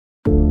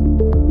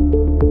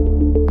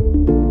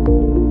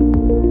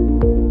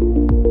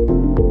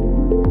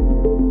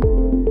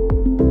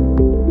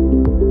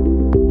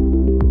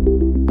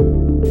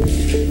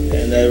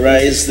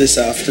rise this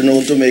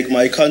afternoon to make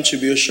my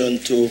contribution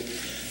to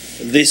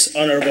this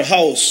Honorable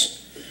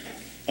House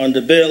on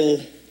the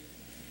bill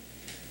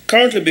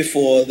currently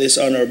before this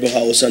Honorable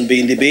House and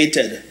being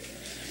debated,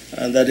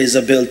 and that is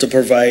a bill to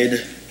provide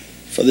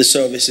for the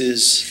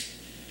services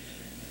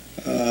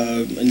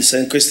in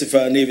St. Christopher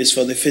and Nevis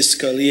for the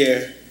fiscal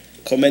year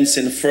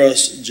commencing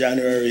 1st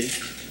January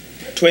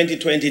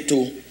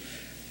 2022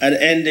 and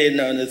ending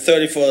on the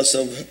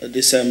 31st of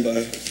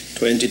December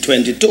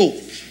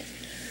 2022.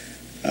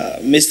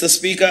 Mr.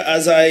 Speaker,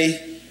 as I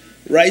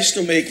rise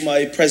to make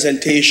my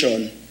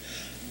presentation,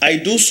 I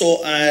do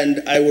so,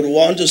 and I would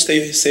want to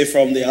say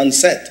from the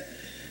onset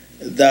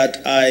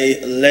that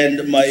I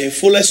lend my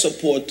fullest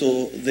support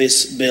to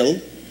this bill.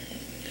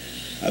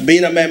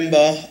 Being a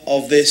member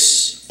of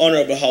this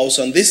Honorable House,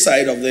 on this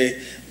side of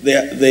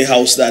the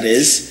House that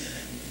is,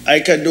 I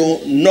can do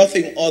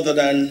nothing other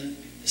than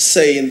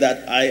saying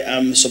that I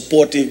am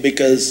supportive,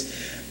 because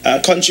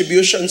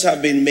contributions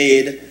have been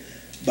made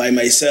by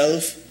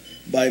myself,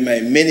 by my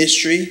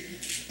ministry,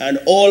 and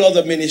all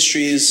other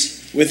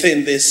ministries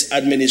within this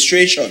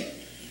administration.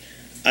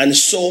 And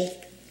so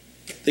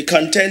the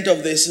content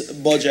of this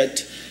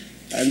budget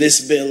and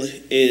this bill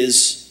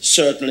is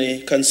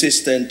certainly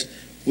consistent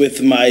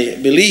with my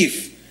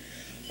belief.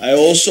 I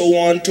also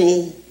want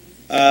to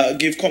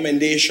give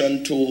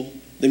commendation to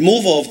the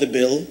mover of the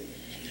bill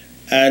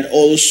and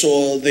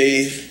also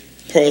the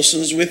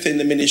persons within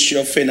the Ministry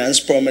of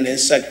Finance, Permanent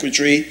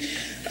Secretary,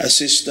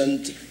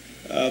 Assistant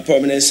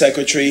Permanent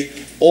Secretary,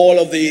 all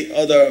of the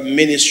other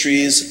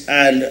ministries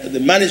and the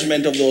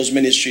management of those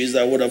ministries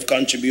that would have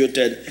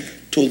contributed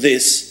to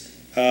this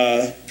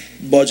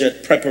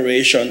budget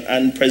preparation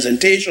and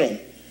presentation.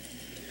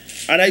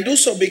 And I do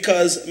so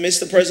because,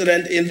 Mr.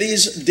 President, in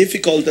these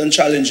difficult and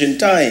challenging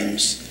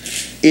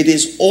times, it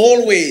is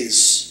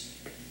always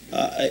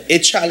a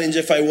challenge,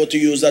 if I were to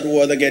use that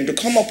word again, to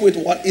come up with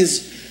what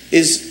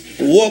is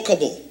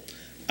workable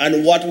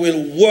and what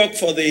will work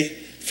for the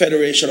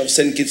Federation of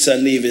St. Kitts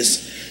and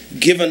Nevis,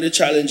 given the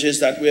challenges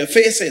that we are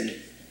facing.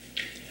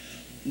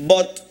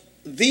 But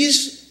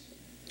these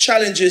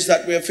challenges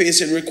that we are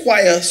facing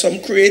require some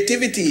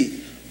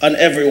creativity on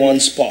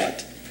everyone's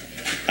part.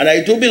 And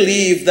I do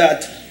believe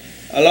that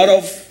a lot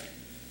of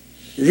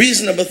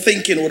reasonable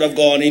thinking would have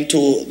gone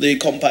into the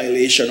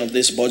compilation of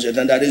this budget,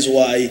 and that is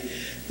why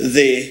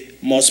they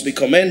must be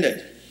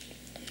commended.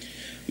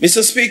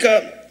 Mr.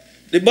 Speaker,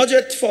 the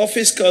budget for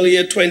fiscal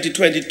year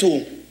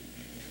 2022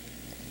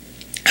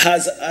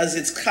 has as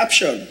its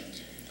caption,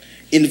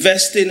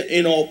 investing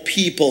in our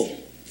people,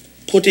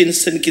 putting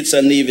St. Kitts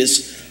and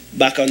Nevis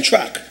back on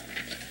track.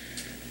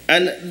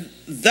 And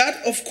that,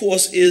 of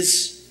course,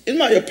 is, in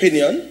my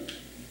opinion,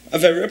 a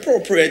very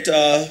appropriate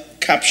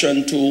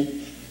caption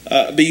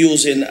to be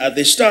using at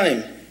this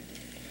time.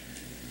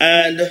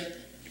 And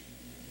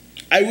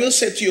I will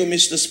say to you,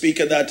 Mr.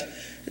 Speaker, that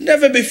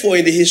never before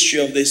in the history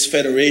of this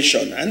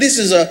federation, and this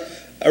is a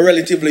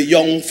relatively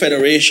young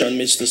federation,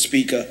 Mr.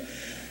 Speaker,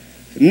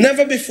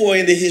 never before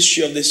in the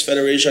history of this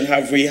federation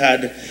have we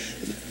had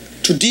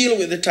to deal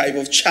with the type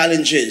of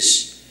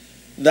challenges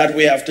that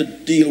we have to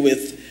deal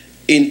with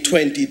in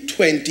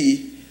 2020,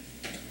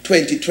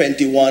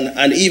 2021,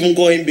 and even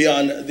going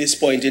beyond this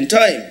point in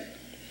time.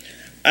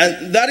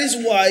 And that is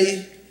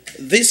why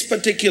this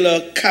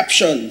particular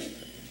caption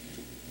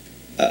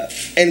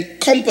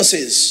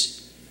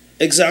encompasses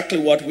exactly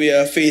what we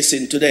are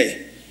facing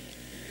today.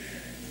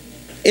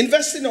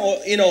 Investing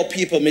in our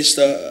people,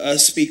 Mr.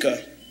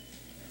 Speaker,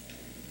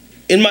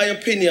 in my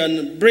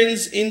opinion,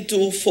 brings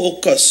into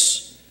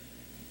focus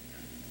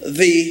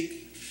the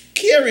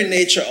caring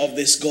nature of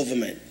this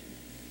government.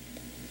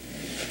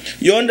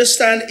 You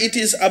understand, it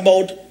is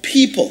about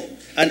people,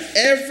 and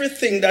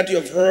everything that you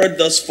have heard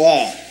thus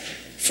far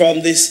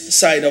from this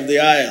side of the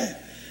aisle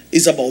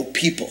is about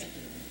people.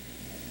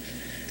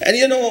 And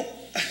you know,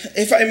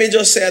 if I may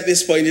just say at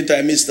this point in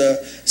time,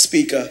 Mr.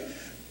 Speaker,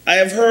 I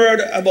have heard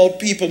about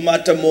people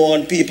matter more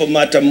and people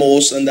matter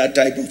most and that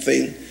type of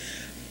thing.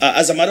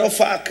 As a matter of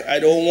fact, I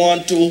don't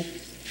want to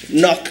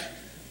knock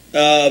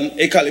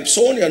a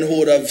Calypsonian who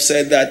would have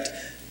said that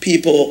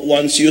people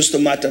once used to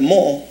matter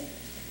more.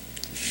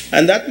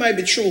 And that might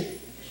be true.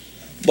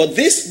 But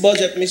this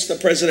budget, Mr.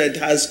 President,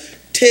 has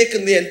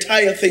taken the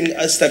entire thing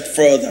a step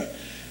further.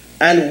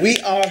 And we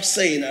are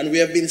saying, and we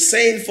have been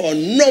saying for a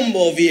number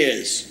of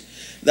years,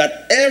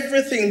 that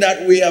everything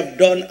that we have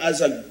done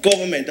as a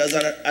government, as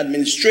an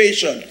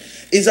administration,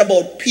 is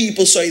about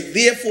people. So it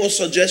therefore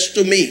suggests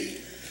to me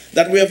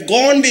that we have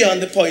gone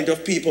beyond the point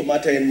of people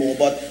mattering more,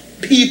 but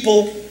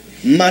people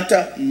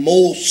matter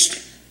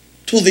most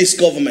to this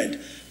government.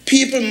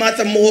 People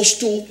matter most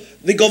to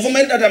the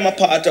government that I'm a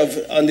part of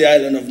on the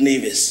island of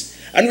Nevis.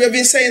 And we have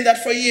been saying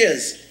that for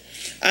years.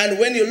 And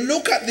when you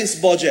look at this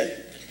budget,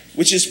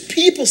 which is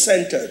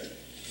people-centered,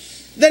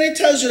 then it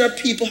tells you that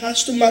people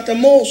has to matter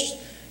most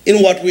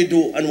in what we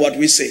do and what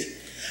we say.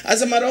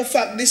 As a matter of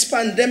fact, this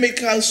pandemic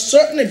has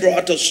certainly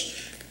brought us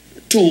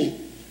to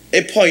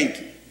a point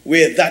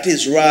where that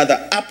is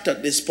rather apt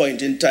at this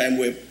point in time,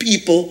 where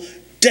people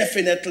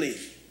definitely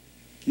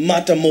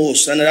matter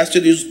most. And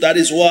that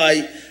is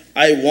why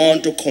I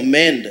want to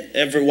commend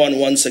everyone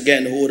once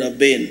again who would have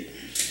been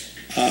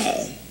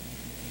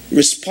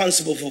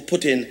responsible for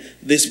putting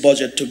this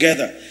budget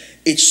together.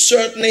 It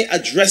certainly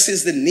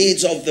addresses the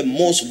needs of the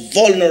most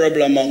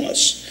vulnerable among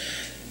us.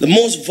 The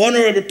most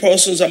vulnerable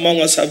persons among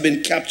us have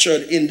been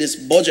captured in this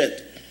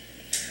budget.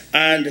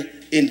 And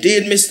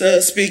indeed, Mr.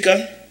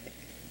 Speaker,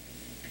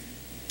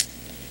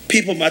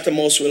 people matter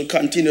most will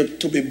continue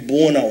to be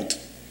borne out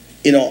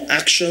in our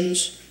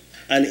actions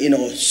and in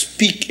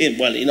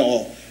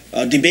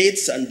our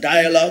debates and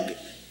dialogue.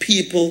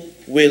 People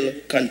will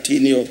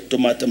continue to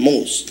matter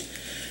most.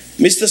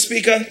 Mr.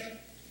 Speaker,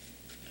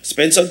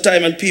 spend some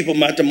time on people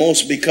matter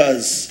most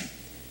because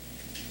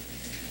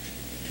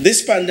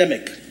this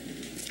pandemic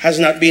has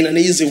not been an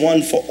easy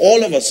one for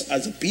all of us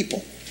as a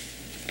people.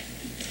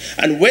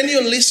 And when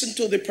you listen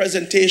to the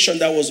presentation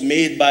that was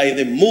made by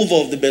the mover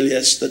of the bill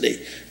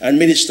yesterday and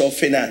Minister of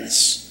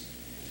Finance,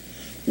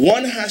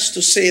 one has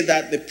to say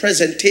that the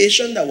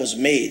presentation that was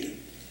made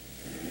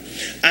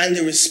and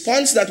the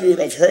response that we would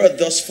have heard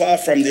thus far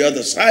from the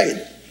other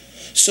side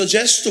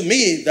suggests to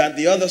me that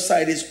the other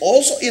side is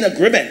also in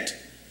agreement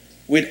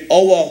with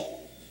our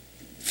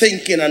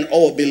thinking and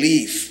our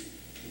belief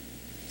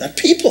that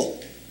people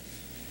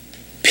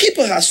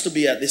has to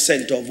be at the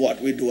center of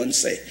what we do and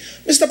say.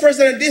 Mr.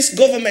 President, this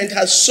government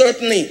has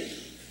certainly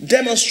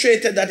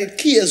demonstrated that it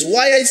cares.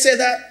 Why I say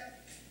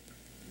that?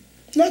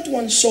 Not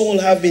one soul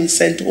have been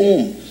sent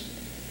home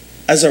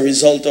as a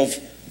result of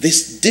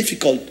this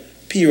difficult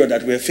period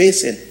that we're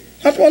facing.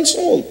 Not one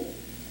soul.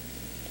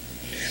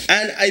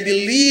 And I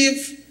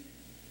believe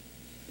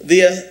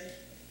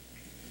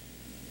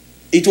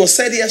it was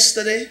said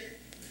yesterday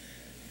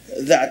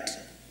that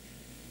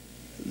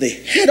the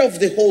head of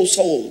the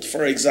household,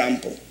 for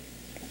example,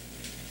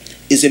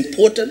 is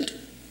important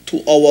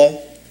to our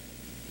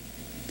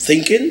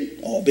thinking,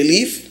 our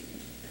belief,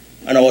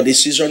 and our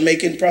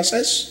decision-making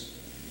process.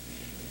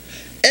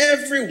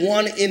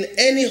 Everyone in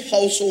any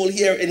household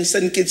here in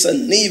St. Kitts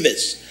and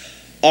Nevis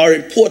are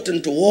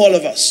important to all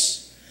of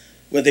us,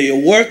 whether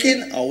you're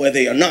working or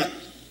whether you're not.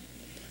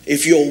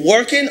 If you're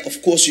working,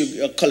 of course,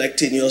 you're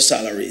collecting your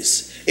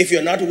salaries. If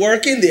you're not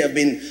working, there have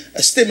been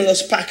a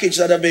stimulus package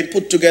that have been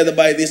put together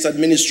by this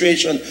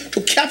administration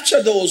to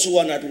capture those who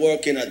are not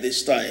working at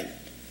this time.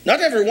 Not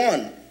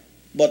everyone,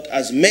 but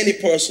as many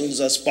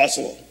persons as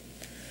possible.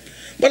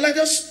 But let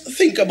us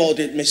think about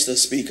it, Mr.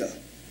 Speaker.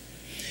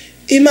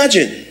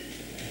 Imagine,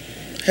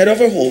 head of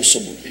a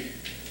household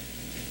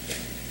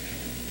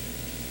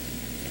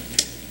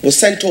was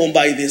sent home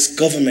by this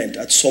government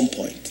at some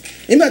point.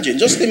 Imagine,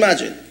 just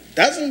imagine. It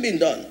hasn't been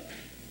done,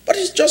 but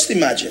just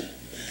imagine.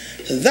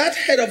 That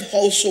head of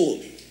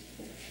household,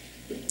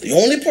 the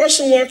only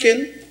person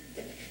working,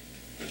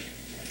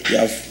 you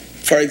have,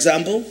 for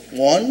example,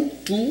 1,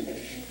 2,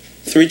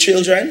 3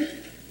 children.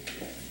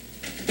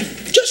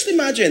 Just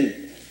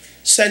imagine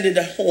sending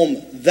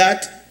home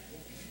that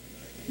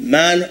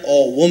man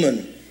or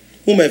woman,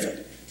 whomever,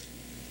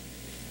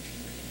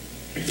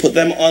 put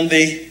them on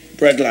the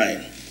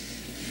breadline.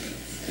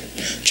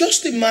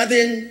 Just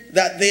imagine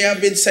that they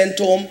have been sent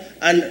home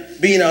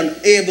and being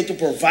unable to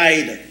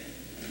provide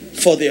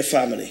for their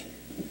family.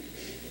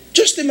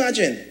 Just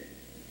imagine.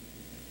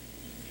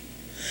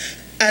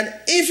 And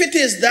if it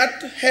is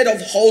that head of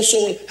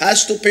household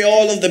has to pay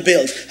all of the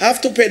bills,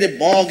 have to pay the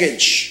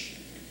mortgage,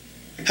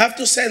 have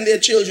to send their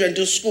children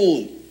to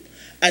school,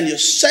 and you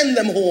send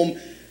them home,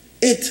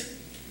 it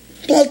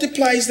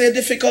multiplies their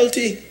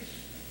difficulty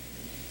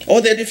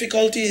or their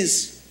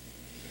difficulties.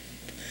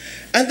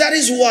 And that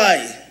is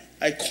why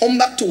I come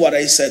back to what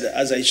I said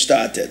as I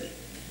started.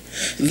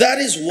 That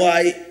is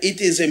why it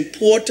is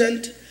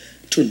important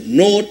to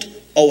note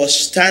our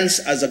stance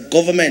as a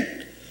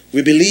government.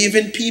 We believe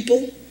in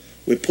people.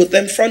 We put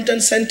them front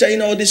and center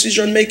in our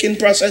decision-making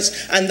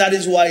process, and that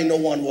is why no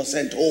one was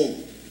sent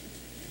home.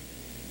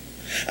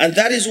 And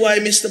that is why,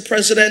 Mr.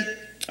 President,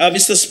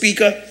 Mr.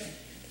 Speaker,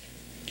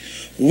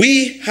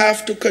 we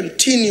have to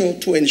continue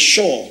to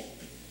ensure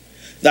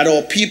that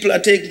our people are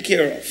taken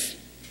care of.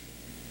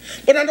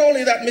 But not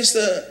only that,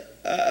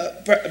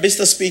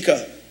 Mr.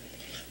 Speaker,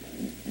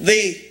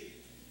 the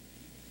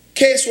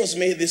case was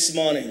made this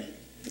morning.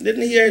 I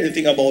didn't hear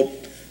anything about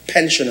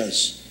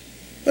pensioners.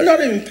 Well,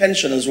 not even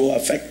pensioners were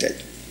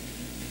affected.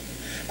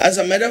 As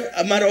a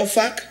matter of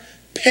fact,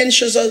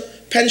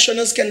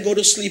 pensioners can go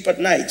to sleep at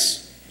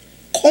nights,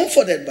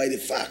 comforted by the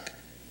fact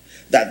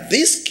that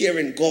this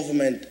caring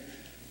government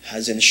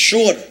has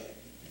ensured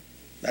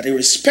that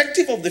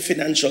irrespective of the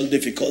financial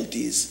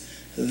difficulties,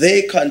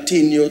 they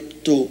continue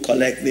to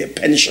collect their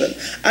pension.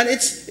 And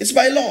it's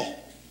by law.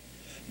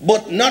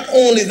 But not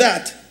only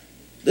that,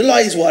 the law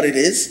is what it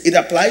is. It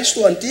applies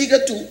to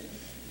Antigua too.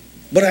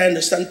 But I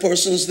understand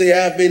persons there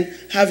have been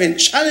having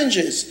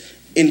challenges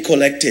in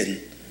collecting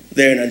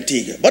there in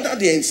Antigua, but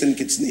not here in St.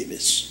 Kitts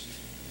Nevis.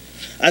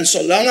 And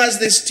so long as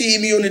this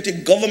team unity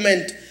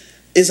government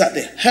is at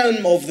the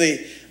helm of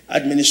the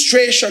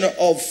administration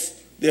of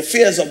the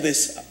affairs of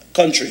this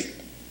country,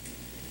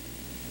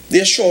 the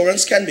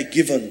assurance can be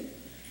given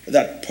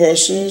that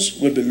persons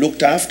will be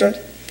looked after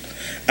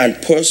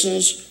and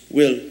persons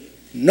will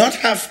not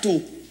have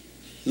to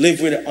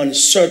live with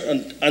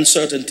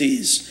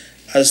uncertainties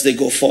as they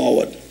go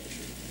forward.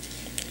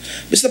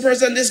 Mr.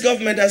 President, this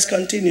government has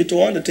continued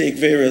to undertake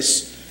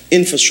various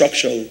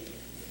infrastructural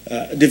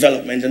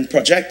development and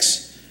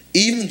projects,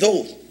 even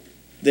though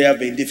there have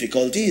been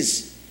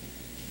difficulties.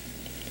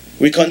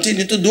 We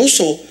continue to do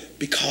so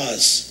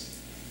because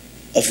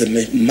of the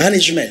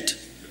management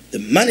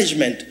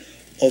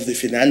of the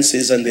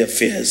finances and the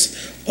affairs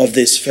of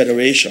this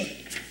federation.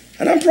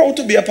 And I'm proud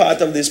to be a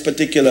part of this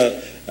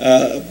particular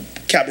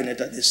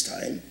cabinet at this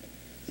time,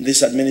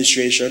 this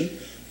administration,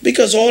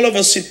 because all of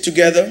us sit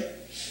together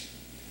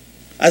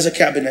as a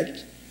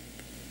cabinet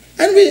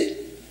and we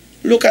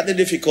look at the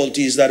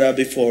difficulties that are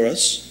before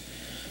us.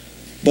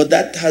 But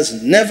that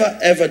has never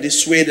ever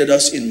dissuaded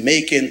us in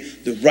making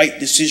the right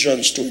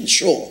decisions to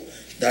ensure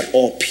that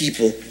our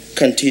people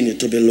continue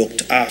to be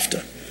looked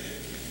after.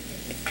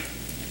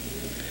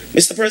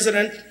 Mr.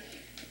 President,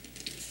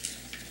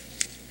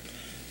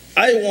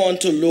 I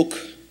want to look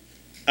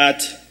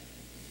at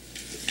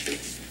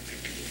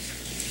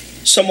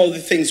some of the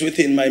things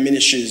within my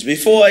ministries.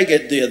 Before I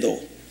get there,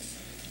 though,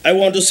 I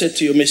want to say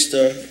to you,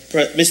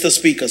 Mr.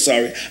 Speaker,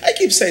 sorry. I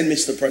keep saying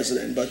Mr.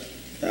 President, but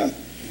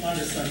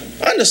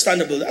understandable.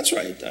 Understandable, that's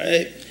right.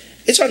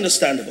 It's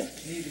understandable.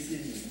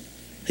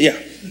 Yeah.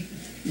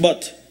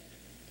 But,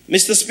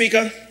 Mr.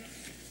 Speaker,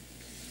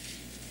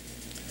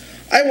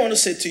 I want to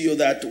say to you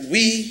that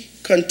we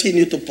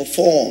continue to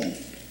perform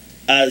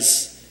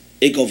as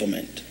a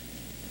government.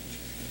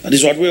 That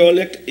is what we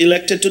are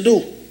elected to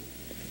do.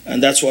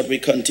 And that's what we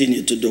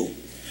continue to do.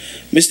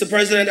 Mr.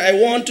 President, I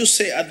want to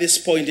say at this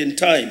point in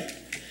time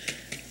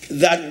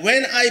that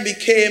when I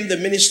became the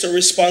minister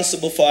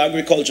responsible for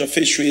agriculture,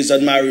 fisheries,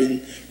 and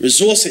marine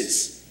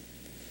resources,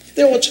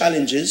 there were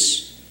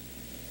challenges.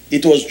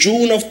 It was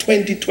June of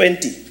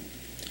 2020.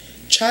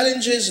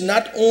 Challenges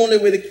not only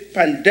with the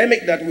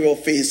pandemic that we were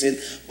facing,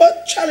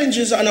 but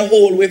challenges on a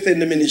whole within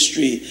the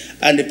ministry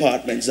and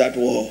departments that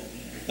were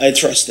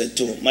entrusted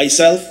to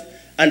myself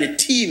and the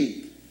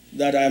team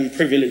that I'm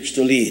privileged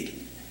to lead.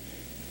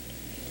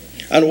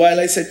 And while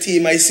I say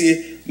team, I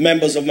see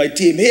members of my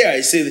team here. I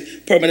see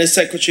the Permanent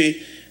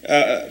Secretary,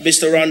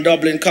 Mr. Ron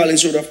Dublin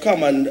Collins would have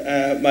come, and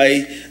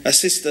my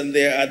assistant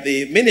there at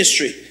the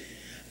ministry.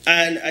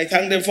 And I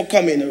thank them for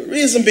coming. The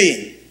reason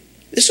being,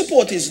 the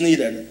support is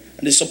needed,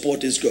 and the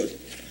support is good.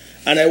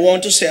 And I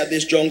want to say at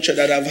this juncture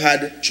that I've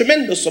had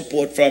tremendous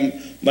support from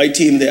my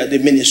team there at the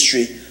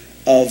Ministry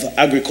of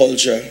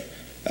Agriculture,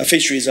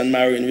 Fisheries, and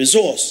Marine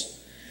Resource.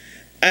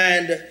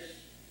 And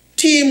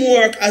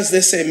teamwork, as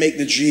they say, make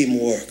the dream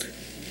work.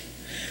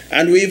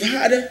 And we've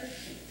had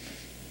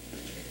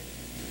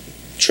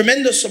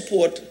tremendous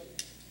support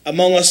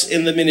among us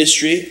in the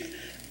ministry,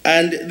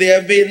 and there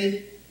have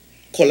been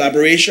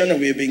collaboration,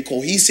 and we've been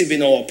cohesive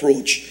in our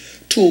approach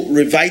to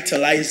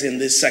revitalizing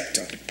this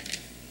sector.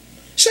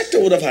 The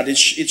sector would have had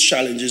its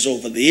challenges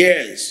over the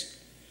years,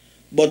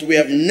 but we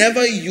have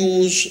never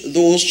used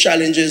those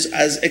challenges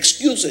as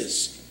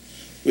excuses.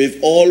 We've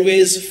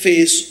always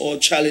faced our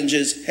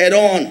challenges head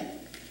on.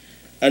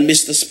 And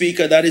Mr.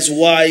 Speaker, that is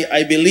why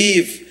I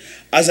believe,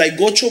 as I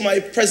go through my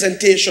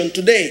presentation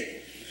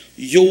today,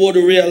 you would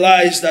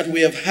realize that we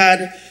have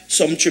had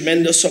some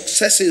tremendous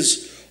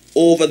successes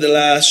over the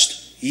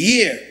last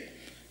year.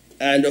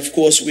 And of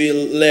course,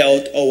 we'll lay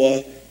out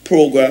our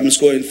programs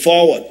going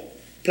forward,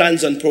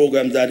 plans and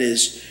programs, that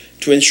is,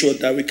 to ensure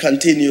that we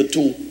continue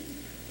to,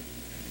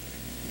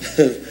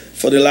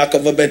 for the lack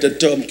of a better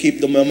term,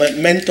 keep the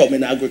momentum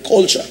in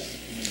agriculture.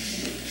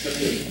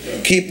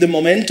 Keep the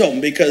momentum,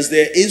 because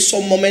there is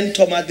some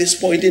momentum at this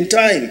point in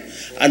time.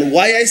 And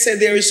why I say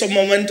there is some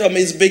momentum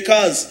is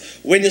because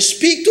when you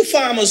speak to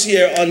farmers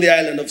here on the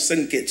island of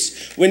St.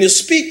 Kitts, when you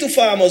speak to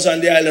farmers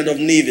on the island of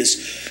Nevis,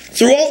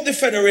 throughout the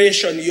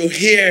Federation, you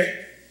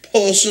hear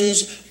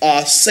persons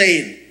are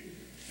saying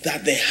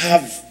that they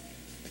have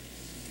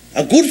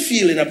a good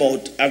feeling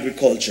about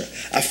agriculture,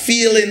 a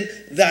feeling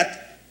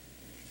that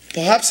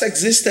perhaps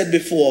existed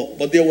before,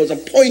 but there was a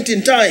point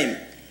in time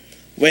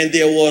when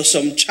there were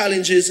some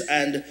challenges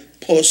and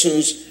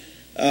persons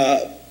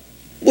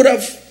would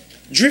have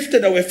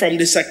drifted away from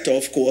the sector,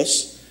 of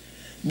course,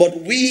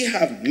 but we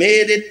have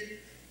made it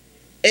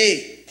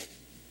a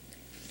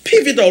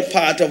pivotal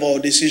part of our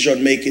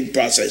decision-making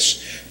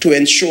process to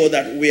ensure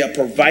that we are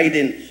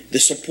providing the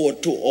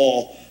support to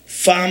our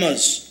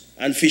farmers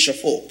and fisher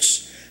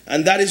folks.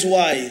 And that is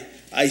why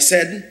I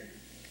said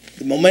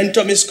the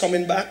momentum is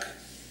coming back.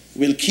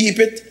 We'll keep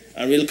it,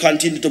 and we'll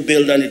continue to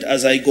build on it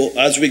as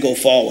we go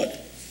forward.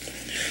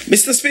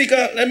 Mr.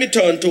 Speaker, let me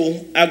turn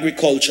to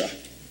agriculture.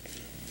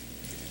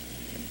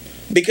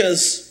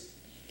 Because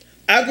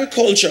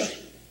agriculture,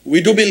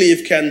 we do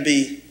believe, can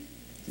be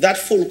that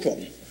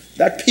fulcrum,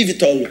 that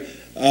pivotal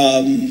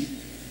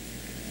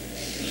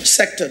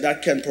sector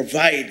that can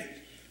provide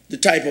the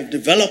type of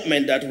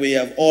development that we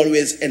have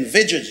always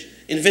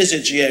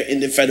envisaged here in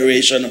the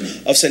Federation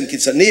of St.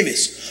 Kitts and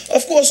Nevis.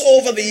 Of course,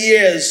 over the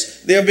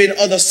years, there have been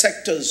other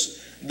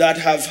sectors that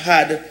have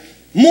had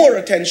more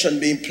attention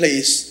being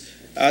placed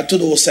to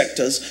those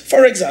sectors.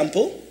 For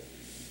example,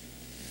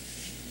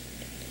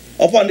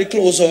 upon the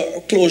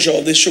closure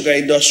of the sugar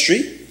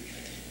industry,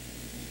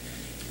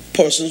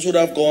 persons would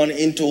have gone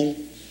into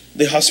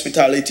the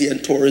hospitality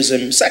and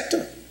tourism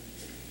sector.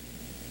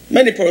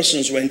 Many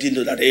persons went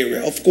into that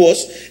area. Of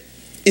course,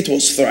 it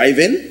was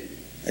thriving,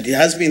 and it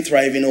has been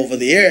thriving over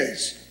the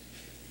years.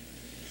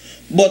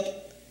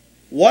 But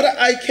what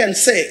I can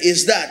say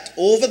is that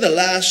over the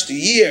last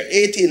year,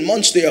 18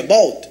 months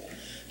thereabout,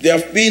 there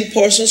have been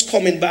persons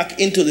coming back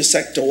into the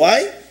sector.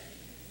 Why?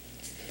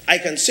 I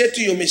can say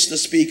to you, Mr.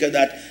 Speaker,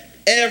 that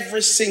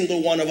every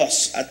single one of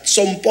us at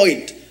some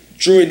point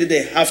during the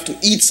day have to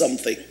eat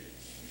something.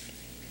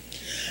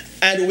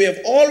 And we have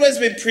always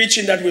been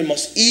preaching that we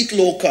must eat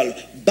local,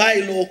 buy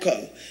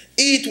local,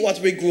 eat what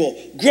we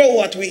grow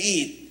what we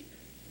eat.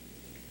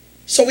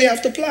 So we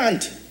have to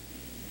plant.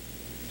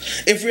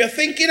 If we are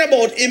thinking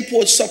about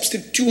import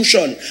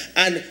substitution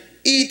and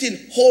eating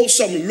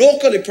wholesome,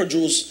 locally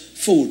produced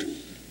food,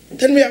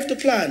 then we have to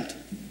plant.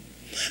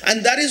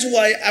 And that is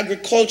why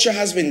agriculture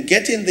has been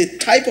getting the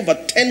type of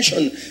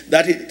attention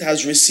that it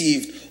has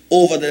received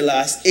over the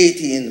last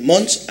 18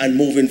 months and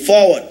moving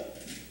forward.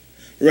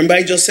 Remember,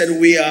 I just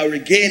said we are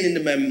regaining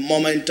the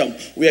momentum.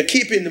 We are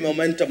keeping the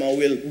momentum, and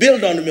we'll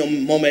build on the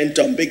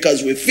momentum,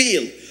 because we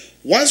feel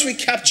once we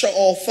capture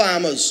our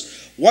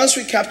farmers, once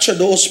we capture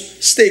those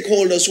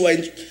stakeholders who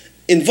are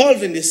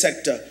involved in this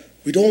sector,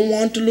 we don't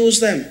want to lose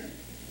them.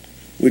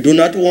 We do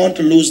not want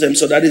to lose them.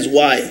 So that is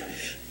why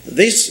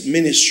this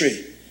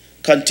ministry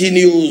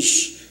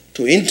continues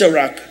to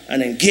interact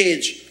and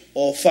engage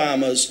our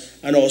farmers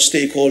and our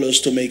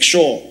stakeholders to make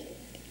sure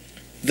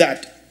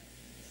that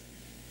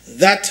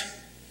that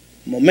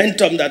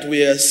momentum that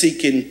we are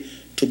seeking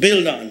to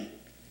build on,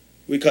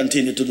 we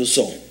continue to do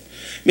so.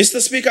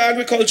 Mr. Speaker,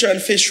 agriculture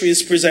and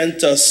fisheries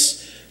present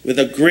us with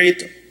a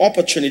great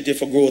opportunity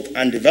for growth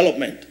and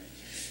development.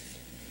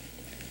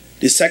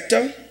 The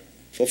sector,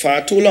 for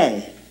far too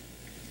long,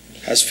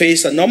 has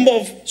faced a number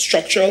of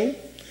structural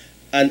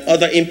and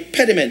other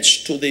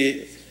impediments to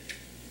the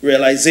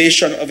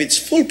realization of its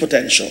full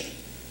potential.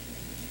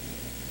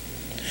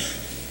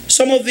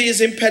 Some of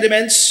these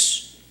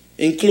impediments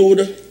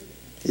include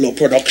low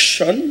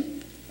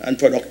production and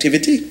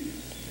productivity,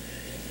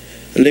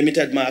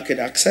 limited market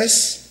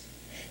access,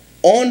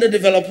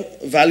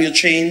 underdeveloped value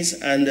chains,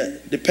 and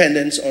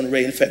dependence on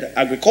rain-fed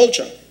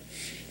agriculture.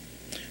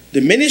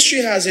 The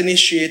ministry has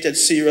initiated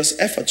serious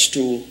efforts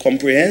to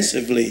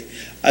comprehensively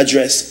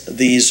address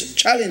these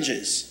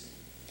challenges.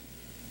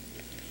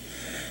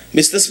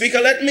 Mr. Speaker,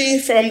 let me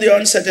from the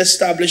onset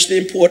establish the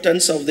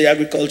importance of the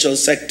agricultural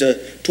sector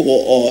to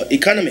our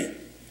economy.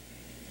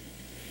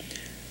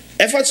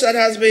 Efforts that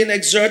have been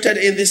exerted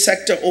in this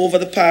sector over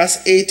the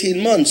past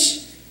 18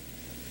 months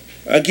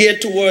are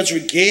geared towards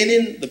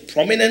regaining the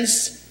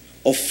prominence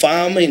of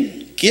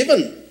farming,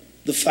 given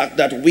the fact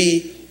that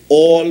we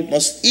all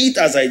must eat,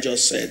 as I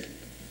just said,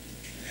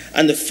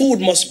 and the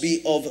food must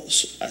be of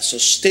a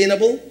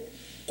sustainable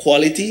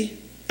quality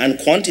and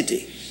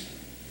quantity.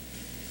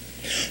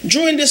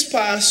 During this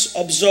past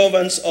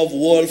observance of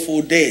World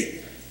Food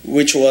Day,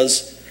 which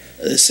was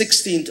the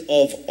 16th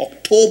of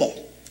October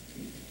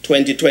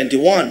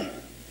 2021,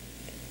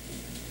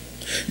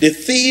 the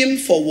theme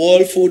for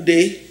World Food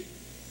Day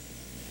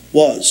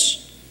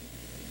was,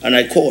 and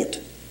I quote,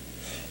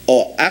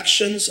 "Our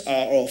actions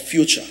are our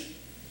future.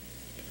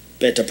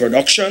 Better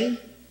production,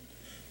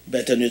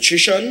 better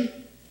nutrition,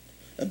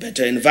 a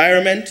better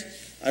environment,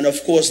 and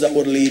of course that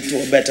would lead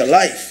to a better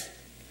life."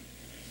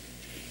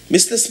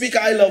 Mr. Speaker,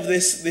 I love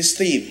this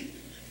theme.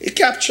 It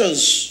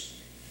captures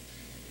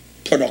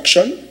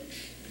production,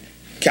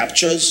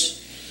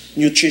 captures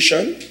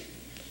nutrition,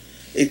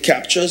 it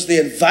captures the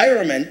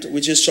environment,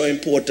 which is so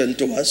important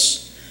to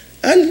us,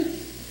 and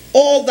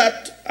all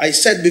that I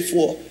said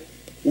before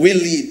will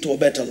lead to a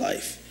better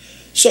life.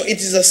 So it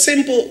is a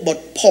simple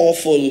but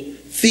powerful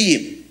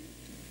theme.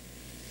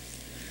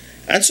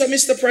 And so,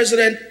 Mr.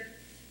 President,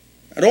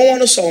 I don't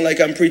want to sound like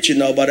I'm preaching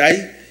now, but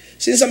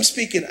since I'm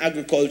speaking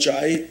agriculture,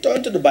 I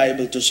turn to the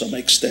Bible to some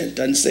extent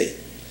and say,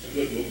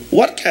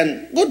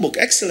 good book,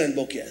 excellent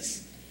book,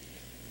 yes.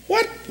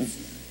 What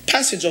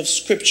passage of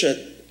scripture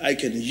I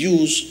can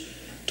use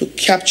to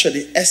capture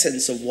the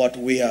essence of what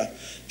we are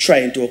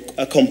trying to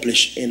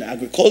accomplish in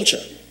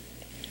agriculture?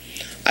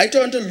 I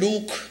turn to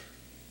Luke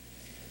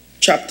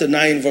chapter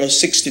 9, verse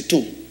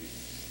 62.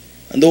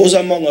 And those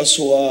among us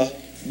who are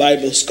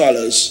Bible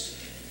scholars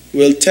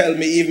will tell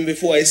me, even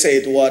before I say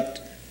it, what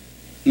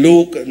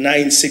Luke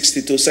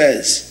 9:62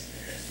 says.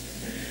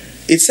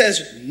 It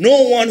says,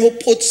 "No one who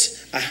puts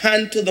a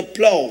hand to the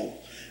plow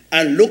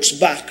and looks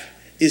back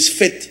is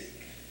fit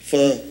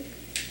for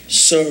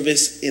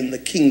service in the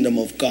kingdom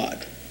of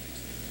God."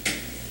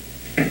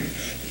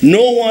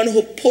 No one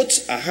who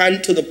puts a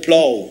hand to the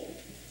plow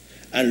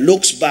and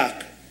looks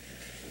back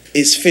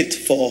is fit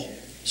for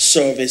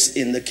service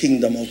in the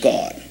kingdom of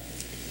God.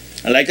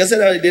 And like I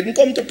said, I didn't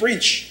come to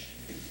preach.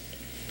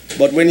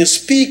 But when you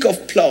speak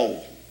of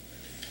plow,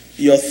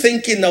 you're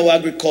thinking of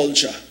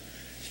agriculture.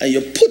 and you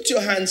put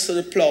your hands to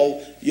the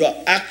plow, you're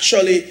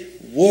actually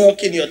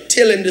working, you're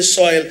tilling the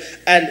soil,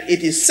 and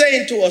it is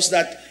saying to us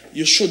that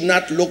you should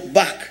not look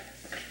back.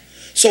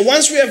 So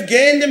once we have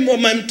gained the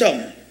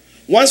momentum,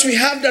 once we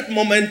have that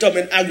momentum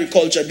in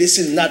agriculture, this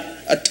is not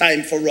a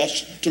time for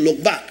us to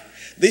look back.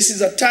 This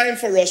is a time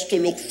for us to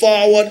look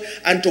forward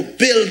and to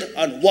build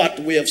on what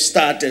we have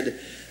started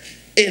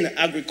in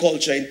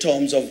agriculture in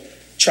terms of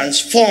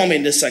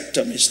transforming the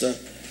sector,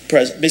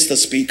 Mr.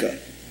 Speaker.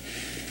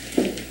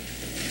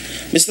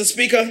 Mr.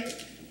 Speaker,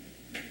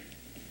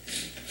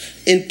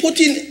 in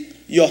putting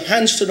your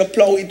hands to the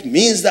plow, it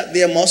means that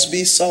there must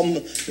be some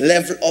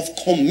level of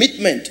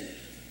commitment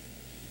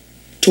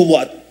to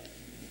what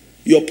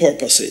your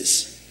purpose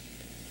is.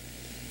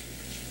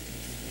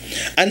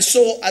 And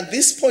so at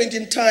this point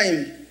in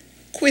time,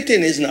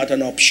 quitting is not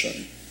an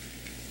option.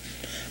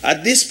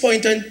 At this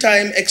point in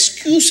time,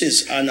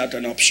 excuses are not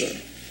an option.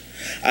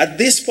 At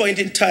this point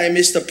in time,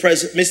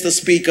 Mr.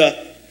 Speaker,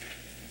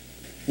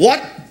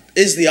 what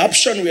is the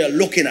option we are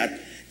looking at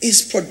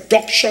is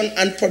production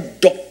and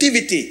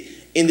productivity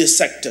in the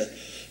sector,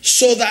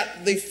 so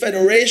that the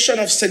Federation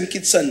of St.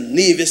 Kitts and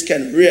Nevis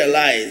can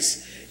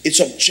realize its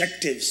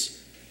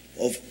objectives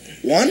of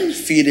 1,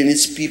 feeding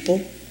its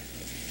people,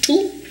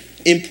 2,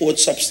 import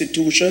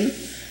substitution,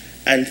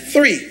 and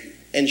 3,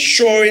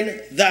 ensuring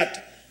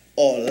that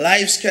our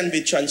lives can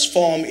be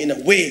transformed in a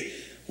way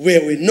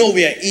where we know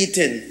we are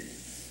eating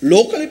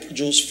locally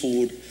produced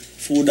food,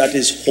 food that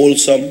is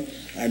wholesome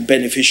and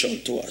beneficial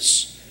to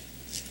us.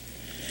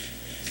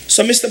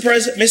 So,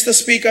 Mr.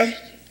 Speaker,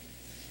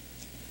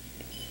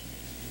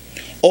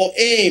 our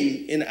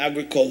aim in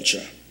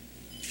agriculture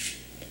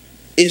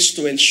is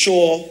to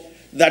ensure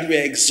that we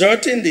are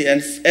exerting the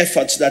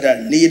efforts that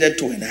are needed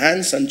to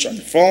enhance and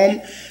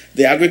transform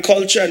the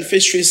agriculture and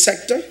fisheries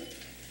sector,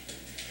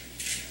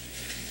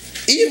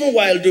 even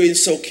while doing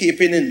so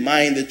keeping in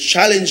mind the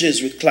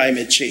challenges with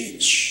climate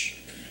change,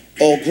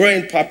 our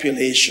growing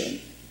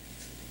population,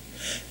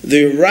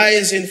 the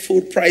rise in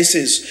food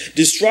prices,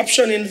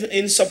 disruption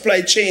in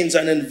supply chains,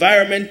 and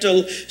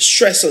environmental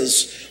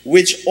stresses,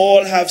 which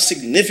all have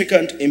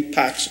significant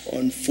impacts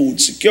on food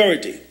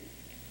security.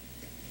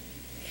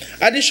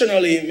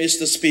 Additionally,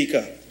 Mr.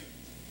 Speaker,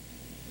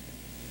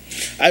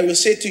 I will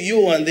say to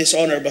you and this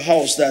honorable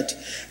House that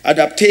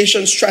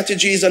adaptation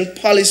strategies and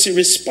policy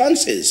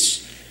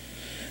responses,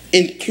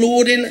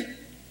 including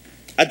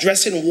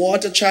addressing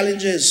water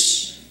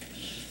challenges,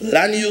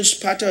 land use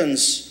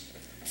patterns,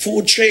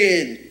 food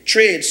trade,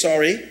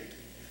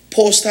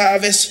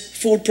 post-harvest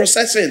food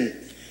processing,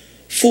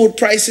 food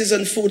prices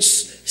and food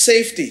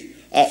safety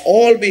are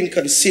all being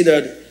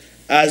considered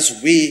as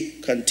we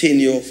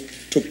continue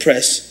to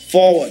press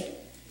forward.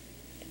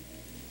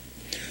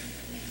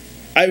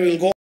 I will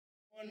go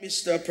on,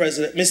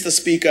 Mr.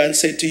 Speaker, and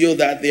say to you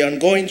that the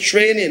ongoing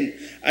training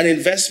and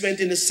investment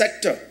in the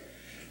sector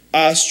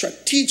are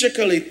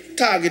strategically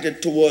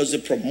targeted towards the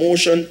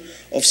promotion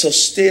of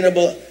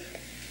sustainable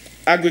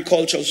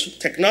agricultural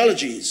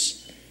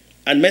technologies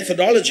and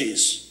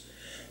methodologies,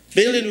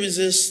 building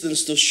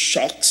resistance to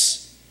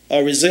shocks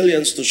or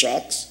resilience to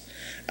shocks,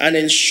 and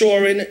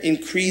ensuring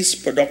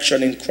increased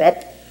production in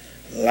crop,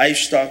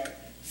 livestock,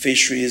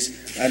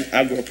 fisheries, and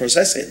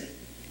agro-processing.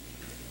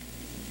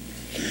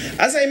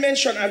 As I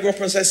mentioned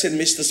agro-processing,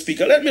 Mr.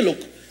 Speaker, let me look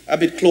a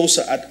bit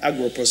closer at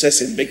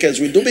agro-processing, because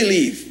we do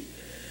believe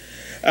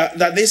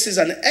that this is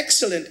an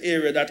excellent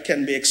area that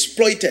can be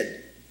exploited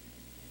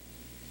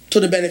to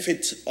the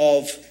benefit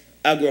of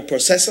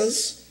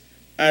agro-processors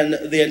and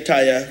the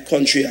entire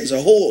country as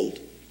a whole.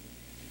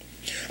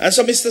 And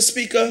so, Mr.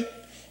 Speaker,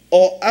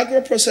 our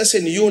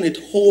agro-processing unit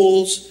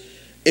holds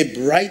a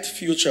bright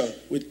future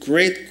with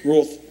great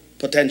growth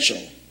potential.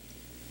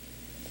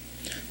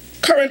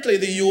 Currently,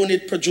 the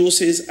unit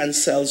produces and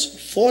sells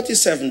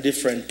 47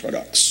 different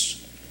products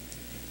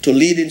to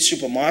leading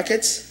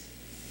supermarkets,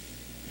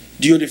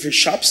 duty-free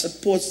shops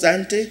at Port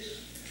Zante,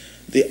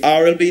 the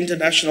RLB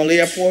International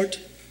Airport,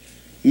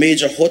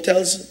 major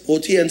hotels,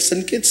 OT and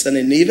St. Kitts and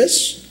in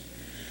Nevis,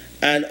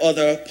 and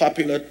other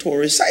popular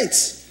tourist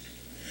sites.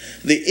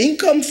 The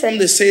income from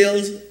the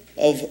sales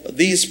of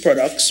these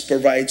products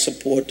provides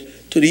support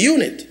to the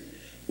unit,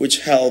 which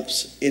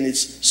helps in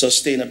its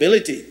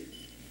sustainability.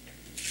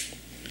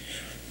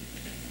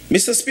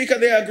 Mr. Speaker,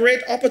 there are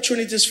great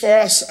opportunities for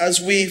us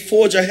as we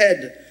forge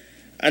ahead,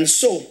 and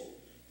so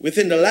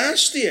within the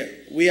last year,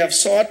 we have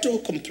sought to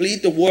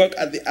complete the work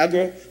at the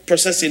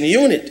agro-processing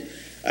unit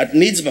at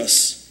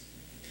Nidsmus,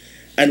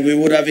 and we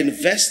would have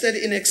invested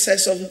in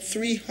excess of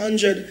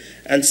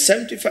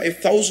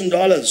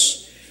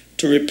 $375,000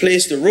 to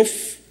replace the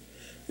roof,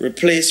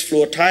 replace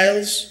floor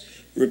tiles,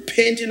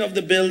 repainting of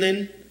the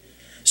building,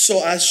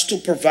 so as to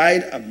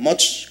provide a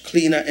much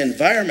cleaner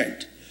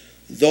environment,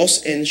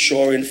 thus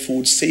ensuring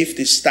food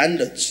safety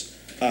standards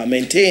are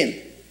maintained.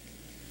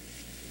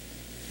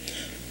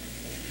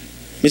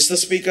 Mr.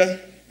 Speaker,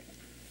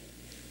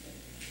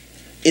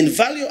 in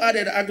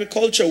value-added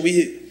agriculture,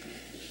 we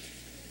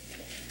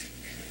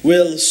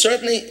will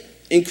certainly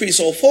increase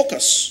our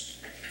focus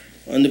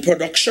on the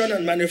production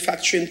and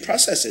manufacturing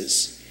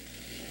processes,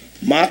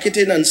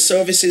 marketing and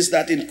services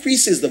that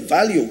increases the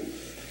value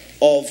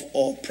of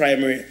our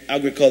primary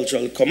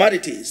agricultural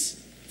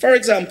commodities. For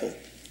example,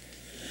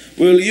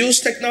 we will use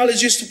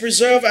technologies to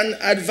preserve and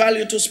add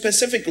value to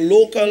specific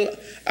local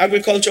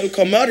agricultural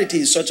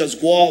commodities such as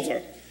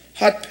guava,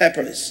 hot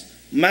peppers,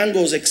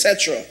 mangoes,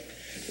 etc.,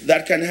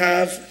 that can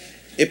have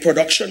a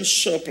production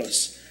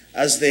surplus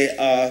as they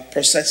are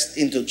processed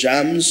into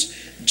jams,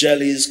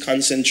 jellies,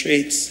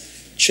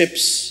 concentrates,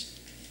 chips,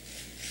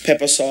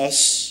 pepper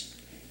sauce,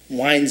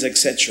 wines,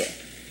 etc.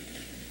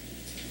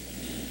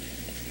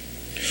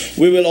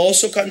 We will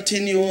also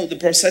continue the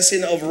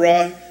processing of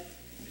raw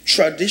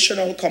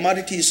traditional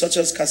commodities such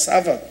as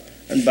cassava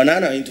and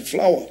banana into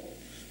flour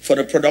for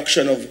the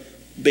production of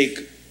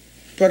baked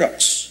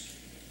products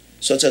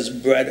such as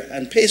bread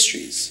and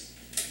pastries.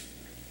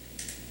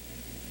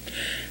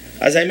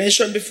 As I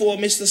mentioned before,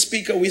 Mr.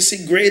 Speaker, we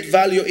see great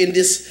value in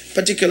this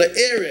particular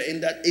area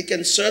in that it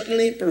can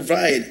certainly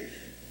provide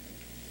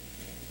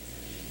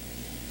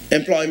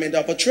employment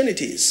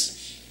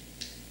opportunities.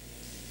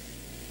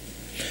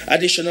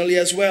 Additionally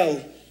as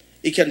well,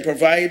 it can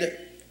provide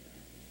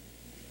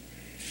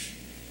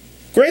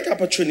great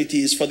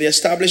opportunities for the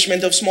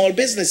establishment of small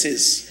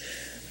businesses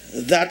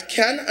that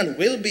can and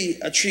will be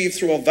achieved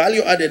through a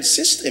value-added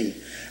system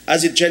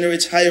as it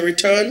generates higher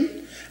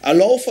return,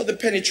 allow for the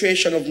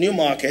penetration of new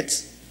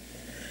markets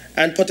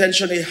and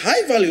potentially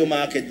high-value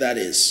market, that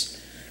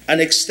is,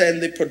 and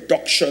extend the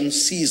production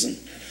season.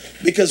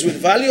 Because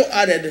with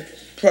value-added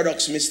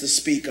products, Mr.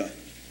 Speaker,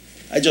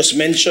 I just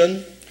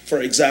mentioned,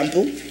 for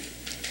example,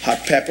 hot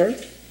pepper,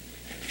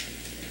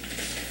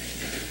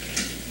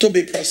 to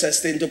be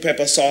processed into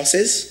pepper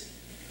sauces.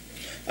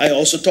 I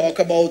also talk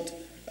about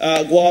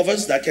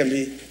guavas that can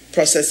be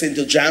processed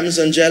into jams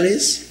and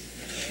jellies.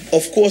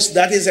 Of course,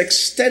 that is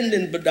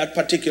extending that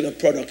particular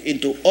product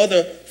into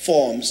other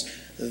forms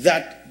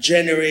that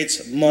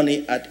generates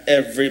money at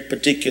every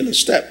particular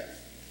step.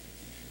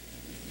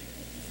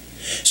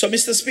 So,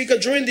 Mr. Speaker,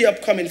 during the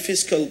upcoming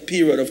fiscal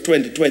period of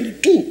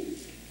 2022,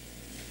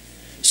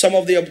 some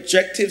of the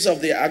objectives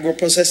of the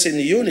agro-processing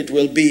unit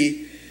will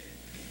be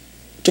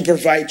to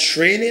provide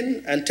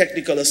training and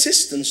technical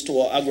assistance to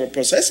our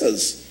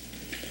agro-processors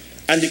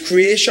and the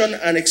creation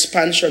and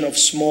expansion of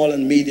small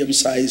and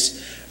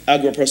medium-sized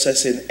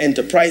agro-processing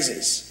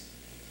enterprises.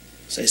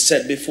 As I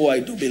said before, I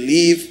do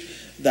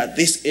believe that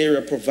this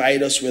area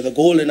provides us with a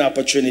golden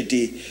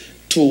opportunity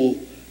to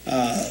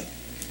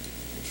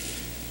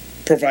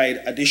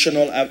provide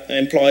additional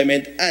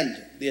employment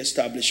and the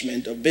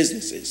establishment of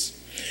businesses.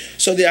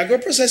 So the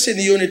agro-processing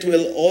unit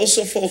will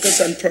also focus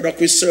on product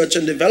research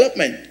and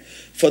development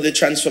for the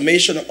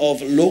transformation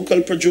of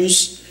local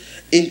produce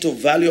into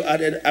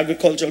value-added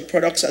agricultural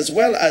products, as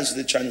well as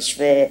the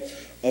transfer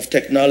of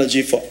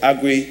technology for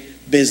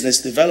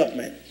agri-business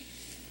development.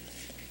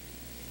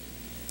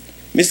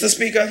 Mr.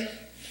 Speaker,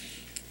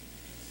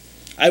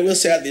 I will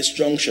say at this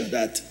juncture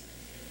that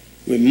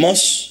we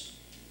must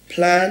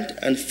plant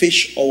and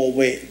fish our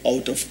way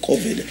out of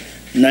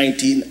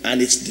COVID-19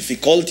 and its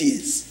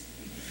difficulties.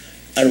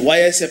 And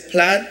why I say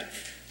plant,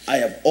 I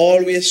have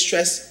always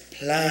stressed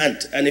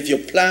plant. And if you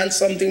plant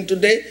something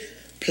today,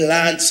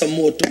 plant some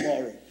more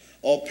tomorrow,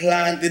 or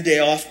plant the day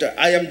after.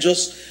 I am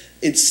just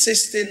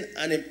insisting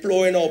and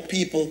imploring our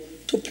people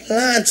to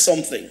plant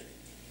something,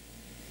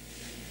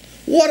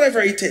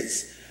 whatever it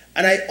is.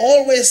 And I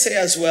always say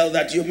as well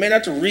that you may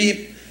not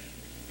reap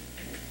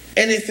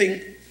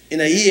anything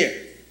in a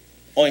year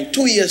or in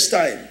 2 years'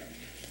 time.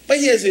 But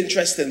here's the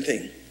interesting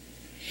thing.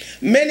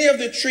 Many of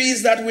the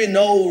trees that we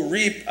now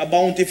reap a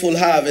bountiful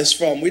harvest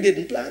from, we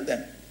didn't plant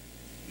them.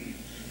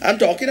 I'm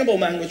talking about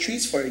mango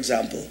trees, for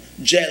example,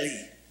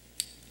 jelly,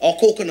 or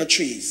coconut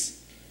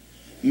trees.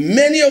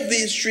 Many of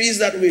these trees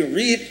that we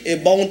reap a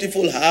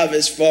bountiful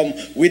harvest from,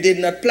 we did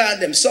not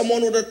plant them.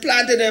 Someone would have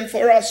planted them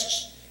for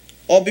us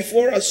or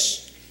before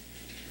us.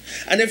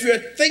 And if we are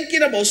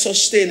thinking about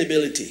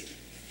sustainability,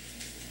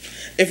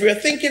 if we are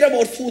thinking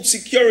about food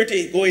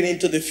security going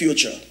into the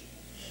future,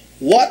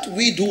 what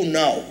we do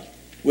now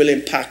will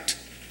impact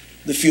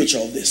the future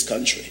of this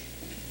country.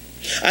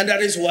 And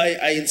that is why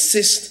I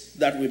insist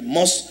that we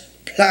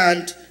must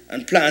plant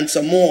and plant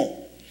some more.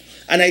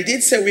 And I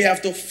did say we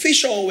have to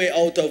fish our way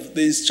out of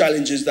these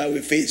challenges that we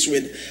face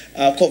with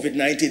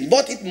COVID-19,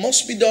 but it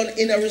must be done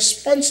in a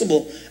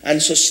responsible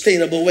and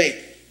sustainable way.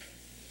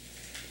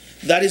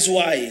 That is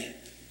why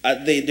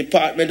the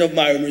Department of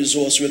Marine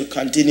Resources will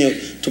continue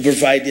to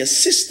provide the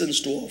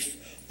assistance to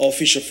our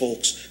fisher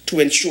folks to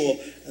ensure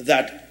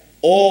that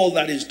all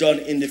that is done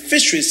in the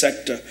fishery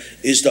sector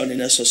is done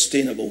in a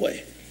sustainable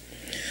way.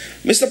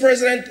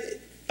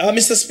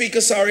 Mr. Speaker,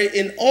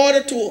 in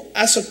order to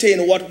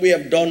ascertain what we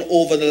have done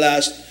over the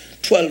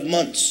last 12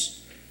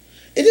 months,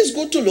 it is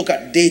good to look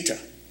at data,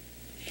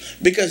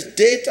 because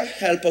data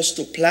help us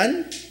to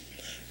plan.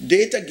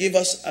 Data give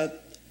us a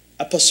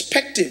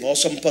perspective, or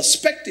some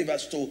perspective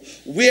as to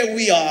where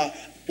we are,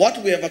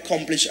 what we have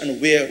accomplished, and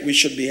where we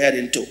should be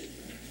heading to.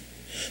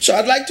 So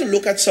I'd like to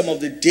look at some of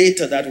the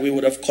data that we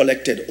would have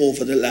collected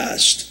over the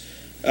last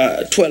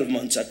 12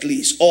 months at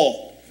least,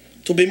 or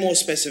to be more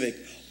specific,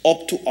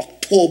 up to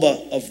October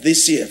of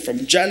this year,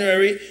 from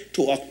January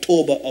to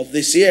October of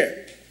this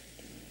year.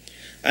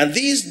 And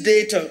these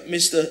data,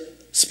 Mr.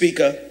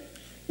 Speaker,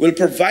 will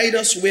provide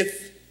us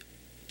with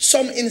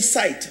some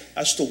insight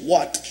as to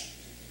what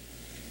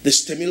the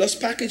stimulus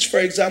package, for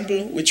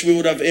example, which we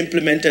would have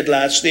implemented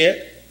last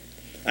year,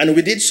 and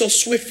we did so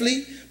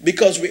swiftly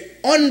because we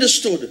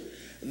understood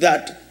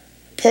that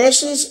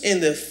persons in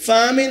the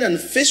farming and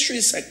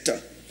fishery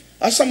sector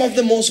are some of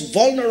the most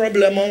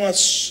vulnerable among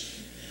us.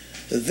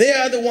 They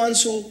are the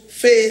ones who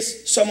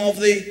face some of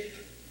the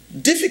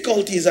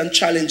difficulties and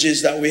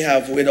challenges that we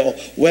have with our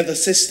weather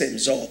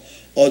systems, or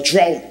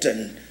drought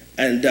and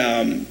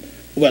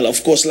well,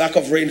 of course, lack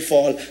of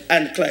rainfall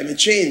and climate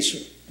change,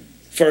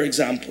 for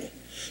example.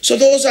 So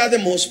those are the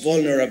most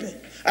vulnerable.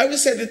 I will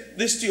say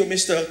this to you,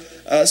 Mr.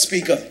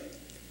 Speaker.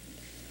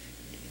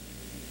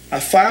 A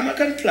farmer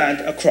can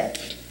plant a crop,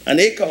 an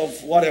acre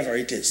of whatever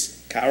it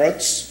is,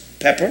 carrots,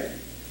 pepper,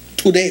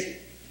 today,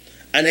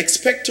 and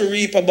expect to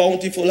reap a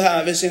bountiful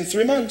harvest in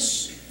 3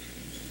 months.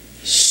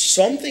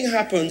 Something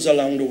happens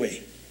along the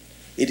way.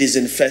 It is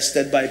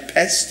infested by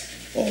pests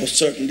or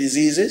certain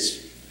diseases,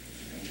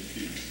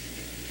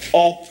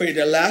 or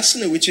predatory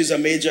larceny, which is a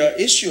major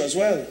issue as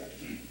well.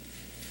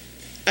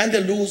 And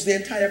they lose the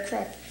entire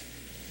crop.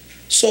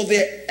 So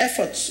their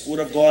efforts would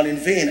have gone in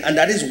vain. And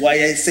that is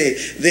why I say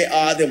they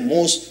are the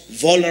most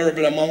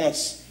vulnerable among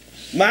us.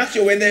 Mark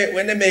you, when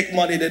they make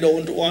money, they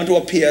don't want to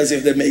appear as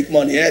if they make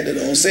money. They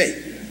don't say.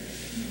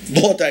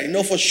 But I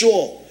know for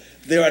sure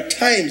there are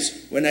times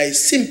when I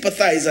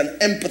sympathize and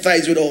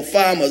empathize with our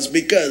farmers,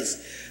 because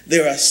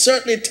there are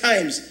certainly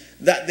times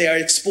that they are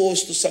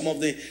exposed to some of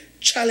the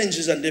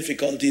challenges and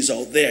difficulties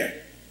out there.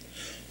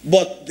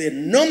 But the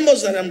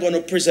numbers that I'm going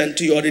to present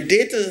to you, or the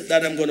data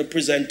that I'm going to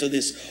present to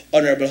this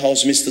Honorable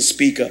House, Mr.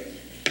 Speaker,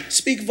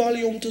 speak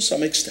volume to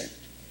some extent.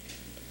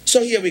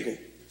 So here we go.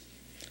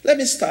 Let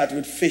me start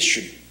with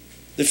fishery,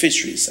 the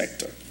fishery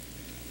sector.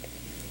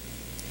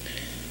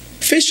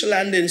 Fish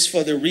landings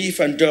for the reef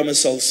and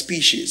demersal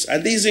species,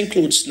 and these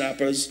include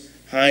snappers,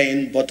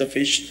 hine,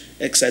 butterfish,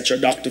 etc.,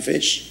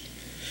 doctorfish,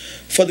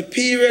 for the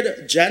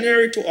period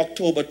January to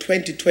October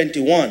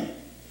 2021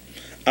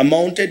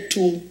 amounted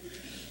to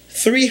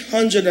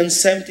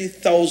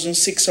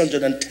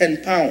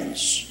 370,610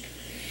 pounds,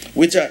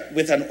 with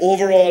an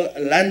overall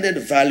landed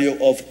value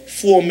of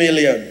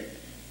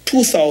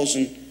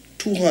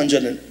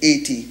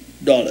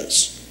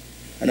 $4,02,280.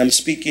 And I'm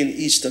speaking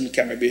Eastern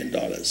Caribbean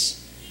dollars.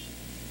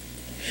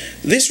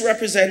 This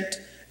represents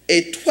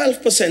a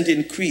 12%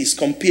 increase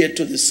compared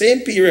to the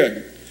same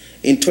period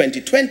in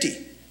 2020,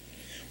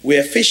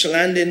 where fish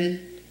landing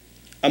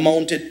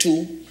amounted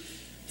to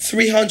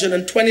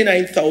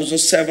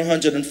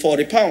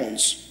 329,740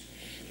 pounds,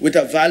 with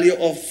a value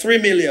of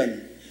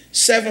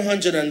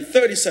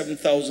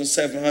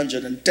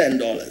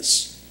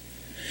 $3,737,710.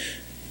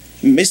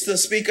 Mr.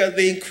 Speaker,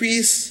 the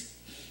increase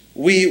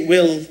we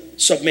will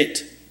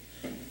submit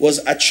was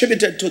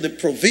attributed to the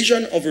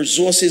provision of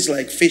resources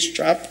like fish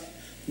trap,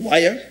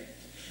 wire,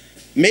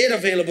 made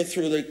available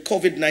through the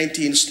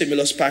COVID-19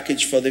 stimulus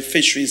package for the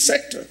fisheries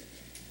sector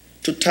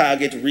to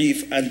target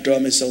reef and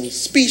demersal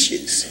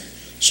species.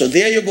 So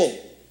there you go.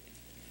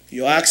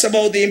 You asked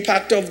about the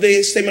impact of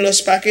the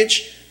stimulus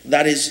package.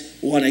 That is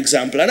one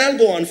example. And I'll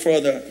go on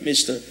further,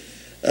 Mr.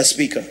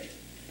 Speaker.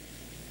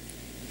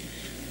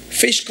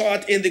 Fish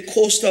caught in the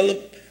coastal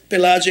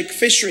pelagic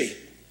fishery.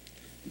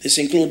 This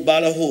includes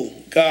ballyhoo,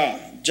 gar,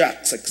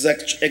 jacks,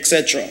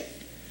 etc.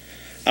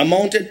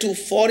 amounted to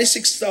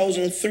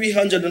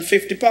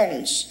 46,350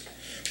 pounds,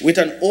 with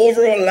an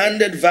overall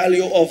landed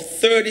value of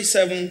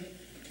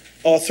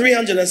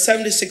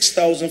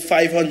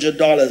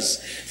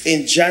 $376,500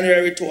 in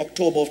January to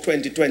October of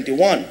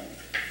 2021.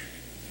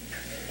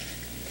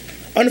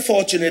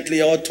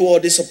 Unfortunately, or to our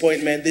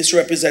disappointment, this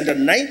represents a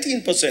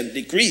 19%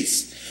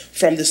 decrease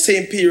from the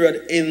same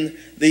period in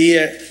the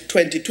year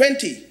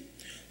 2020,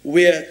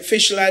 where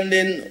fish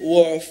landing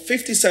were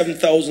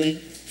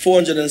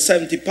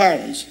 57,470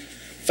 pounds,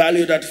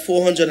 valued at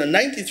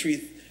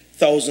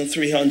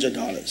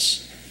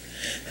 $493,300.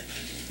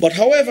 But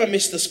however,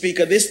 Mr.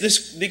 Speaker,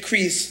 this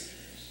decrease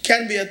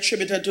can be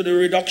attributed to the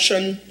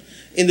reduction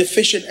in the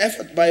fishing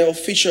effort by our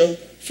fisher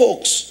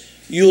folks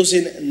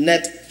using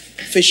net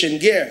fishing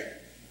gear.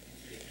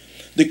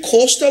 The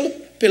coastal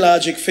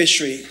pelagic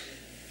fishery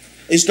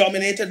is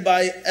dominated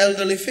by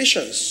elderly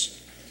fishers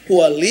who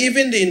are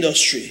leaving the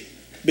industry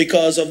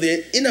because of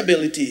the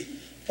inability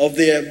of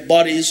their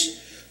bodies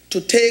to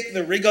take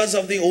the rigors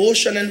of the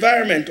ocean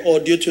environment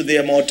or due to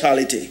their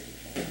mortality.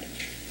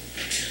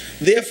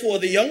 Therefore,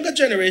 the younger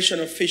generation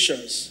of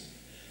fishers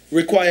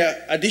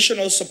require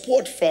additional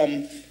support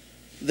from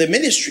the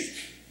ministry,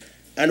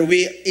 and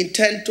we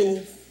intend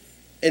to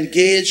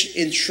engage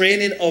in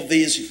training of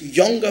these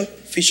younger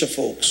fisher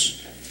folks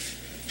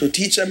to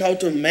teach them how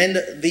to mend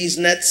these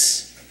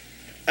nets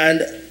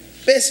and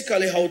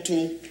basically how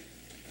to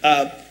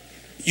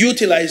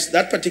utilize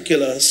that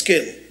particular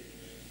skill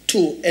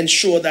to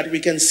ensure that we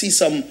can see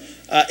some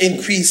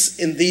increase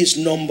in these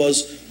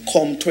numbers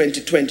come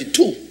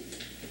 2022.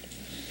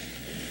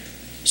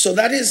 So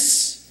that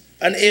is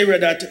an area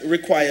that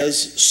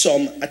requires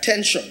some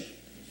attention,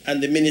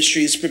 and the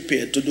ministry is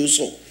prepared to do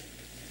so.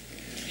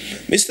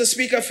 Mr.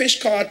 Speaker,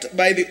 fish caught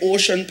by the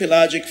ocean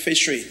pelagic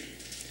fishery,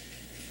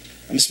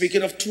 I'm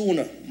speaking of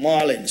tuna,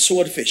 marlin,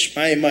 swordfish,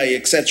 mai,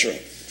 etc.,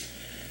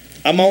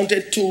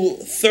 amounted to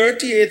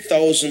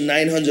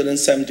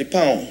 38,970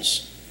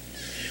 pounds,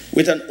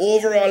 with an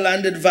overall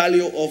landed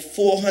value of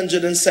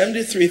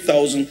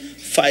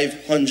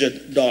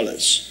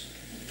 $473,500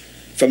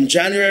 from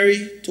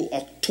January to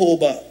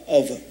October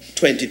of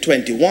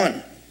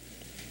 2021.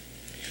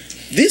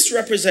 This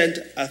represents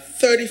a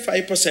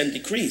 35%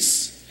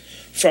 decrease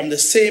from the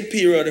same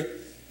period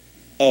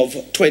of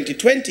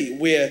 2020,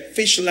 where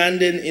fish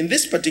landing in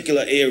this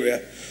particular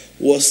area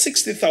was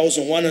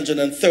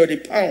 60,130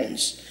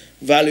 pounds,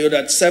 valued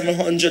at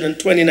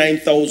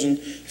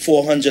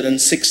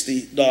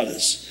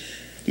 $729,460.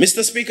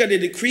 Mr. Speaker, the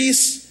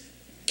decrease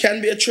can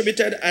be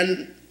attributed,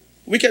 and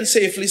we can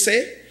safely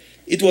say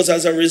it was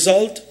as a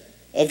result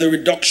of the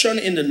reduction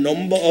in the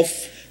number of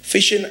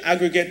fishing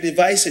aggregate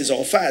devices,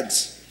 or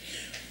FADs,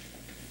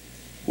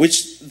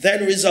 which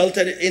then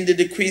resulted in the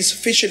decreased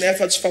fishing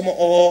efforts from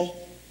our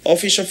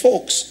fisher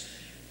folks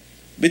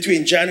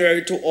between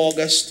January to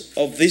August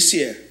of this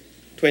year,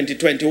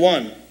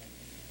 2021.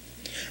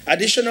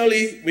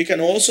 Additionally, we can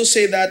also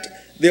say that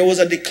there was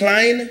a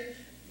decline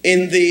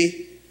in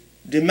the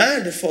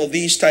demand for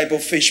these type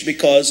of fish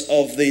because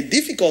of the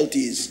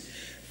difficulties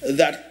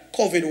that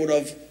COVID would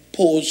have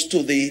posed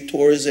to the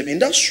tourism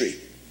industry.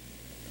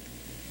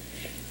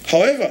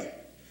 However,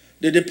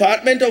 the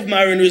Department of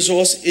Marine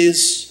Resources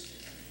is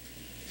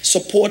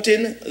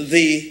supporting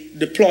the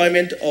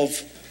deployment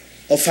of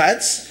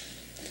FADs.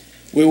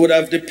 We would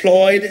have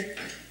deployed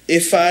a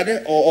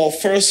FAD, or our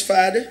first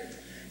FAD,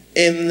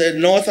 in the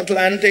North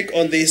Atlantic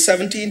on the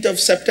 17th of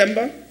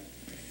September.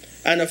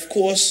 And of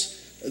course,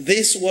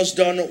 this was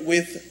done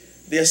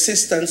with the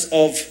assistance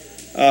of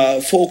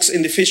folks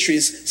in the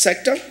fisheries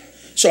sector.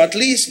 So at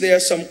least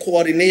there's some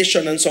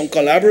coordination and some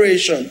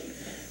collaboration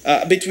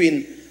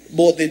between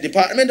both the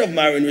Department of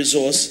Marine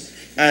Resources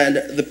and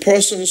the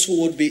persons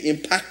who would be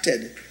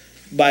impacted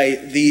by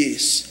the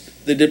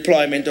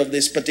deployment of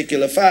this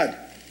particular FAD.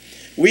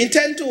 We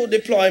intend to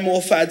deploy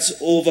more FADs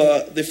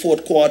over the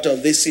fourth quarter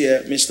of this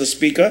year, Mr.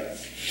 Speaker,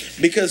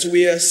 because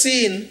we are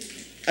seeing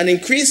an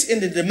increase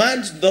in the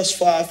demand thus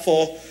far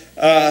for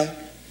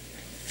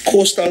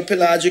coastal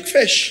pelagic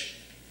fish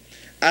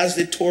as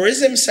the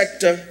tourism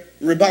sector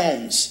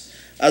rebounds,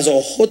 as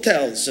our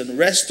hotels and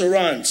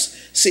restaurants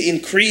see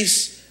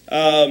increased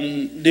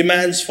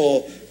demands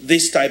for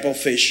this type of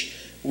fish.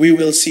 We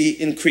will see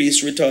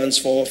increased returns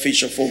for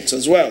fisher folks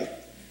as well.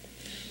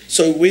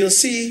 So we'll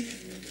see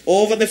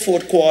over the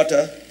fourth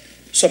quarter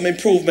some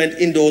improvement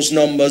in those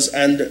numbers,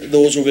 and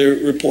those will be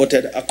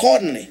reported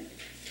accordingly.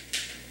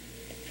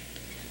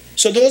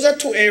 So those are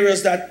two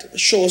areas that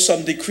show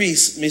some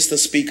decrease, Mr.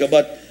 Speaker,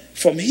 but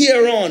from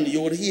here on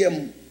you will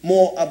hear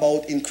more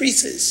about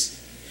increases.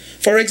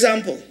 For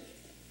example,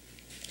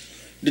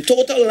 the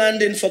total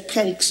landing for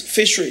conchs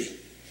fishery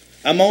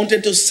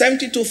amounted to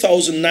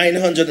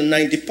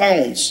 72,990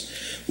 pounds,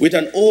 with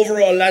an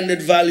overall landed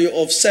value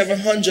of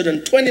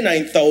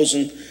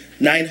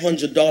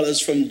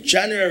 $729,900 from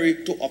January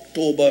to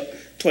October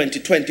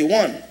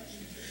 2021.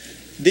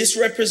 This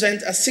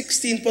represents a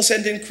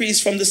 16%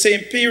 increase from the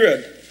same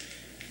period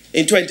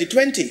in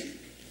 2020,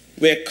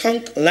 where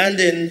conch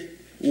landing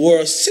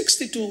were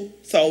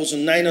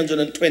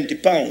 62,920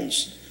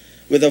 pounds,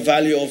 with a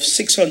value of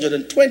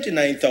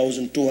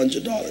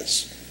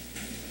 $629,200.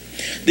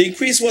 The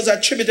increase was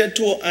attributed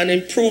to an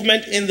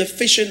improvement in the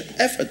fishing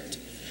effort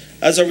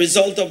as a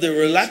result of the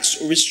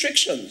relaxed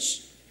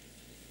restrictions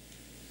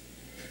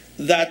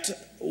that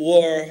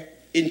were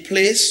in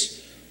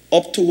place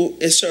up to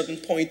a certain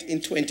point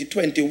in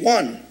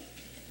 2021.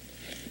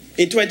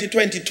 In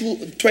 2020,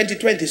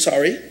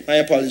 my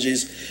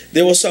apologies,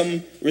 there were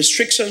some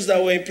restrictions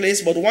that were in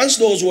place, but once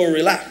those were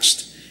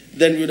relaxed,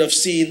 then we would have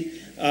seen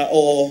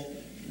our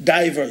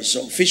divers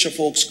or fisher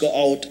folks go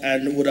out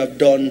and would have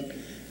done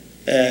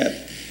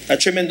a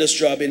tremendous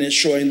job in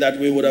ensuring that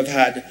we would have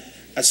had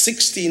a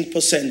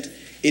 16%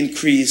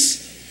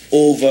 increase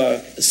over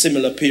a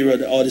similar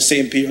period or the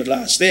same period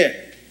last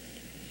year.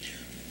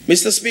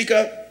 Mr.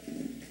 Speaker,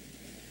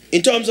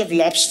 in terms of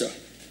lobster,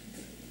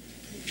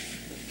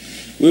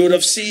 we would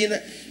have seen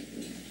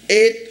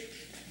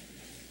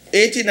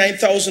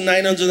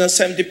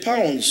 89,970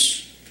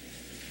 pounds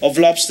of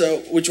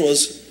lobster which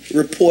was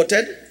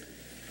reported,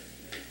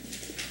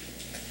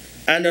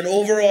 and an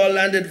overall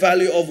landed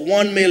value of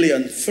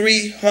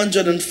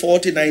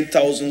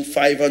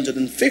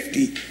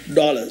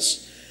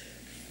 $1,349,550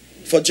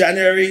 for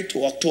January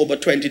to October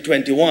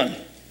 2021.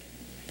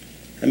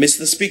 And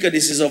Mr. Speaker,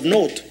 this is of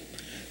note.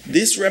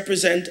 This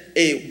represents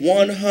a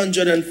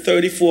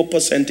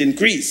 134%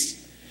 increase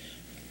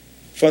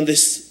from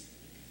this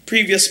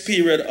previous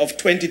period of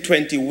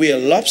 2020, where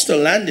lobster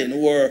landing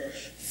were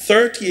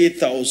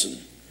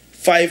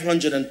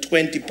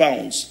 38,520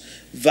 pounds,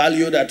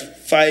 valued at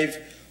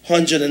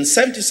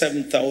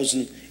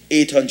 $577,800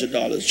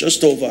 $800,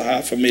 just over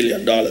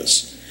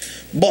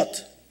 $500,000.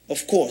 But,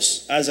 of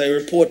course, as I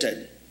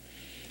reported,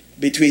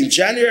 between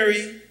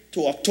January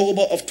to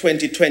October of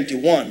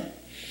 2021,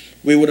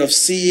 we would have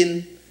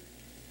seen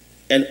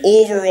an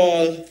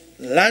overall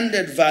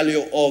landed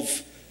value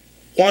of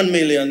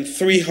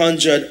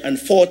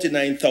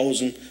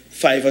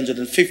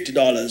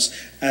 $1,349,550,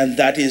 and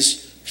that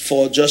is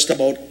for just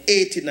about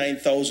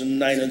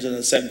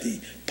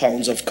 89,970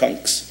 pounds of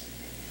conchs.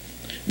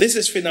 This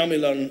is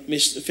phenomenal,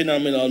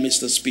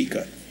 Mr.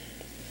 Speaker.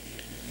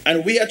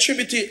 And we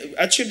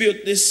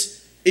attribute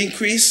this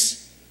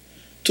increase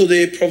to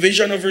the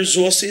provision of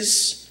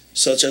resources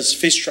such as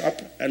fish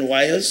trap and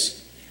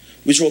wires,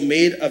 which were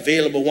made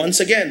available once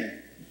again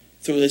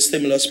through the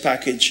stimulus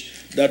package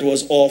that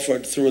was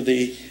offered through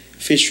the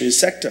fisheries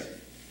sector.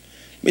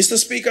 Mr.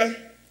 Speaker,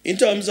 in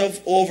terms of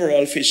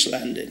overall fish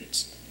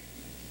landings,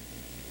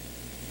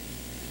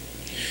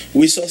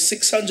 we saw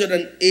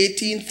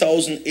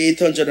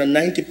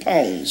 618,890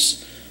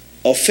 pounds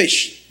of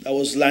fish that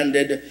was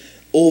landed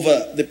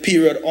over the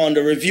period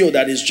under review,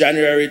 that is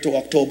January to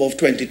October of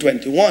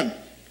 2021.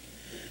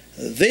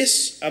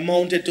 This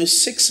amounted to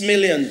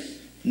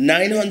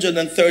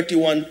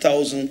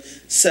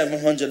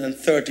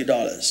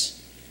 $6,931,730.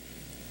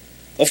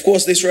 Of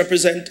course, this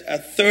represents a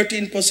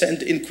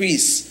 13%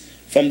 increase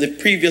from the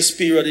previous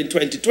period in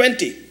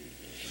 2020,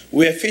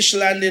 where fish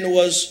landing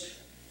was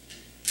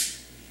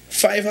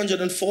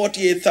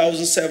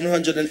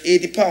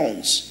 548,780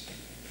 pounds,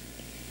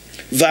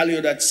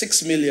 valued at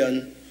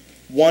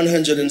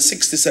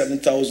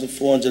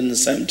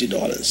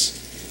 $6,167,470.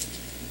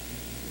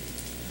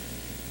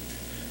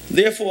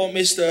 Therefore,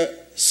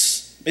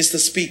 Mr.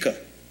 Speaker,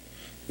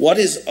 what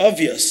is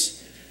obvious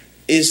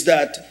is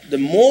that the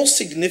most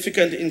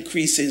significant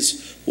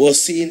increases were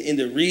seen in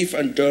the reef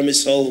and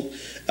demersal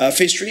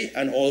fishery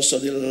and also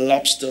the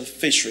lobster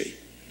fishery.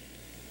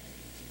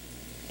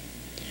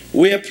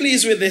 We are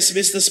pleased with this,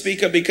 Mr.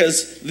 Speaker,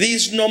 because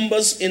these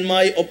numbers, in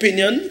my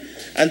opinion,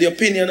 and the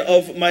opinion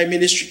of my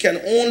ministry, can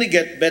only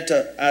get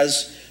better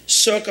as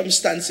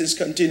circumstances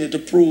continue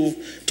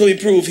to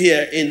improve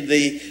here in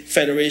the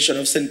Federation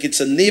of St. Kitts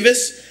and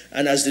Nevis,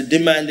 and as the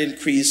demand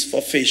increase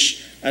for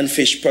fish and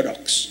fish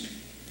products.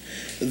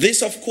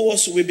 This, of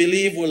course, we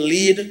believe will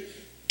lead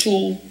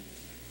to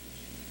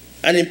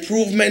an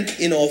improvement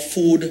in our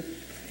food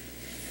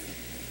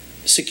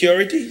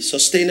security,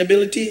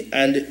 sustainability,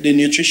 and the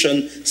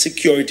nutrition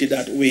security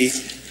that we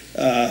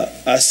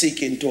are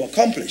seeking to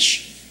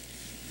accomplish.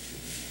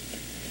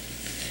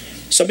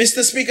 So,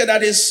 Mr. Speaker,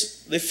 that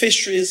is the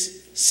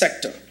fisheries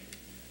sector.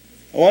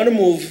 I want to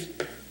move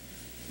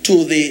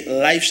to the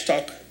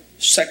livestock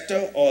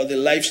sector, or the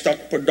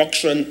livestock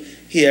production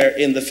here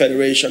in the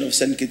Federation of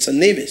St. Kitts and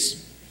Nevis.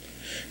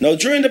 Now,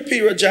 during the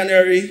period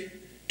January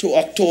to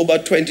October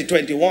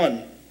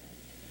 2021,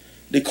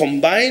 the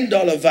combined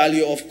dollar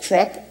value of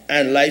crop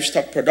and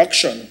livestock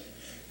production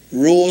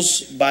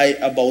rose by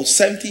about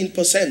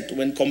 17%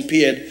 when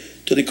compared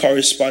to the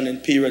corresponding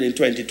period in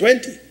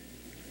 2020.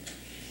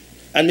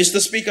 And Mr.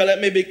 Speaker, let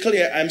me be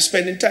clear, I'm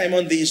spending time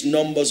on these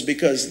numbers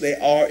because they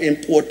are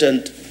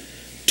important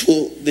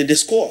to the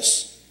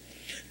discourse.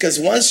 Because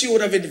once you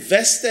would have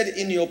invested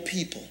in your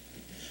people,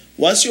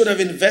 once you would have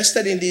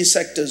invested in these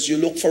sectors, you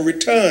look for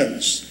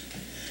returns.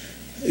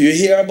 You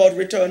hear about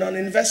return on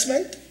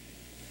investment?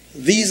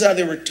 These are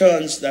the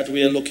returns that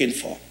we are looking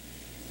for.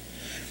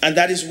 And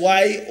that is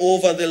why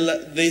over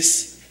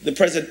the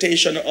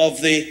presentation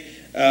of the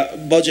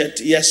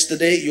budget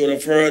yesterday, you would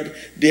have heard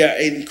there are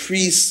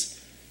increased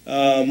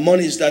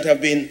monies that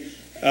have been,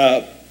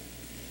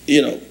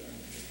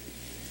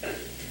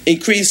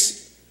 increased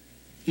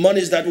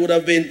monies that would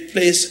have been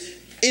placed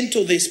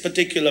into this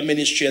particular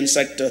ministry and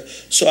sector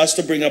so as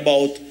to bring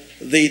about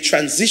the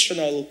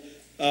transitional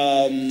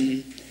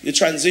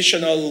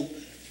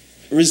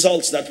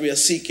results that we are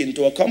seeking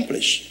to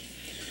accomplish.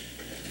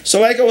 So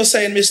like I was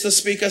saying, Mr.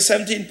 Speaker,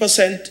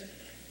 17%,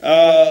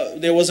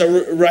 there was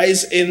a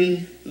rise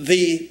in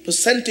the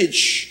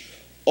percentage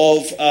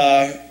of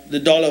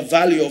the dollar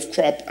value of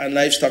crop and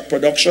livestock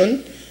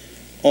production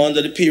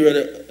under the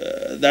period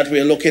that we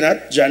are looking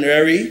at,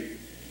 January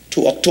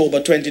to October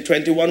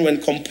 2021,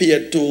 when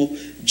compared to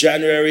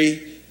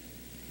January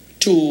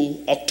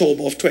to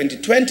October of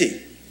 2020.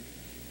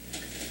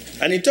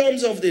 And in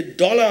terms of the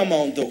dollar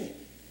amount, though,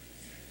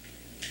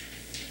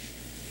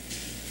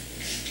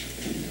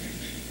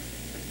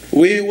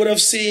 we would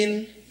have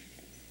seen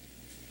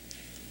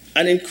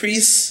an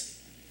increase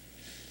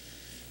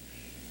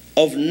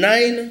of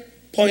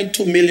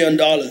 $9.2 million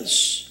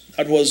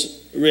that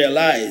was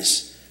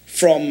realized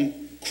from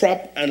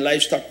crop and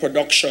livestock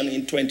production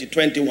in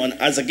 2021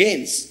 as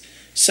against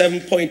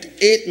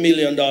 $7.8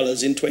 million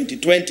in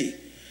 2020.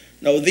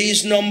 Now,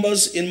 these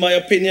numbers, in my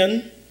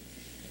opinion,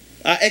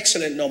 are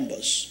excellent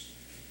numbers.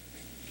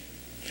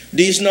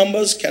 These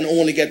numbers can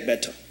only get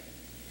better.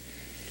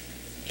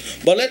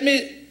 But let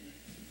me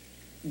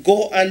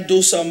go and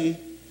do some,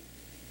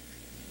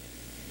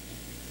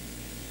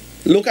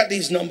 look at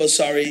these numbers,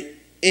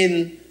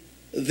 in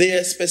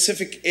their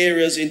specific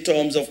areas in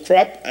terms of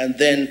crop, and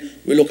then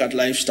we look at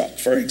livestock,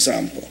 for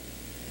example.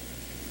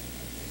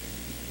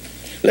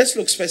 Let's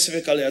look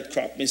specifically at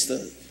crop,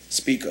 Mr.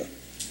 Speaker.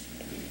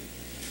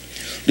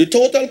 The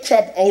total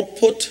crop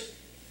output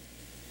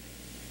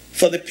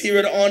for the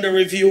period under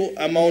review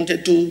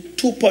amounted to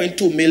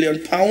 2.2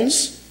 million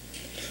pounds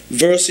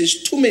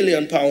versus 2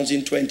 million pounds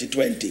in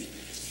 2020.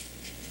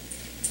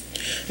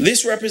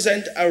 This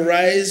represents a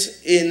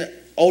rise in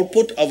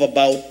output of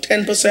about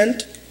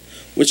 10%,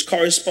 which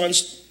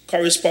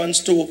corresponds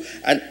to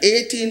an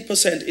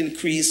 18%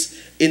 increase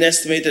in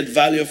estimated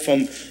value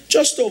from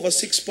just over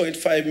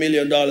 $6.5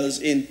 million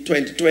in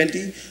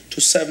 2020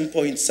 to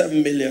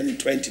 $7.7 million in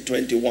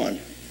 2021.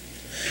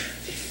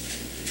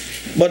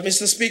 But,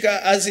 Mr. Speaker,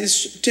 as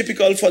is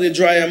typical for the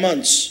drier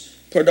months,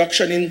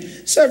 production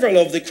in several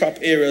of the crop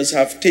areas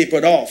have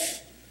tapered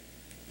off,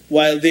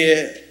 while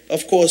there,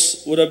 of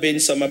course, would have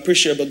been some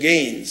appreciable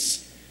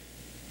gains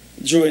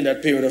during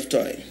that period of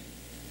time.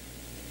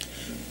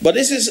 But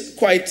this is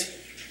quite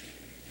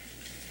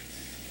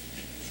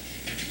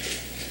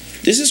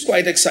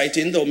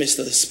exciting, though,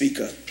 Mr.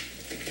 Speaker.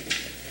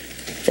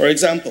 For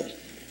example,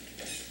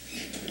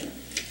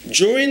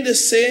 during the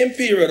same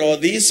period, or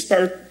this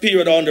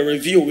period under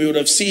review, we would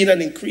have seen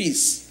an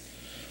increase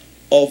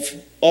of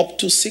up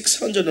to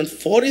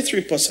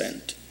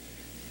 643%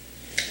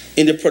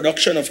 in the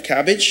production of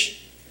cabbage,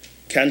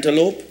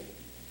 cantaloupe,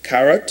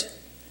 carrot,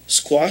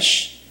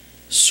 squash,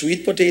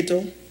 sweet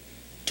potato,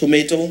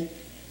 tomato,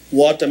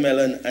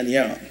 watermelon, and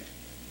yam.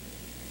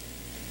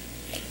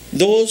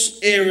 Those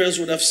areas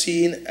would have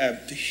seen a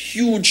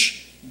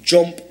huge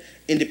jump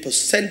in the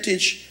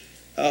percentage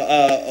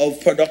of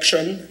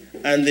production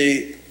and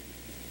the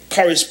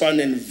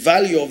corresponding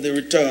value of the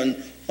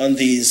return on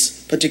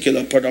these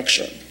particular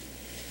production.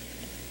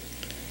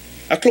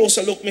 A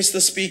closer look,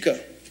 Mr. Speaker.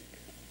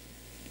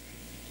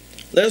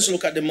 Let us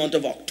look at the month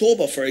of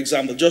October, for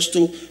example, just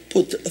to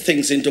put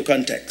things into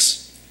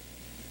context.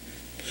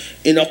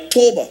 In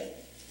October,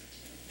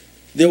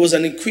 there was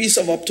an increase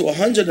of up to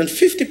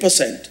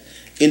 150%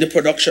 in the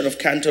production of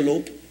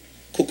cantaloupe,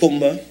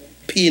 cucumber,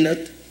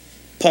 peanut,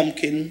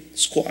 pumpkin,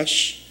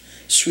 squash,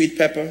 sweet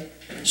pepper,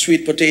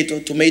 sweet potato,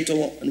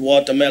 tomato, and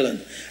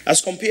watermelon,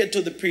 as compared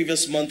to the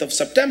previous month of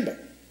September.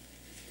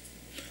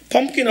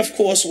 Pumpkin, of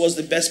course, was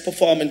the best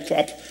performing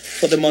crop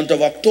for the month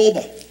of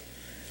October.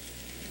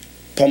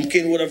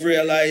 Pumpkin would have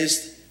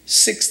realized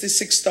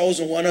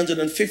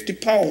 66,150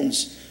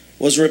 pounds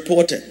was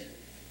reported,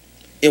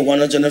 a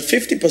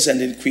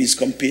 150% increase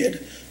compared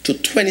to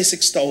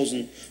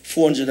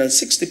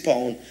 26,460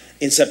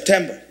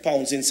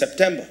 pounds in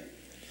September.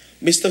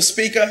 Mr.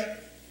 Speaker,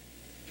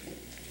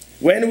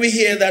 when we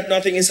hear that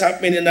nothing is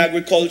happening in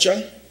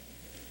agriculture,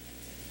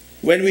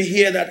 when we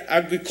hear that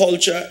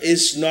agriculture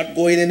is not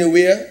going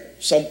anywhere,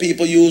 some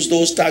people use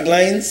those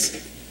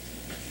taglines.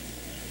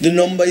 The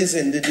number is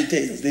in the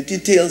details. The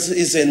details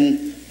is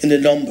in the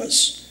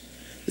numbers.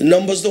 The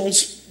numbers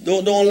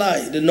don't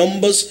lie. The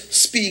numbers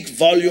speak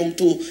volume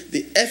to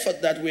the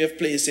effort that we have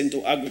placed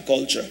into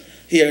agriculture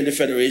here in the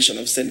Federation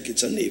of St.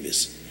 Kitts and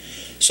Nevis.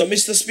 So,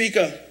 Mr.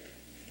 Speaker,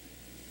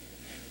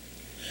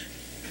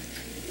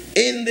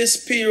 in this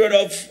period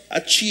of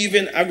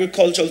achieving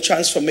agricultural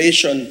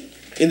transformation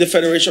in the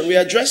Federation, we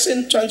are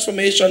addressing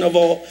transformation of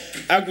our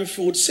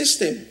agri-food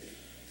system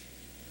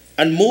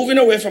and moving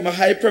away from a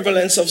high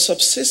prevalence of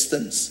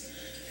subsistence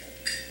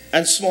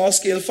and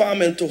small-scale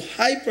farming to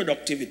high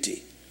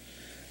productivity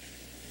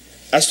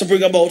as to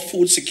bring about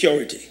food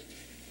security.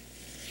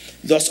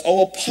 Thus,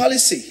 our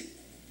policy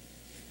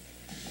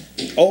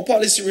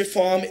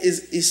reform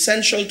is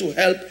essential to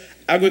help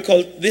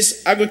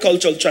this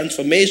agricultural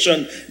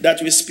transformation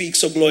that we speak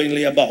so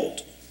glowingly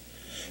about.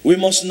 We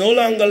must no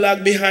longer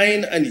lag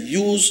behind and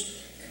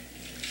use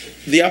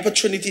the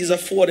opportunities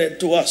afforded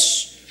to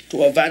us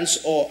to advance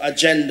our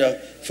agenda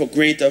for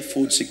greater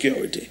food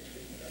security.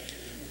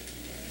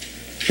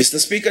 Mr.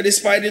 Speaker,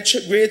 despite the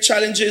great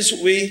challenges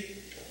we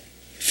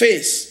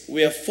face,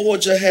 we have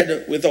forged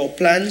ahead with our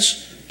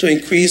plans to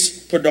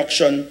increase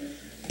production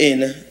in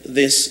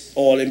this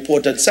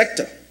all-important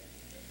sector.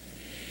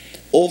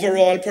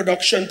 Overall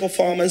production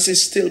performance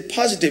is still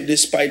positive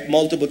despite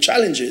multiple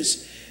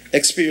challenges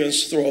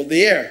experienced throughout the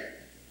year.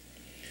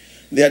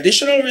 The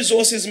additional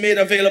resources made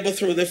available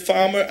through the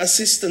Farmer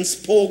Assistance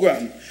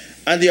Program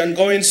and the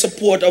ongoing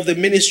support of the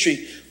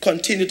ministry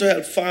continue to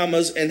help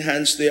farmers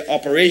enhance their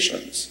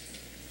operations.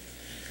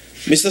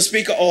 Mr.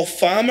 Speaker, our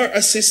Farmer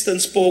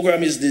Assistance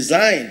Program is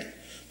designed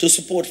to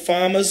support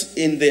farmers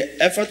in their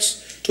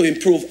efforts to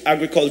improve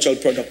agricultural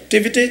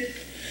productivity,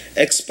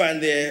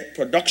 expand their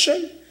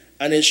production,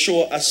 and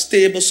ensure a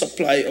stable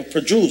supply of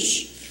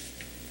produce.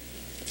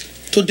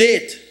 To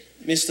date,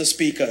 Mr.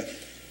 Speaker,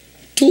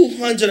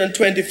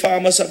 220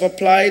 farmers have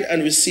applied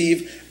and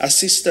received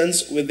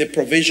assistance with the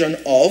provision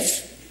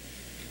of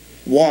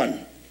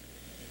 1.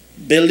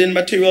 Building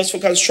materials for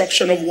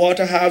construction of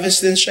water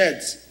harvesting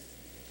sheds,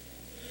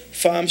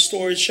 farm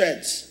storage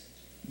sheds,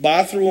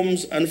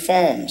 bathrooms and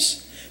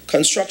farms,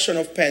 construction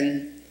of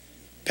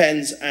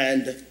pens,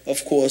 and,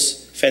 of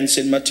course,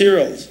 fencing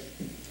materials.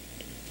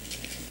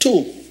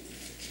 2,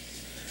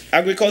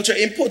 agriculture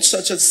inputs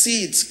such as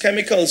seeds,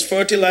 chemicals,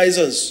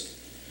 fertilizers,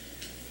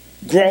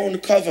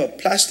 ground cover,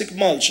 plastic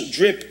mulch,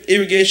 drip,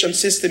 irrigation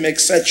system,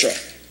 etc.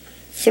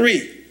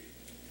 3,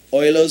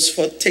 oilers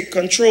for tick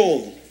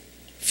control.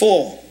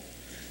 4,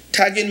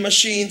 tagging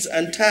machines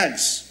and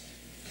tags.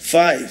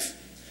 5,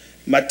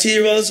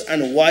 materials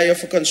and wire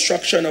for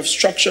construction of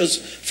structures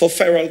for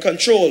feral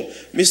control.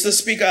 Mr.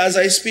 Speaker, as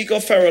I speak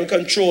of feral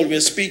control,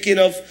 we're speaking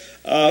of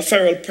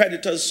feral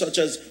predators such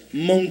as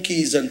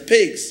monkeys and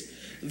pigs.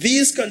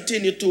 These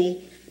continue to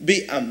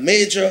be a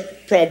major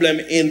problem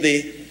in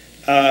the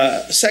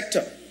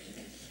sector,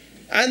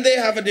 and they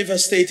have a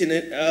devastating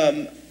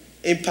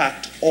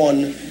impact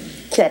on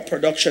crop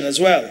production as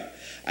well.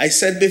 I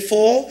said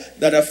before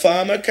that a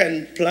farmer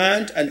can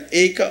plant an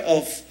acre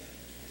of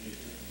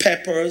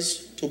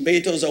peppers,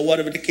 tomatoes, or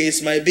whatever the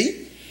case might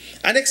be,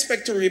 and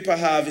expect to reap a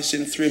harvest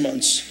in 3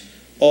 months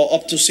or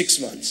up to 6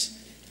 months.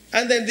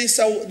 And then this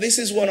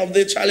is one of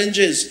the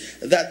challenges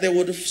that they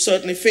would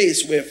certainly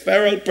face, where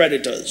feral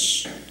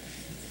predators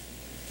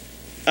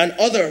and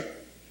other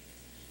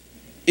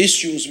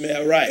issues may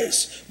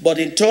arise. But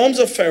in terms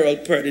of feral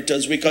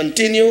predators, we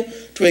continue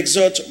to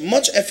exert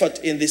much effort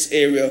in this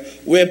area,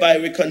 whereby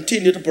we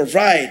continue to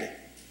provide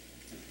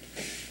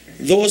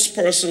those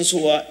persons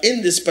who are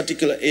in this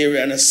particular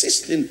area and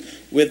assisting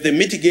with the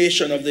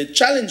mitigation of the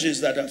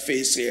challenges that are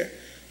faced here.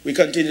 We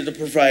continue to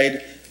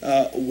provide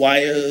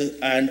wire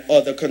and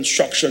other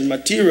construction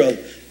material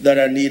that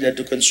are needed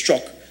to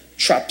construct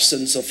traps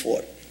and so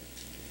forth.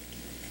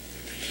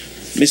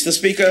 Mr.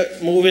 Speaker,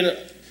 moving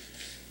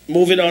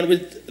on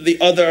with the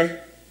other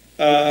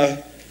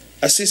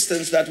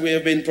assistance that we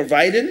have been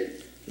providing: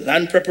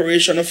 land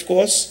preparation, of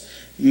course,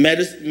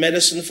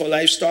 medicine for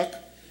livestock,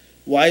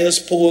 wires,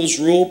 poles,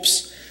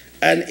 ropes,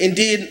 and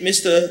indeed,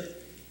 Mr.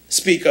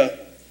 Speaker,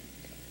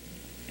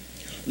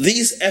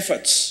 these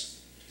efforts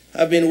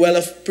have been well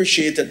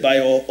appreciated by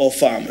our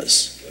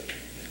farmers.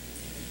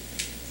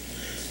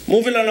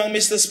 Moving along,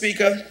 Mr.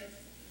 Speaker,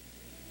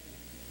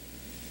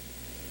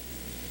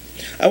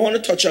 I want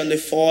to touch on the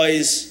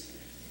FOIS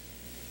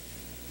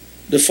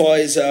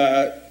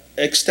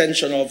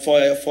extension of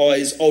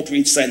FOIS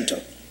Outreach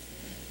Center,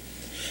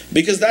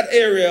 because that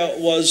area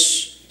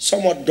was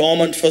somewhat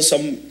dormant for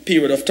some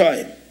period of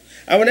time.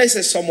 And when I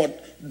say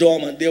somewhat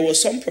dormant, there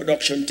was some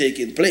production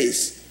taking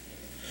place.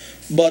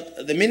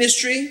 But the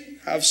ministry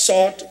have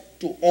sought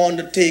to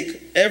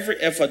undertake every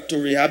effort to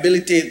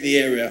rehabilitate the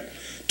area,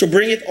 to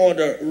bring it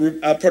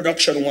under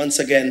production once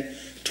again,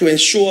 to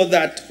ensure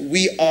that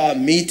we are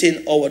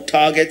meeting our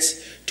targets,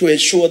 to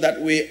ensure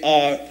that we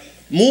are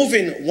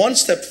moving one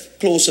step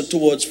closer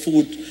towards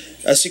food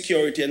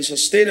security and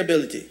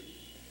sustainability.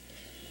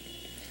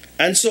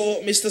 And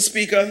so, Mr.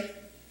 Speaker,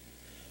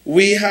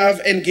 we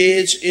have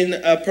engaged in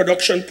a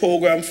production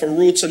program for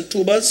roots and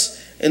tubers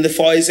in the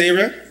FOIS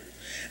area,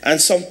 and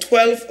some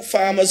 12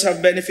 farmers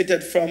have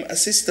benefited from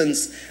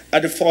assistance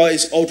at the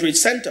FOIS Outreach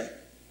Center.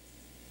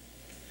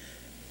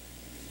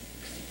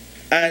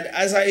 And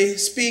as I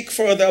speak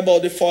further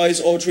about the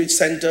FOIS Outreach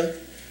Center,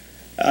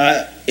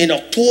 in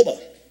October,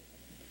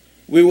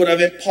 we would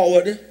have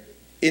empowered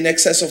in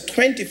excess of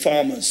 20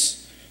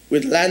 farmers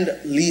with land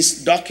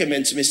lease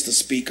documents, Mr.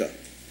 Speaker.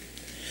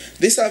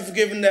 This has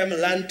given them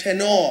land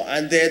tenure,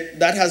 and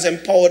that has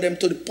empowered them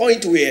to the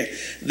point where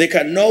they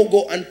can now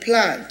go and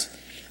plant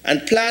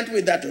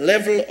with that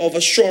level of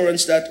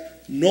assurance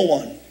that no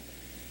one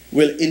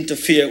will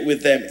interfere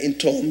with them in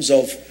terms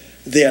of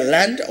their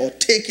land or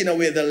taking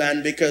away the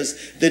land, because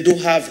they do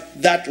have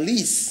that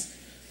lease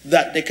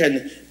that they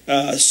can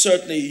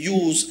certainly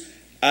use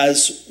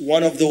as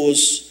one of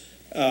those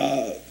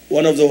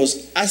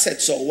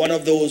assets, or one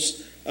of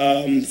those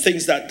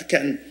things that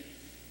can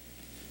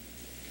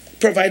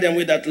provide them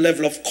with that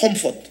level of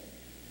comfort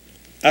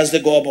as they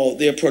go about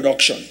their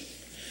production.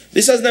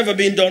 This has never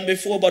been done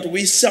before, but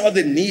we saw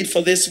the need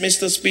for this,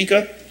 Mr.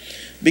 Speaker,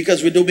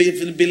 because we do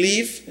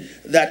believe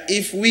that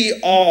if we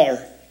are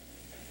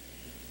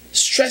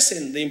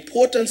stressing the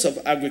importance of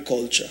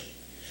agriculture,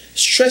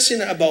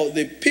 stressing about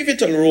the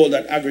pivotal role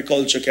that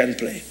agriculture can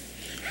play,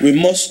 we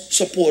must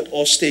support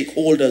our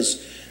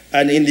stakeholders,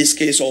 and in this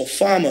case our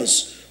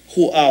farmers,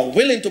 who are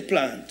willing to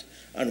plant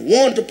and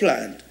want to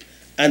plant,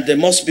 and they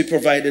must be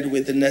provided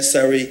with the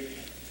necessary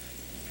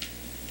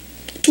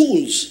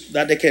tools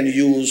that they can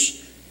use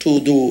to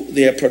do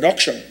their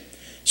production.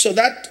 So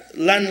that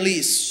land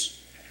lease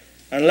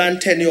and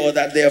land tenure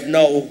that they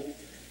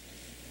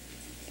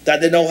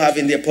now have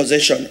in their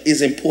possession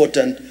is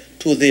important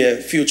to their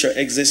future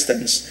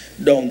existence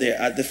down there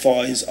at the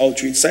FOIS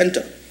Outreach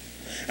Center.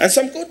 And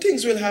some good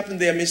things will happen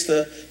there,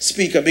 Mr.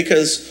 Speaker,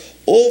 because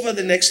over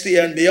the next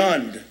year and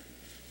beyond,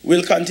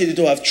 we'll continue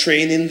to have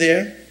training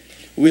there.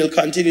 We'll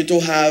continue to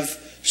have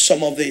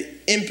some of the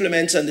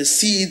implements and the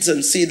seeds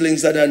and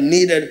seedlings that are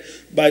needed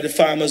by the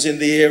farmers in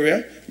the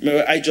area.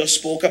 Remember, I just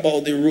spoke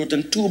about the root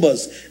and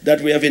tubers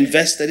that we have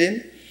invested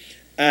in,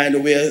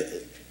 and we're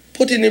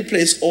putting in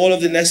place all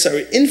of the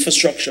necessary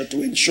infrastructure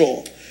to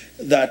ensure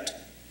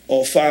that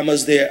our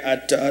farmers there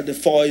at the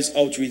FOIS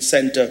Outreach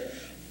Center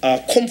are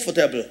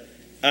comfortable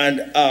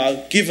and are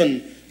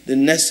given the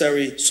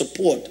necessary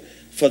support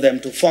for them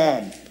to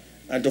farm,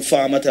 and to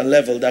farm at a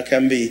level that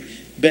can be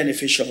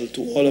beneficial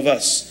to all of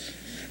us.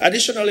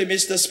 Additionally,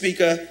 Mr.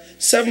 Speaker,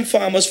 7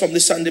 farmers from the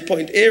Sandy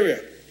Point area,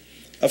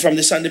 from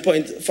the Sandy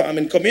Point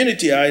farming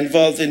community, are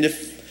involved in the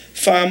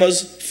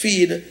Farmers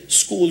Feed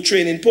School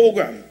Training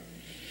Program,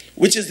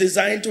 which is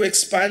designed to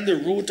expand the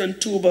root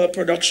and tuber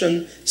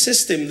production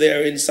system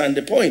there in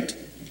Sandy Point.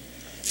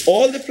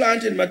 All the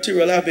planting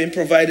material have been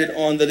provided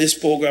under this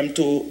program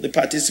to the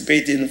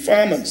participating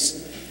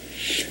farmers.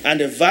 And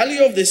the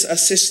value of this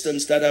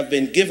assistance that have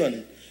been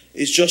given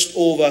is just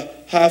over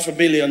 $500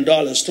 million.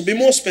 To be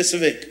more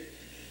specific,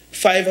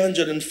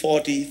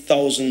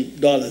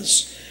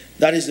 $540,000.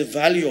 That is the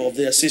value of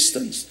the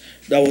assistance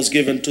that was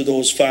given to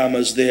those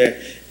farmers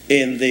there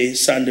in the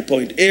Sandy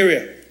Point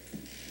area.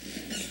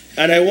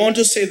 And I want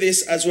to say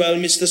this as well,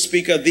 Mr.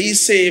 Speaker, these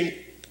same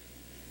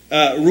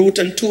root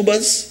and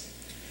tubers,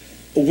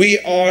 we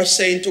are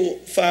saying to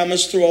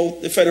farmers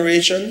throughout the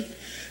Federation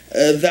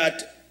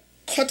that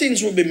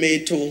cuttings will be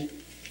made to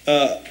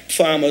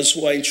farmers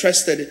who are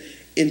interested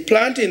in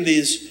planting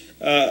these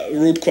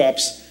root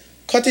crops.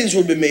 Cuttings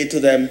will be made to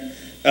them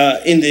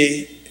in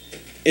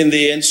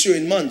the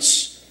ensuing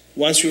months.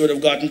 Once we would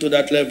have gotten to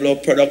that level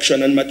of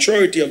production and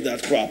maturity of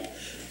that crop,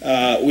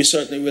 we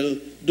certainly will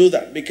do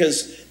that,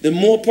 because the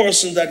more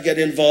persons that get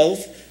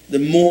involved, the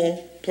more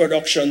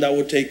production that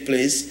will take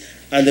place,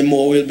 and the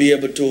more we'll be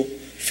able to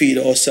feed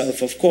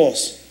ourselves, of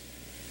course.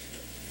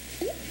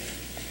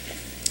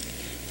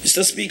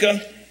 Mr.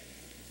 Speaker,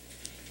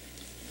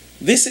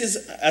 this is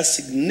a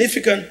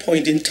significant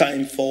point in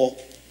time for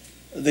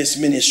this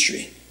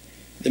ministry,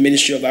 the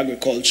Ministry of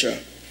Agriculture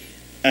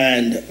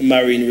and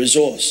Marine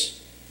Resource.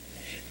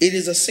 It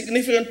is a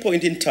significant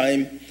point in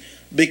time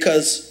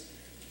because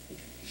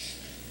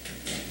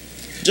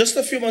just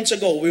a few months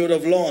ago we would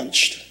have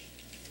launched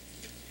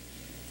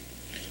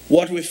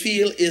what we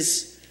feel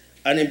is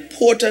an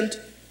important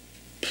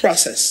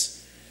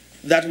process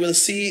that will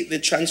see the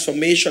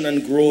transformation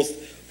and growth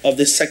of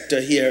the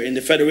sector here in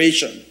the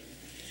Federation.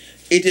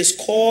 It is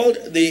called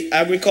the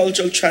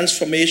Agricultural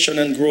Transformation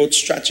and Growth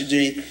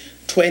Strategy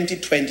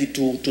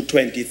 2022 to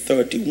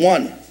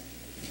 2031.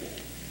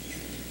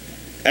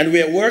 And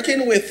we are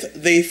working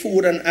with the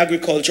Food and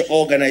Agriculture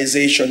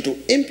Organization to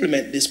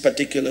implement this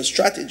particular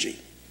strategy.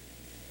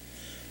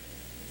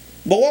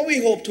 But what we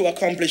hope to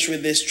accomplish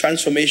with this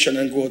transformation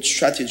and growth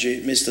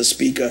strategy, Mr.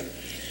 Speaker,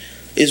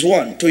 is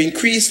one, to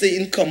increase the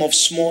income of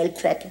small-scale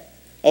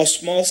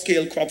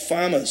crop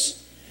farmers,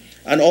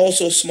 and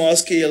also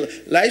small-scale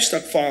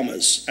livestock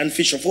farmers and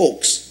fisher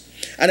folks.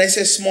 And I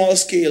say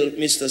small-scale,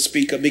 Mr.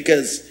 Speaker,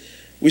 because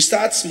we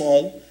start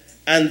small,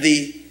 and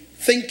the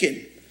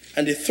thinking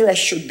and the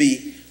thrust should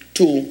be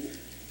to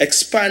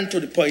expand to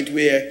the point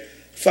where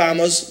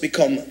farmers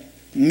become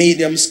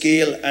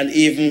medium-scale and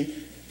even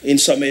in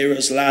some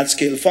areas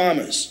large-scale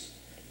farmers.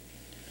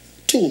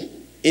 2,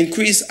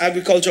 increase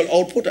agricultural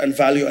output and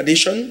value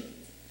addition.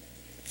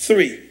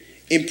 3,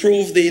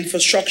 improve the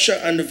infrastructure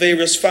and the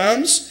various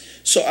farms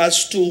so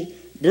as to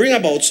bring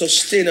about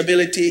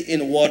sustainability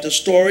in water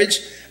storage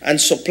and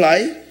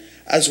supply,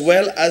 as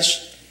well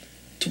as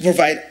to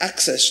provide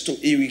access to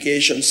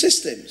irrigation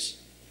systems.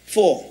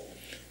 4,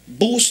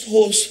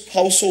 boost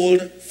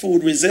household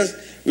food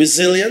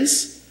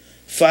resilience.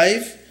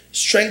 5,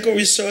 strengthen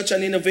research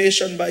and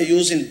innovation by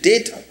using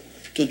data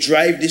to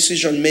drive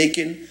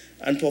decision-making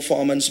and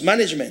performance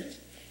management.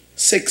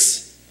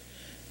 6,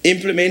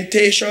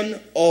 implementation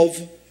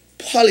of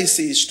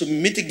policies to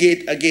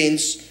mitigate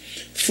against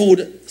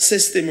food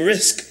system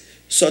risk,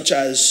 such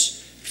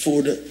as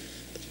food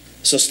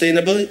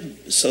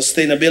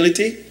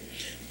sustainability,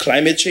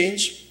 climate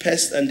change,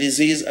 pest and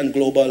disease, and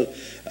global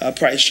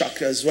price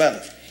shock as well.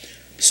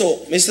 So,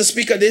 Mr.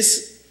 Speaker,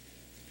 this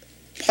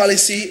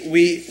policy,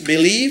 we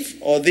believe,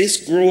 or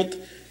this growth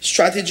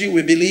strategy,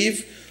 we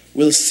believe,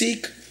 will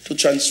seek to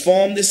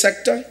transform the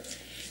sector.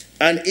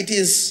 And it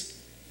is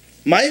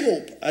my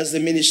hope as the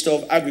Minister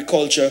of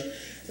Agriculture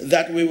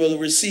that we will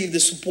receive the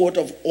support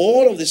of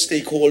all of the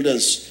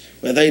stakeholders,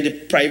 whether in the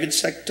private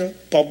sector,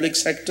 public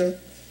sector,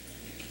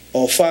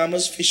 or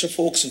farmers, fisher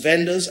folks,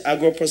 vendors,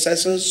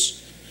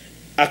 agro-processors,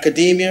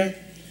 academia,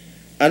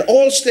 and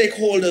all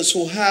stakeholders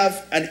who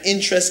have an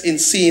interest in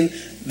seeing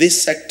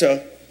this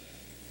sector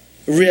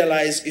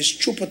realize its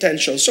true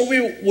potential. So we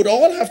would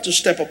all have to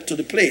step up to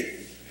the plate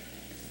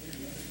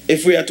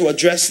if we are to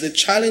address the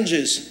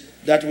challenges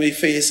that we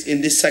face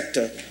in this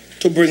sector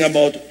to bring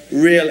about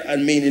real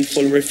and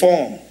meaningful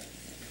reform.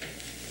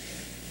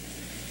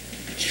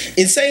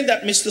 In saying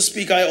that, Mr.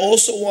 Speaker, I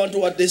also want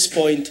to at this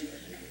point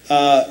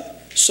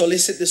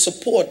solicit the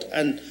support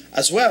and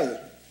as well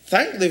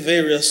thank the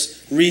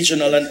various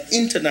regional and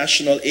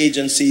international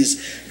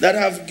agencies that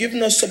have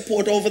given us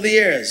support over the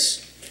years.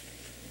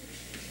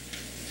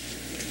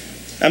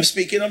 I'm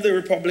speaking of the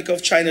Republic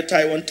of China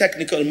Taiwan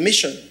Technical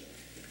Mission,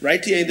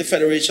 right here in the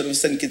Federation of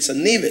St. Kitts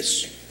and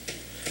Nevis.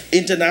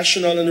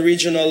 International and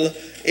regional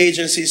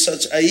agencies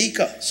such as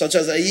IECA,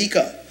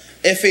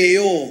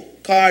 FAO,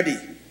 CARDI,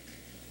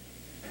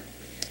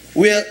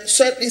 We are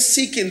certainly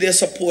seeking their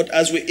support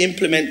as we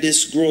implement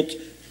this growth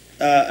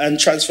and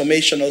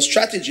transformational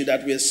strategy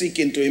that we are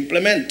seeking to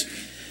implement,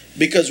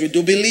 because we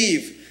do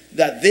believe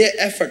that their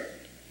effort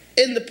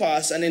in the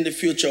past and in the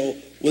future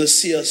will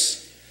see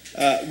us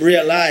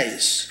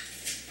realize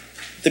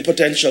the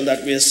potential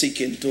that we are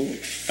seeking to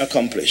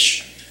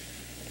accomplish.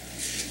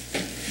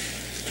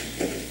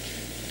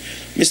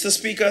 Mr.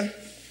 Speaker,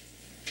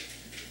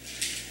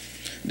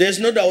 there's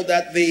no doubt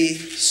that the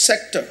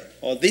sector,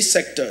 or this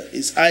sector,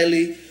 is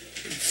highly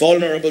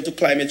vulnerable to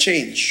climate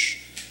change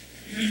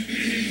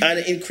and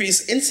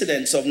increased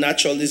incidence of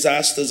natural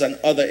disasters and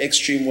other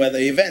extreme weather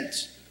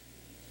events.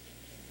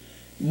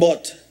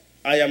 But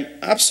I am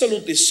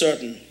absolutely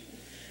certain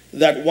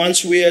that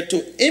once we are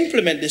to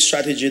implement this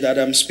strategy that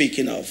I'm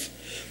speaking of,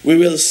 we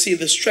will see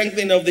the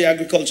strengthening of the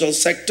agricultural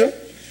sector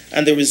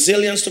and the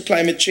resilience to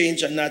climate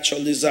change and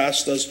natural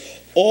disasters.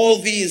 All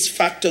these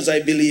factors,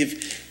 I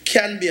believe,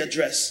 can be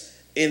addressed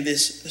in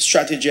this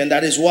strategy, and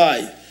that is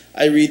why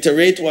I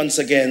reiterate once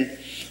again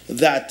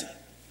that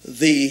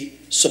the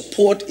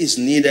support is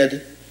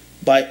needed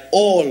by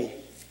all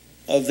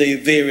of the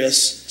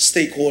various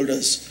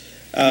stakeholders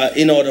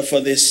in order for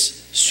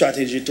this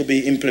strategy to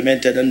be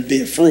implemented and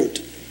bear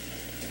fruit.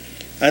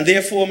 And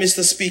therefore,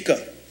 Mr.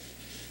 Speaker,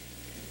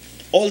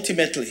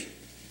 ultimately,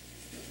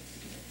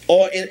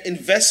 our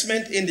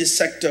investment in this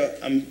sector,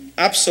 I'm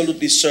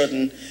absolutely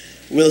certain,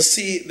 will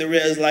see the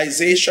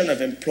realization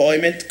of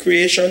employment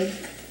creation,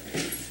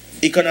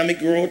 economic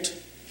growth,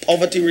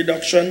 poverty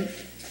reduction,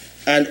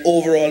 and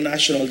overall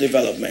national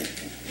development.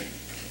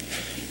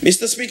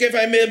 Mr. Speaker, if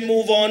I may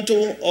move on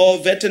to our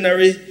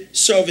veterinary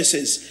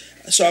services.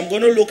 So I'm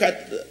going to look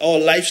at our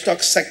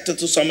livestock sector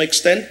to some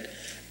extent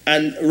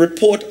and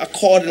report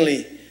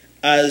accordingly,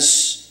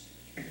 as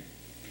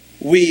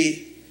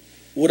we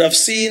would have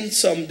seen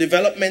some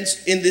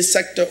developments in this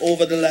sector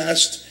over the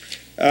last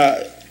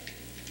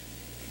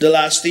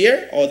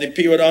year, or the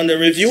period under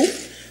review,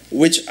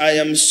 which I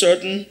am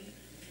certain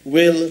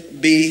will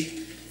be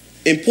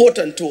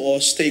important to our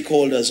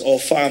stakeholders, or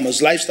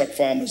farmers, livestock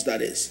farmers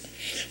that is.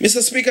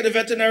 Mr. Speaker, the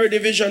veterinary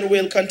division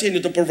will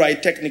continue to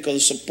provide technical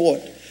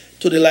support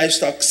to the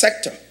livestock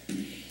sector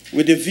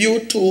with a view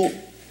to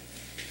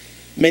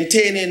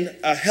maintaining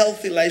a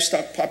healthy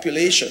livestock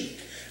population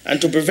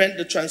and to prevent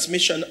the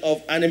transmission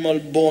of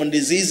animal-borne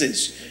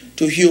diseases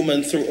to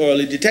humans through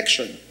early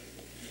detection.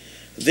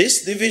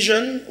 This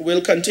division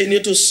will continue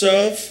to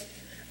serve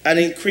and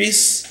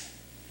increase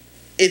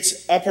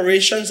its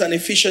operations and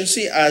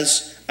efficiency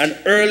as an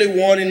early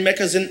warning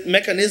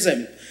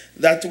mechanism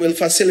that will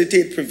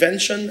facilitate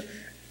prevention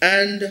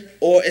and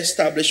or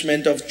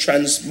establishment of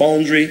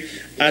transboundary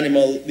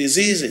animal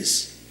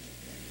diseases.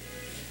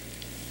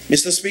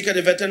 Mr. Speaker,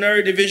 the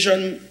veterinary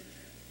division's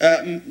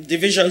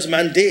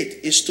mandate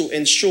is to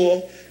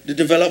ensure the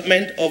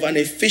development of an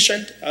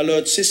efficient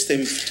alert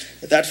system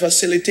that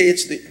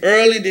facilitates the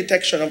early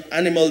detection of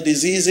animal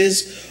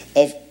diseases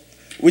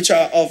which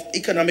are of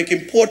economic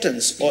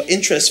importance or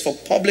interest for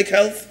public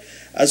health,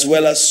 as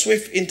well as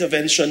swift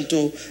intervention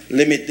to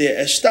limit their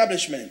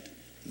establishment.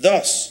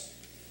 Thus,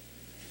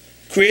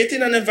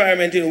 creating an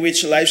environment in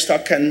which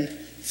livestock can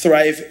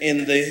thrive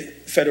in the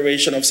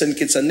Federation of St.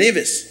 Kitts and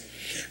Nevis.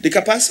 The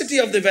capacity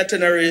of the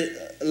veterinary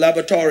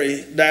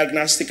laboratory,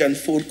 diagnostic and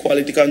food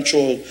quality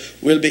control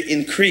will be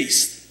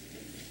increased.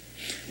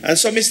 And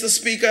so, Mr.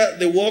 Speaker,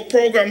 the work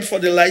program for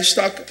the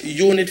livestock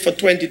unit for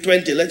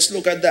 2020, let's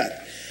look at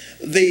that.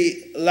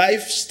 The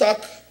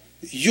livestock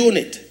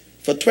unit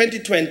for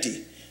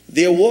 2020,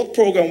 their work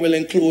program will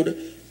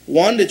include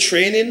 1, the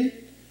training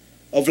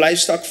of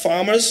livestock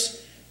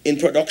farmers in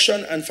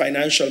production and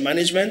financial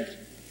management.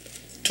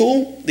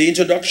 2, the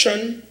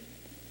introduction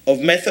of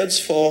methods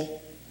for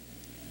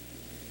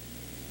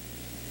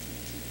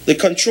the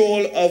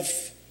control of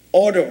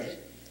odor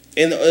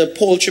in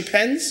poultry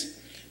pens.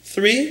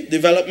 3,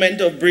 development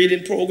of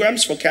breeding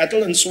programs for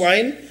cattle and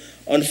swine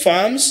on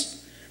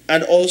farms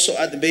and also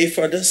at the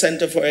Bayford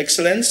Center for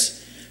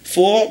Excellence.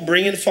 4,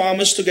 bringing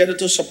farmers together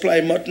to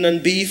supply mutton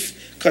and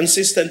beef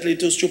consistently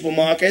to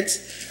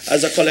supermarkets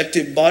as a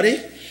collective body.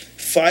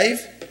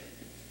 5,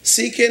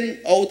 seeking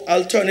out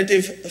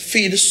alternative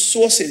feed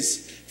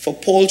sources for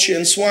poultry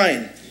and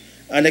swine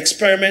and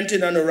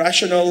experimenting on a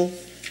rational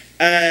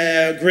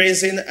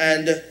grazing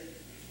and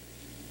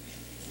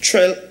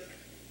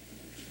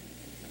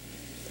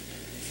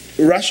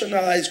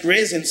rationalized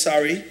grazing,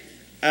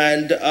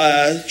 and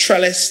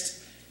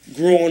trellised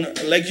grown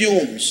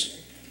legumes.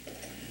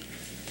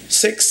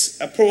 6,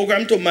 a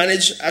program to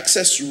manage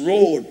access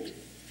road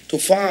to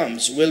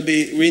farms will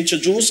be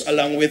reintroduced,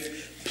 along with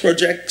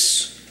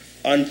projects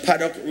on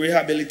paddock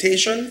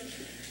rehabilitation.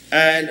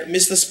 And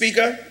Mr.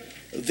 Speaker,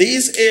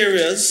 these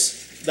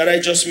areas that I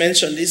just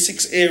mentioned, these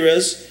 6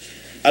 areas,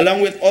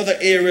 along with other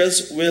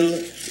areas, will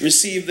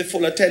receive the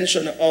full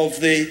attention of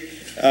the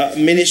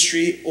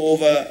ministry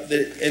over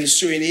the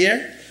ensuing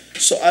year,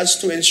 so as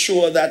to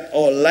ensure that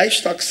our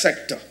livestock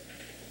sector,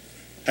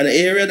 an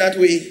area that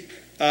we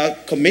are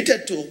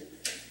committed to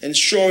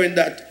ensuring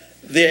that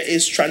there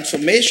is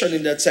transformation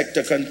in that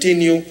sector,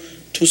 continue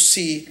to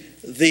see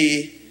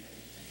the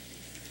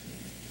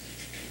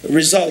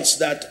results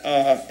that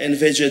are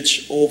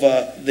envisaged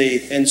over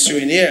the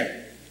ensuing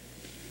year.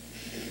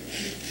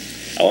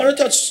 I want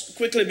to touch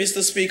quickly,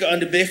 Mr. Speaker, on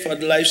the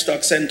Bayford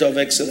Livestock Center of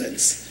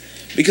Excellence,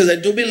 because I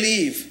do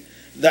believe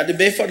that the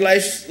Bayford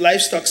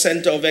Livestock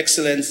Center of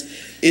Excellence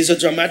is a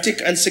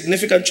dramatic and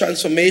significant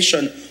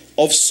transformation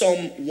of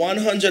some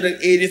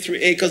 183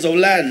 acres of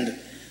land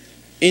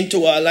into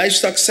a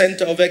livestock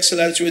center of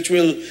excellence, which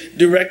will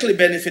directly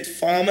benefit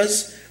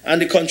farmers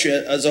and the country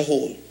as a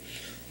whole.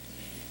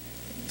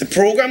 The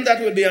program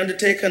that will be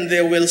undertaken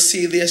there will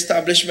see the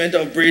establishment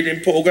of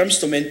breeding programs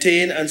to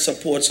maintain and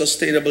support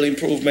sustainable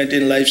improvement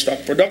in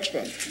livestock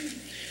production.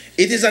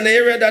 It is an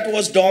area that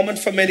was dormant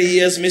for many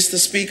years, Mr.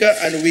 Speaker,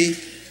 and we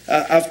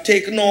have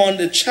taken on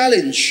the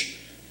challenge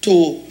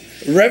to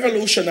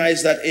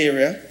revolutionize that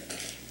area.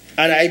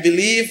 And I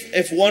believe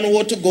if one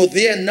were to go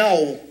there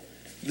now,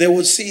 they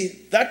would see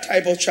that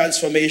type of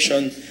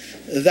transformation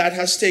that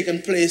has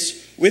taken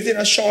place within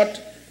a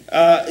short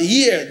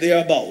year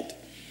thereabout.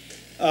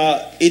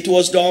 It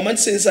was dormant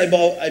since I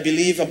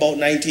believe about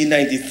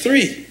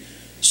 1993.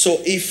 So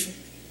if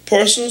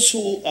persons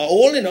who are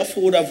old enough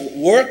who would have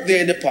worked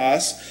there in the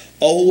past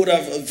or who would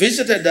have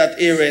visited that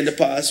area in the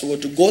past were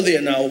to go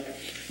there now,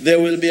 they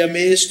will be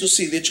amazed to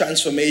see the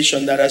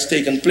transformation that has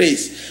taken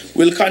place.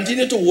 We'll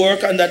continue to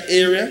work on that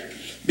area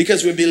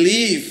because we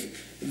believe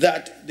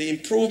that the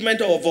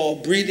improvement of our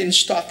breeding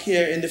stock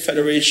here in the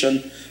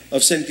Federation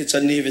of St. Kitts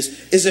and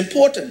Nevis is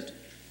important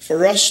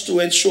for us to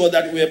ensure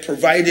that we are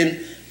providing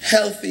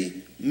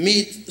healthy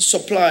meat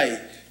supply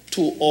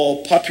to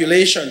our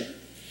population.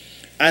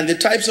 And the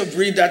types of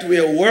breed that we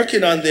are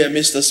working on there,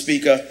 Mr.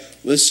 Speaker,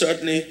 will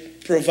certainly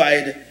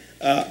provide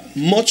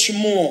much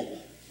more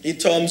in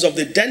terms of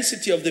the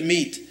density of the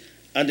meat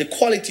and the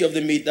quality of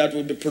the meat that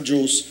will be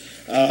produced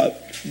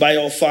by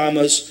our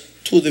farmers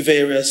to the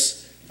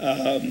various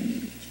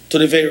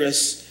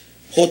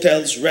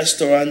hotels,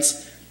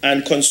 restaurants,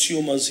 and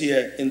consumers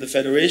here in the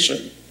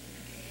Federation.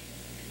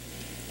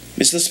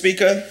 Mr.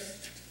 Speaker,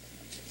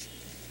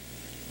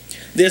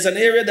 there's an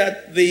area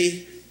that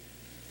the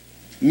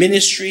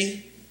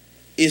ministry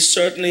is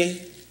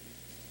certainly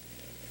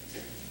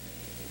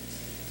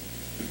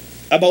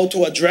about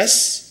to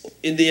address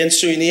in the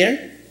ensuing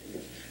year,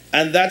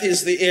 and that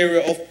is the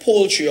area of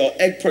poultry or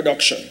egg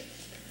production.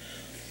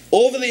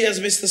 Over the years,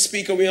 Mr.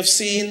 Speaker, we have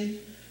seen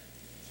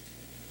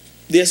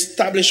the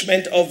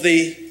establishment of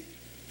the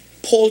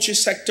poultry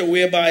sector,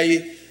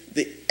 whereby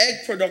the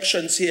egg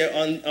productions here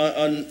in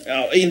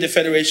the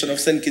Federation of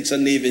St. Kitts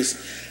and Nevis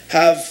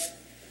have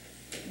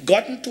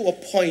gotten to a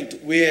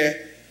point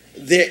where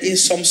there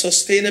is some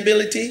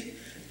sustainability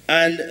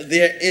and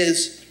there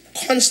is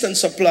constant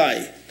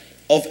supply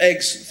of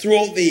eggs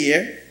throughout the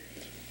year,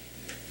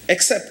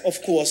 except,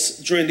 of course,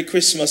 during the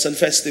Christmas and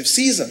festive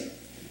season.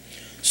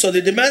 So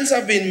the demands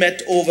have been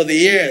met over the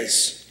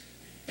years,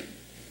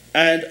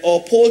 and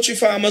our poultry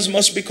farmers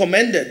must be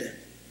commended,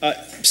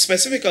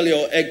 specifically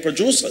our egg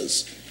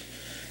producers.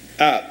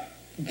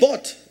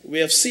 But we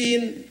have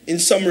seen in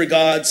some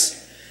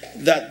regards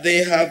that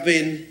there have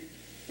been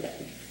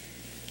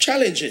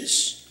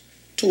challenges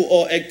to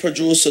our egg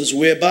producers,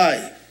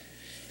 whereby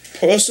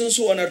persons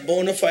who are not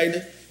bona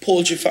fide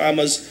poultry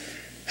farmers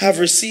have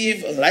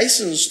received a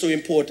license to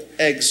import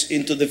eggs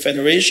into the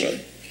Federation.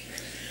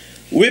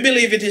 We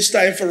believe it is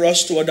time for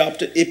us to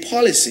adopt a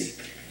policy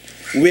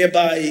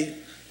whereby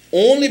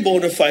only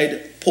bona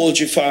fide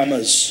poultry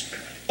farmers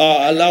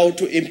are allowed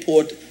to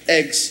import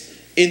eggs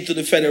into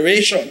the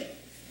Federation.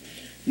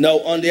 Now,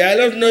 on the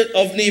island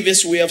of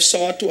Nevis, we have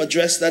sought to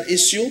address that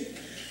issue,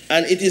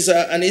 and it is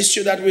an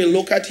issue that we'll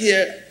look at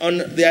here on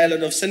the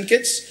island of St.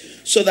 Kitts,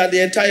 so that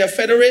the entire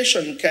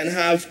Federation can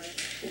have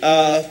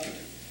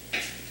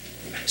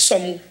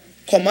some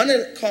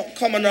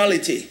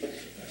commonality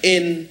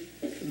in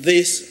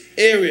this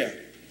area.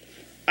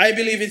 I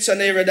believe it's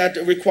an area that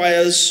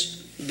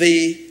requires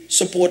the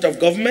support of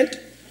government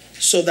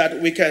so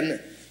that we can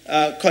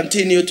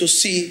continue to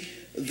see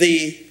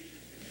the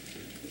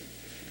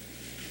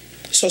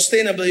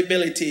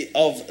sustainability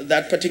of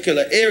that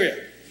particular area.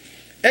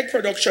 Egg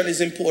production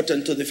is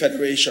important to the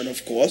Federation,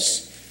 of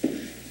course,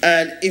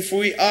 and if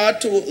we are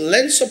to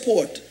lend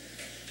support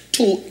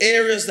to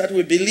areas that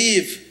we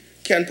believe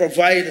can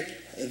provide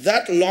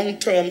that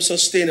long-term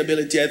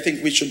sustainability, I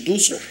think we should do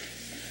so.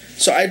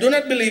 So I do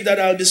not believe that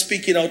I'll be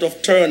speaking out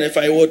of turn if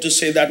I were to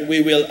say that we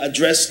will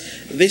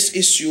address this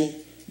issue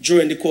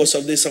during the course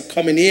of this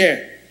upcoming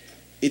year.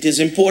 It is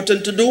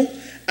important to do.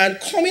 And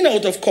coming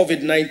out of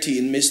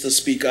COVID-19, Mr.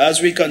 Speaker,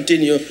 as we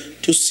continue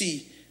to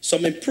see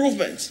some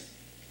improvements,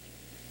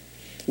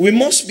 we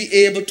must be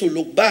able to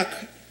look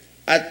back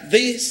at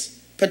this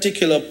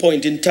particular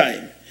point in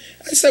time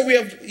and say we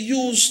have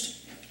used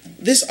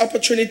this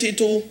opportunity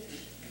to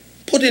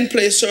put in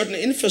place certain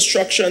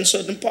infrastructure and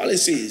certain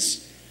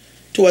policies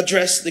to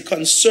address the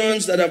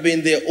concerns that have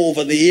been there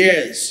over the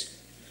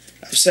years.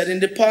 I've said in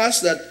the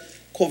past that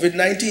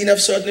COVID-19 have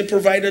certainly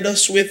provided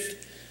us with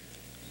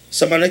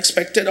some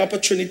unexpected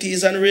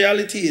opportunities and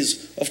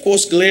realities, of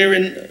course,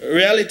 glaring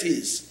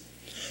realities.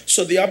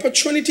 So the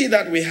opportunity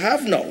that we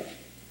have now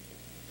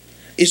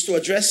is to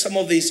address some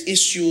of these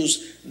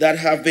issues that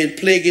have been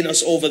plaguing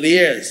us over the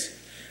years.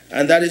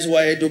 And that is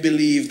why I do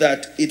believe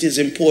that it is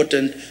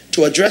important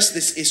to address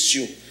this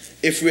issue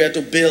if we are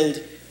to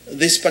build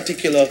this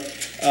particular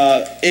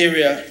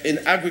area in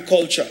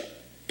agriculture,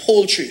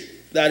 poultry,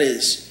 that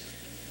is,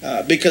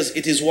 because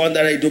it is one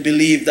that I do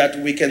believe that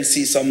we can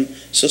see some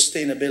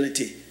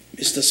sustainability,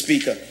 Mr.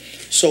 Speaker.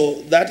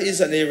 So that is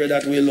an area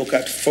that we'll look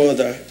at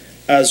further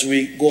as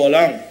we go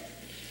along.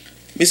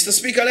 Mr.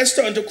 Speaker, let's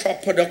turn to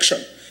crop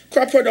production.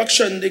 Crop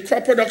production, the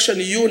crop production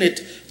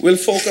unit will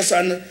focus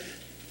on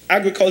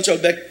agricultural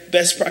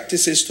best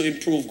practices to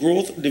improve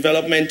growth,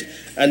 development,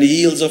 and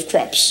yields of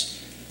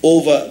crops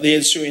over the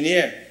ensuing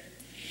year.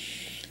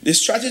 The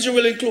strategy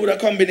will include a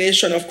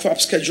combination of crop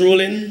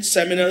scheduling,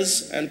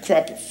 seminars, and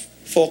crop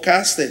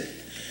forecasting.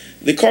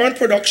 The current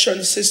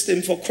production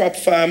system for crop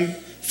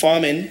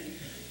farming,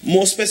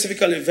 more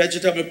specifically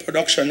vegetable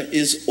production,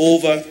 is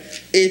over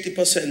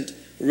 80%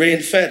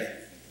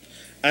 rain-fed.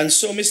 And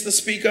so, Mr.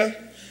 Speaker,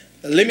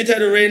 limited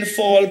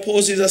rainfall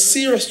poses a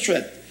serious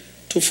threat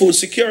to food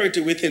security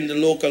within the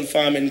local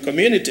farming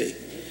community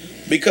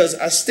because,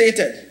 as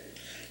stated,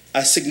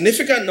 a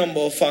significant number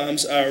of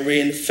farms are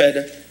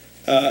rain-fed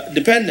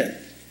dependent.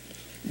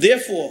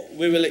 Therefore,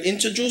 we will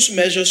introduce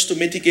measures to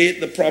mitigate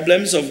the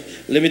problems of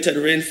limited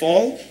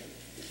rainfall,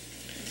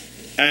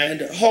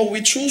 and how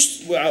we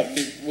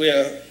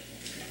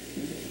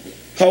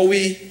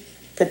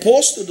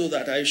propose to do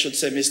that, I should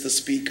say, Mr.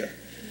 Speaker,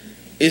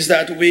 is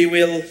that we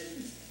will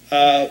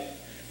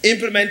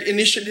implement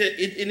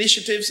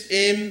initiatives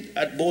aimed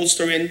at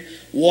bolstering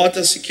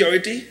water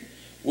security,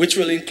 which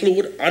will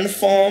include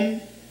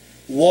on-farm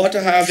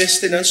water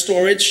harvesting and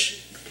storage,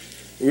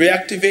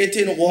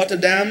 reactivating water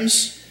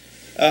dams,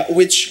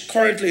 which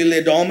currently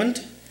lay dormant.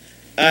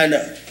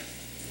 And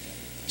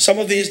some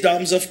of these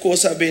dams, of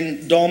course, have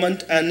been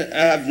dormant and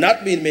have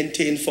not been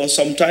maintained for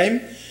some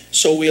time.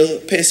 So we'll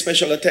pay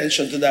special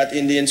attention to that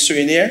in the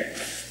ensuing year.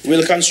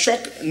 We'll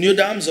construct new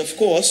dams, of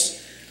course,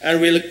 and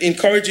we'll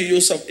encourage the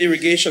use of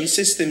irrigation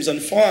systems on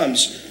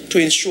farms to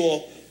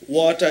ensure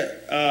water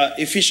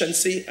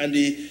efficiency and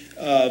the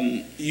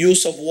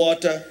use of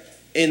water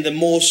in the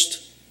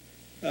most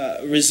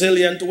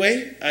resilient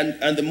way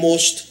and the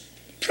most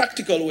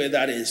practical way,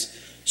 that is,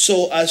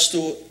 so as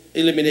to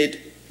eliminate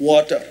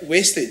water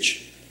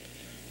wastage.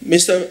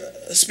 Mr.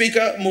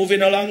 Speaker,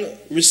 moving along,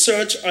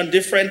 research on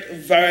different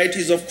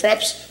varieties of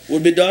crops will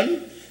be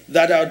done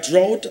that are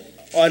drought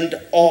and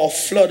or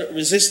flood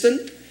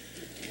resistant.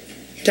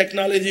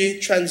 Technology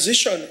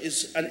transition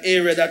is an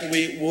area that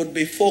we would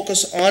be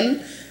focused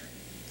on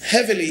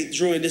heavily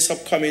during this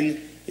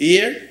upcoming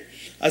year.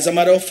 As a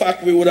matter of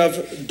fact, we would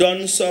have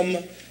done some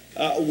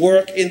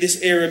work in this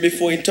area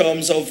before in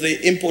terms of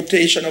the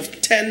importation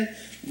of 10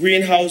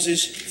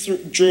 greenhouses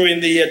during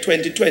the year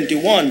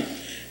 2021.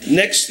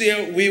 Next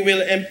year, we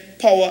will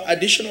empower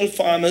additional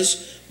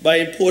farmers by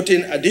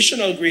importing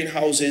additional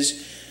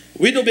greenhouses.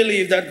 We do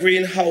believe that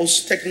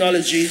greenhouse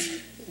technology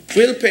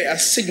will play a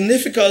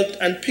significant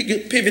and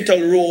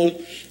pivotal role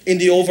in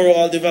the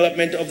overall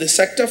development of the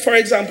sector. For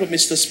example,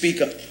 Mr.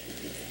 Speaker,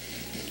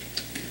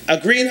 a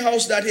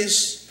greenhouse that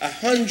is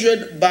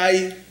 100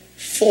 by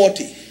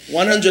 40,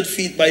 100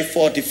 feet by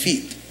 40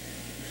 feet,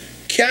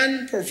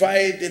 can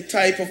provide the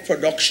type of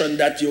production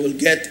that you will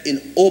get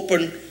in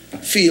open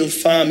field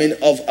farming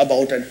of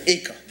about an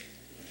acre.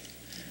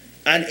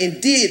 And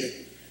indeed,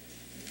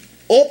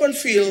 open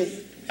field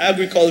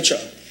agriculture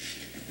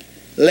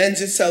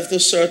lends itself to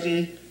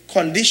certain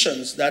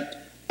conditions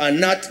that are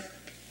not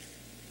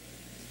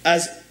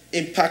as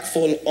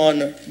impactful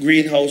on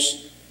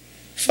greenhouse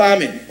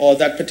farming or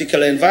that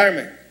particular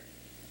environment.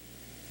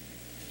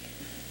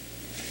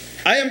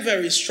 I am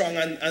very strong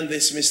on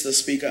this, Mr.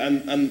 Speaker.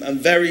 I'm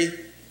very,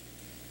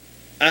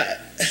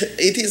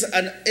 it is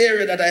an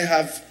area that I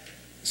have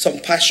some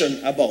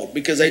passion about,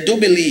 because I do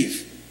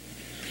believe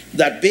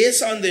that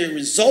based on the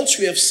results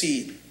we have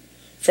seen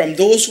from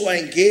those who are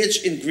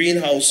engaged in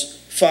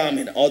greenhouse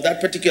farming or that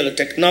particular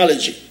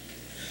technology,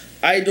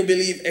 I do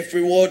believe if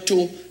we were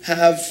to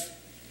have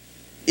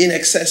in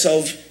excess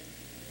of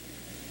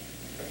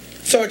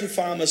 30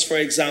 farmers, for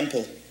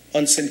example,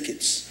 on St.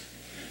 Kitts,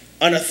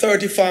 and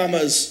 30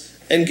 farmers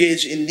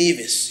engaged in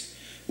Nevis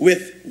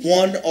with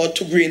 1 or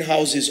 2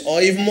 greenhouses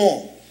or even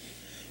more,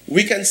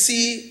 we can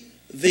see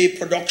the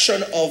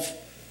production of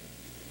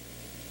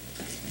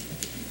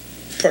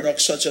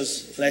products such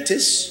as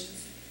lettuce,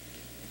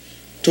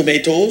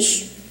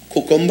 tomatoes,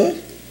 cucumber,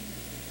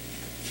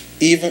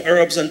 even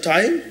herbs and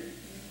thyme.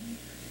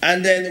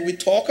 And then we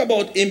talk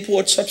about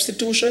import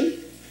substitution.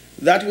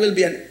 That will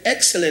be an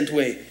excellent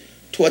way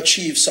to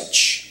achieve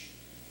such.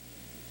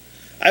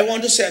 I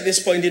want to say at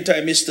this point in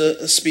time,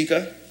 Mr.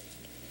 Speaker,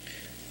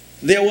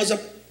 there was a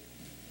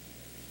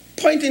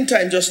point in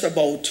time just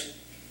about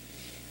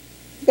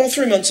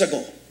 3 months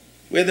ago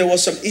where there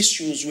was some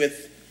issues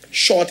with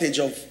shortage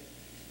of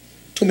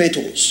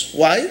tomatoes.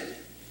 Why?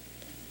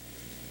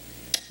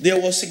 There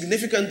were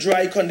significant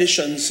dry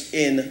conditions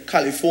in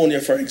California,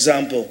 for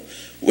example,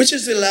 which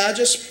is the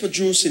largest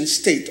producing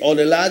state or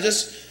the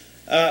largest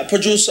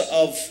producer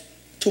of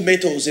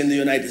tomatoes in the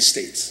United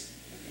States.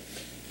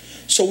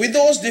 So with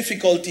those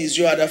difficulties,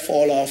 you had a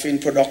fall off in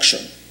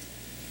production.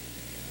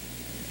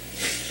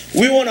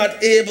 We were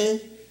not able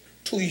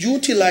to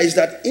utilize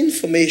that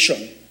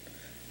information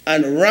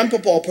and ramp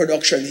up our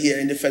production here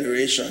in the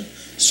Federation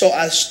so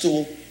as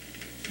to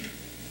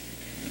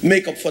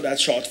make up for that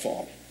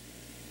shortfall.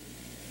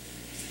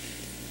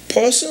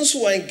 Persons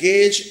who are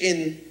engaged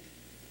in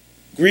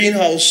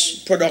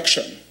greenhouse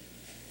production,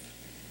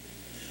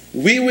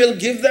 we will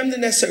give them the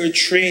necessary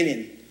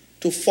training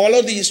to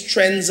follow these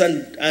trends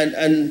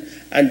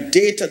and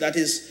data that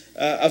is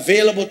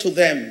available to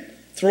them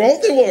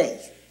throughout the world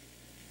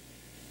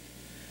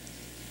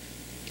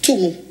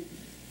to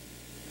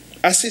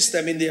assist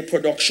them in their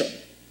production.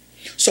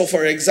 So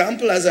for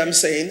example, as I'm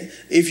saying,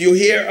 if you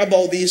hear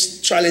about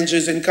these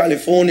challenges in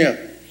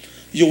California,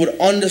 you would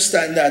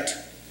understand that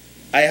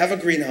I have a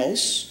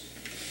greenhouse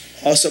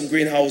or some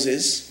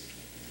greenhouses.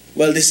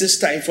 Well, this is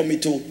time for me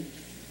to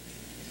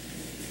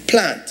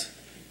plant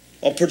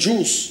or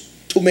produce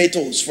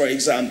tomatoes, for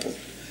example.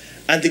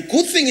 And the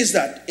good thing is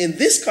that in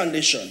this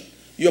condition,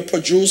 you're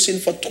producing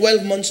for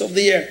 12 months of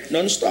the year,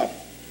 non-stop.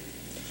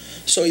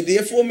 So it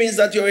therefore means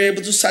that you're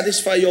able to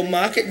satisfy your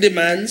market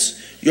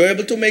demands, you're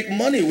able to make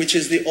money, which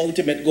is the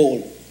ultimate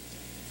goal.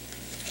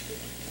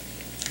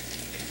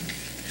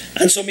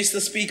 And so,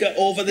 Mr. Speaker,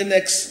 over the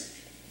next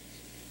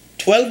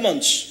 12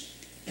 months,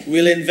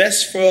 we'll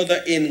invest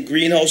further in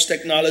greenhouse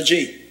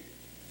technology,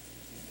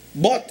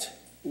 but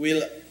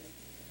we'll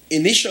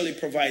initially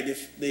provide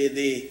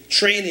the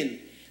training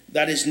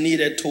that is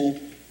needed to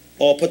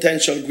our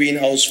potential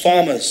greenhouse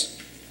farmers.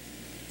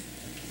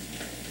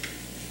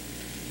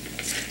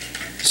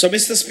 So,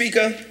 Mr.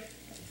 Speaker,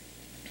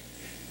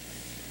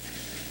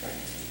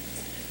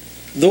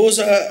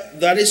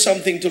 that is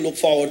something to look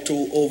forward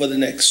to over the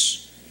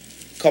next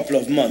couple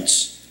of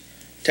months.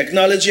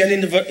 Technology and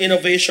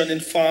innovation in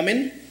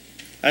farming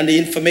and the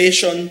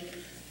information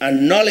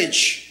and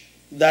knowledge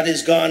that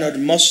is garnered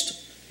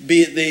must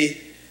be the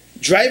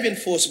driving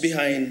force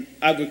behind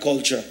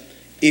agriculture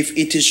if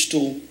it is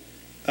to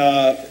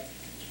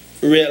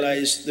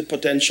realize the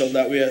potential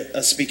that we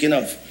are speaking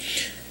of.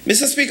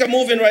 Mr. Speaker,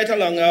 moving right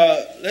along,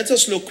 let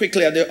us look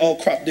quickly at our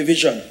crop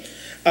division.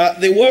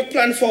 The work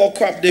plan for our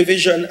crop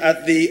division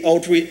at the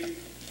outreach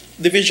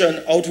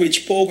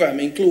program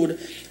include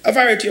a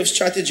variety of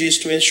strategies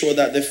to ensure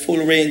that the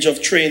full range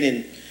of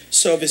training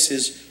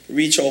services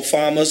reach our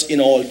farmers in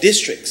all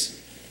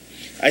districts.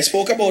 I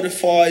spoke about the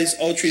Fisheries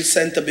Outreach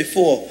Center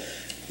before,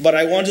 but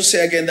I want to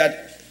say again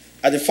that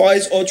at the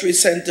Fisheries Outreach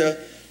Center,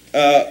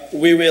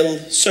 we will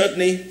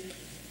certainly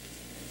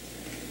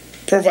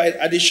provide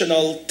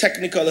additional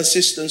technical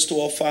assistance to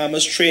our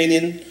farmers,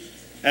 training,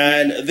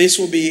 and this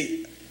will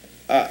be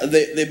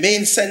the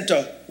main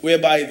center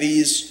whereby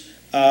these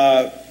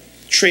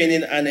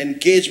training and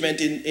engagement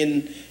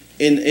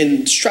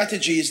in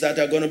strategies that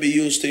are going to be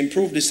used to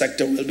improve the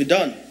sector will be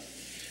done.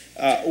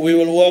 We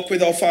will work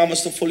with our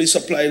farmers to fully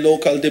supply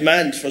local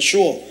demand for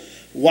sure,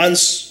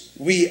 once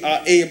we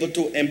are able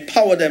to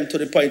empower them to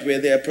the point where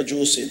they are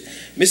producing.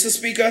 Mr.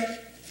 Speaker,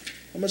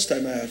 how much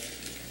time I have?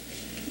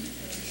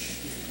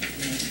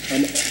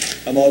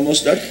 I'm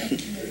almost done.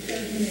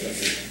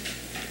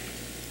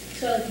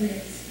 12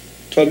 minutes.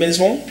 12 minutes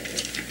more?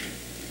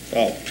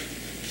 Wow.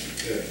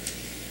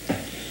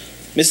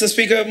 Mr.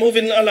 Speaker,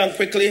 moving along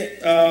quickly,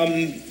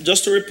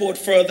 just to report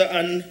further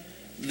on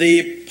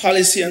the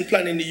policy and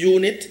planning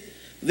unit.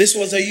 This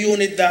was a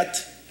unit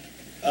that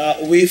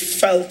we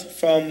felt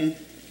from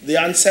the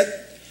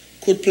onset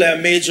could play a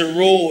major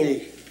role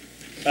in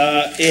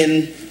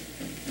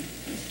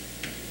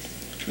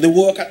the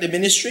work at the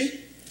ministry.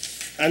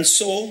 And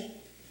so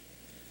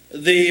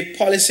the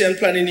policy and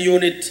planning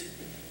unit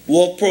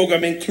work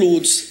program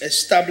includes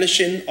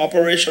establishing,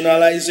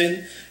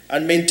 operationalizing,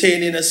 and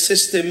maintaining a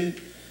system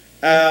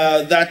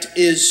that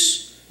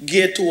is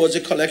geared towards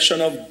the collection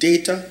of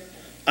data,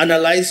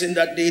 analyzing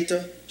that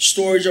data,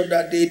 storage of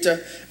that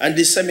data, and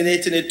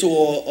disseminating it to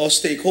our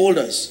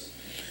stakeholders.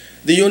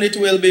 The unit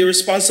will be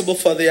responsible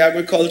for the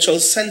agricultural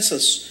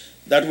census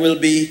that will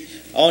be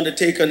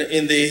undertaken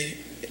in the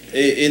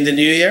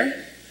new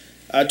year,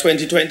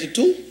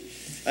 2022.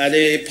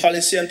 The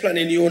policy and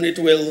planning unit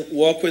will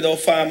work with our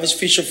farmers,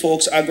 fisher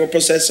folks,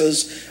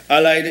 agro-processors,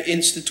 allied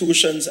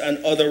institutions,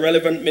 and other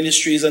relevant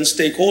ministries and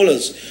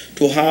stakeholders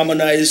to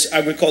harmonize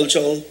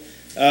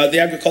the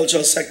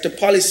agricultural sector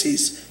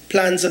policies,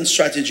 plans, and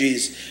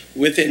strategies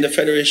within the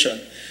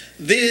Federation.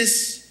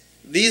 These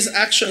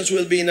actions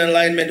will be in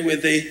alignment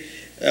with the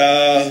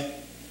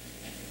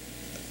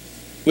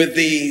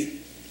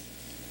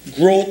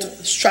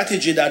growth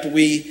strategy that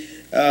we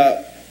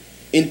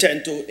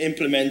intend to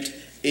implement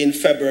in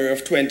February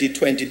of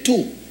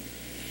 2022.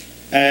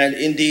 And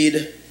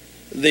indeed,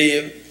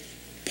 the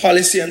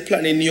policy and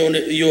planning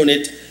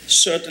unit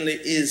certainly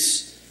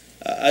is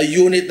a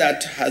unit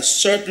that has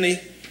certainly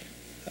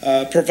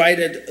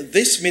provided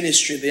this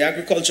ministry, the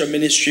agriculture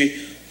ministry,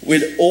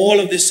 with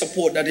all of the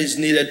support that is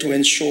needed to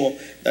ensure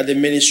that the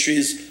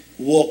ministry's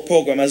work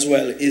program as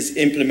well is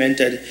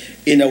implemented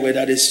in a way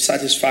that is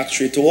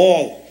satisfactory to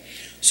all.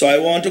 So I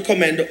want to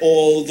commend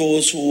all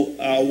those who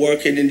are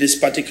working in this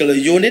particular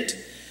unit,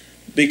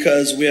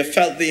 because we have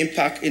felt the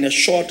impact in a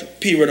short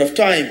period of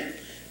time.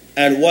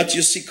 And what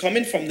you see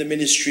coming from the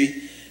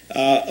Ministry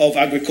of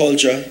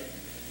Agriculture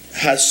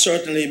has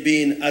certainly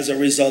been as a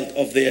result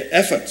of their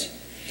efforts.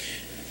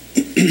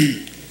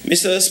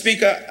 Mr.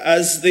 Speaker,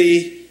 as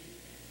the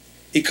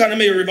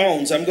economy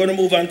rebounds, I'm going to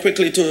move on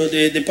quickly to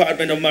the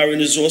Department of Marine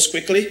Resources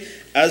quickly.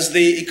 As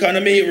the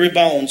economy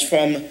rebounds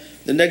from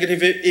the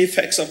negative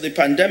effects of the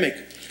pandemic,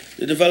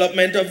 the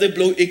development of the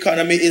blue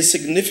economy is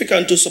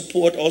significant to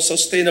support our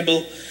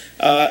sustainable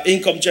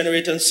income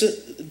generating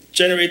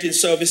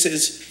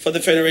services for the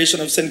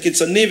Federation of St.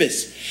 Kitts and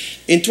Nevis.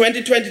 In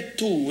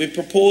 2022, we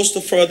propose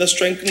to further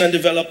strengthen and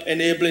develop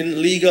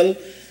enabling legal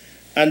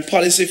and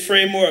policy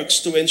frameworks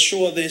to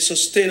ensure the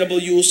sustainable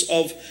use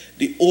of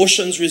the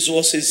ocean's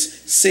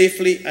resources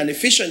safely and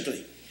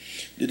efficiently.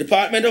 The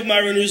Department of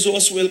Marine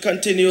Resources will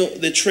continue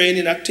the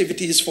training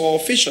activities for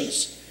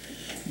officials.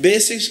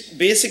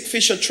 Basic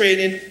fisher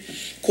training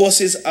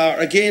courses are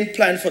again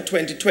planned for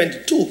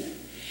 2022.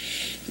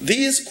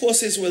 These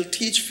courses will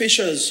teach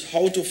fishers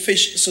how to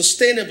fish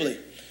sustainably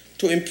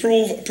to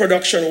improve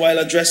production while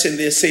addressing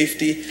their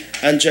safety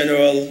and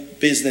general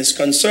business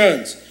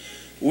concerns.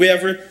 We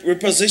have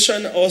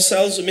repositioned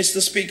ourselves,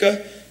 Mr. Speaker,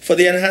 for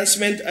the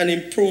enhancement and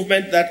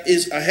improvement that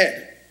is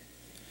ahead.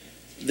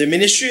 The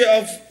Ministry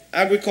of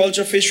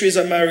Agriculture, Fisheries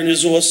and Marine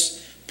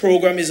Resources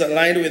program is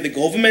aligned with the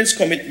government's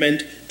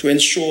commitment to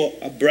ensure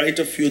a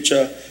brighter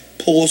future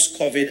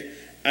post-COVID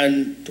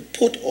and to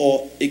put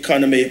our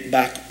economy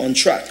back on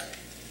track.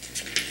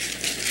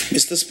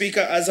 Mr.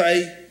 Speaker, as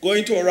I go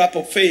into a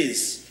wrap-up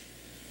phase,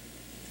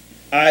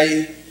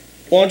 I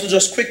want to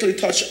just quickly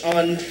touch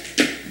on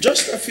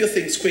just a few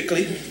things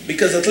quickly,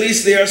 because at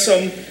least there are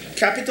some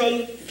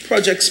capital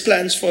projects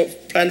planned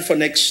for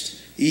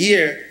next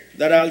year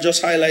that I'll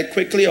just highlight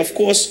quickly. Of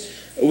course,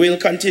 we'll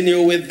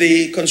continue with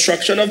the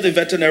construction of the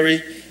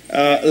veterinary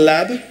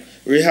lab.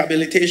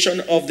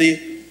 Rehabilitation of the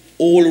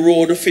Old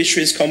Road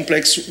Fisheries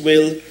Complex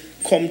will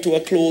come to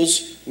a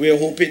close, we're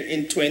hoping,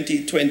 in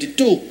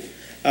 2022.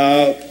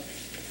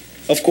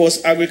 Of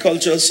course,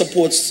 agricultural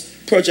supports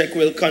project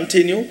will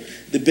continue.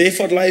 The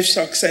Bayford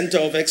Livestock Center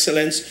of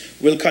Excellence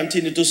will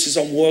continue to see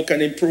some work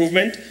and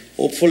improvement.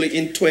 Hopefully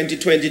in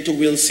 2022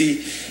 we'll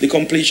see the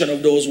completion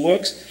of those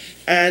works.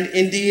 And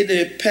indeed,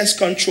 the pest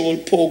control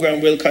program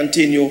will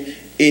continue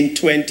in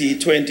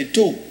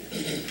 2022.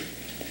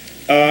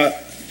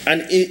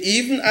 And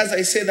even as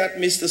I say that,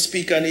 Mr.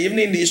 Speaker, and even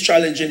in this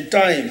challenging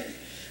time,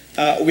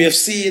 we have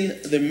seen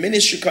the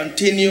ministry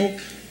continue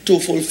to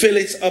fulfill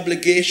its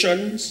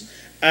obligations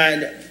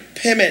and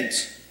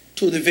payment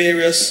to the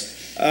various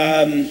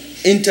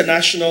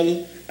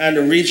international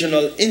and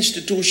regional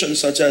institutions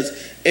such as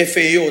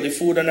FAO, the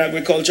Food and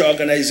Agriculture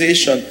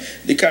Organization,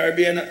 the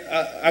Caribbean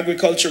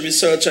Agriculture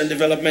Research and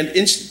Development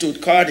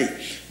Institute,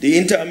 CARDI, the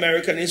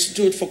Inter-American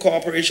Institute for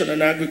Cooperation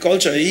and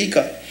Agriculture,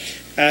 ICA,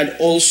 and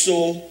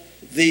also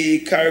the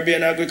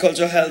Caribbean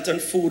Agriculture Health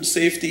and Food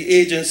Safety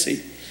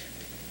Agency.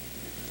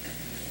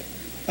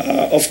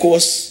 Of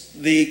course,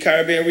 the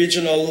Caribbean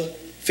Regional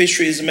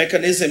Fisheries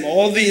Mechanism.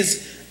 All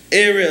these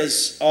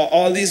areas,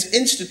 all these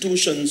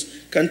institutions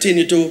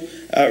continue to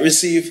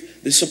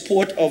receive the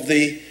support of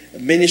the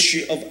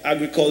Ministry of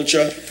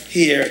Agriculture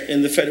here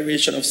in the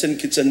Federation of St.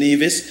 Kitts and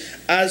Nevis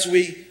as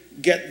we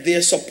get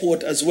their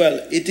support as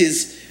well. It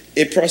is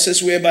a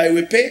process whereby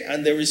we pay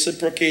and they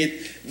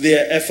reciprocate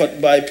their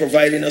effort by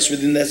providing us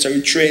with the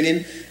necessary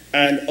training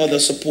and other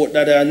support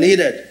that are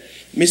needed.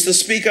 Mr.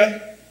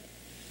 Speaker,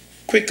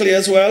 quickly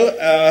as well,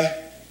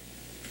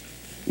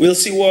 we'll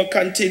see work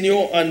continue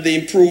on the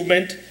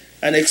improvement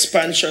and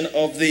expansion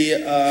of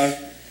the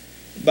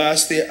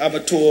Bastia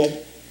Abattoir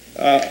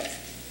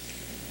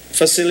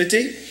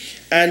facility.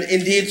 And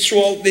indeed,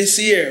 throughout this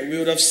year, we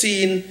would have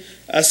seen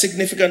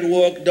significant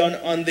work done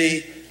on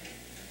the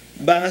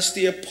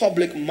Bastia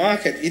public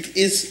market. It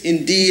is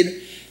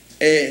indeed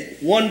a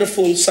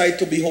wonderful sight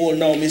to behold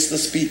now, Mr.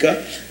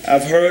 Speaker.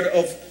 I've heard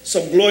of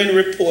some glowing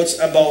reports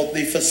about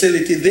the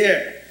facility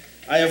there.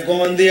 I have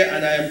gone there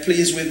and I am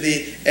pleased with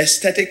the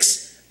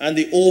aesthetics and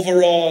the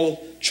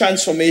overall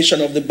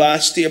transformation of the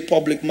Bastia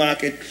public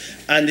market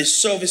and the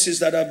services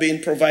that are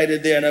being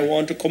provided there. And I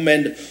want to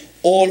commend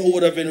all who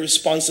would have been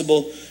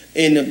responsible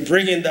in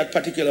bringing that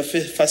particular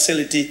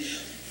facility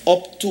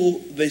up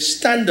to the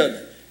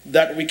standard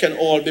that we can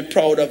all be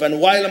proud of. And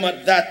while I'm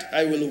at that,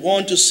 I will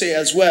want to say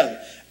as well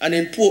and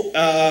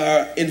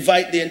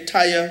invite the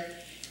entire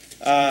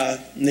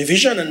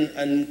Nevision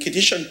and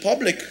Kittitian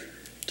public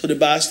to the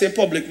Bastia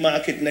public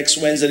market next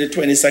Wednesday, the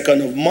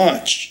 22nd of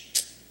March.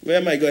 Where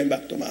am I going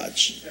back to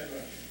March?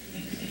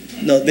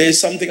 No, there's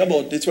something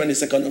about the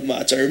 22nd of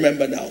March, I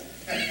remember now.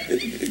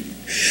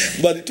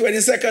 But the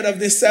 22nd of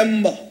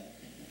December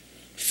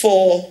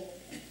for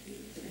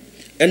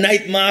a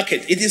night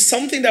market. It is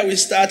something that we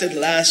started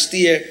last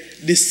year,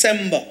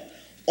 December,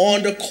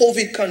 under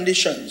COVID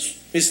conditions,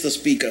 Mr.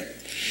 Speaker.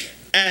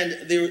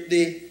 And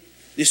the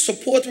The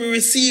support we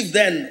received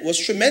then was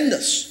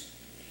tremendous,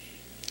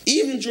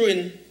 even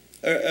during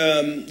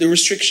the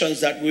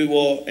restrictions that we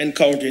were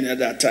encountering at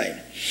that time.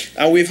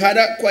 And we've had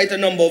quite a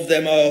number of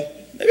them,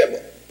 maybe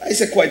I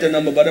say quite a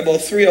number, but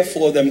about 3 or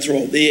 4 of them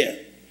throughout the year.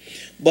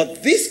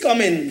 But this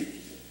coming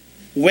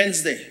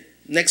Wednesday,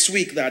 next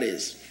week that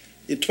is,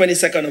 the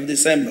 22nd of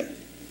December,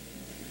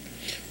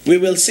 we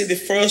will see the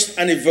first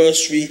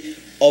anniversary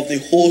of the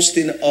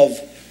hosting of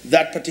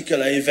that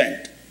particular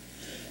event.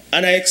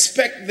 And I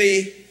expect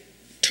the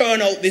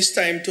turnout this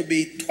time to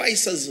be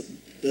twice as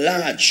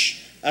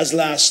large as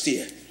last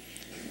year.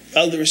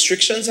 Well, the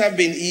restrictions have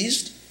been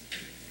eased,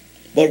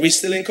 but we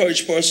still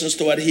encourage persons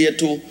to adhere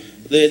to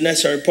the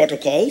necessary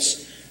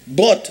protocols.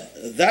 But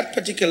that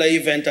particular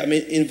event, I'm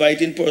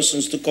inviting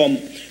persons to come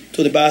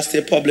to the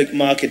Bastia Public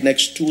Market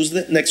next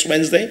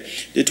Wednesday,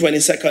 the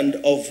 22nd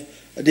of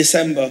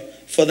December,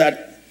 for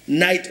that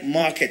night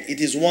market. It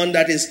is one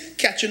that is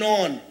catching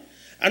on.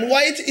 And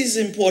why it is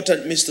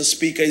important, Mr.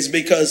 Speaker, is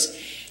because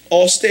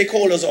our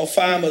stakeholders, our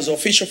farmers, our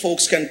fisher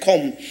folks can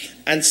come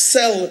and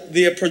sell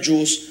their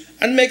produce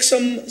and make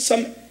some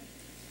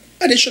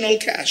additional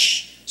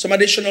cash, some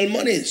additional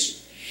monies.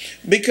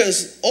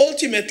 Because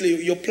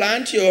ultimately, you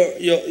plant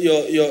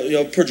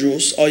your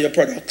produce or your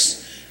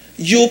products,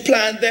 you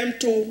plant them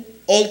to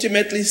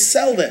ultimately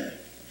sell them.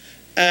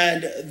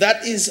 And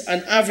that is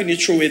an avenue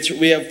through which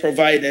we have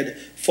provided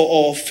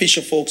for our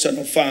fisher folks and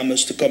our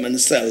farmers to come and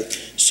sell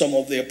some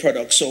of their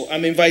products. So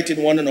I'm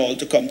inviting one and all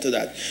to come to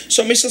that.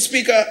 So, Mr.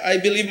 Speaker, I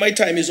believe my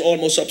time is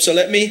almost up. So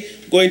let me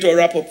go into a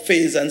wrap-up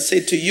phase and say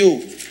to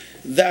you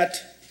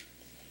that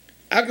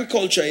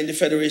agriculture in the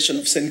Federation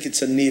of St.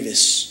 Kitts and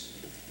Nevis,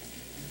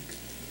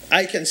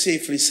 I can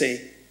safely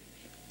say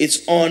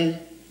it's on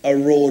a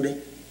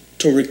road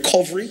to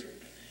recovery.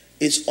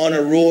 It's on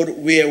a road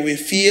where we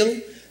feel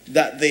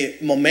that the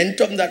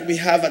momentum that we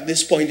have at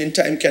this point in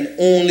time can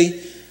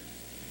only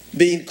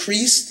be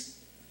increased,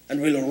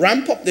 and we'll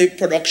ramp up the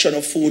production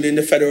of food in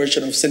the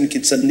Federation of St.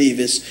 Kitts and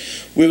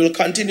Nevis. We will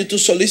continue to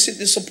solicit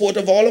the support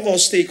of all of our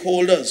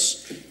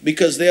stakeholders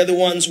because they're the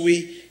ones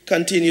we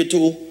continue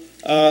to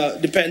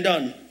depend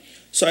on.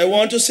 So I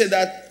want to say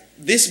that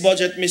this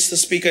budget, Mr.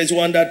 Speaker, is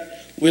one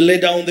that will lay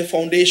down the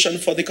foundation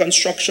for the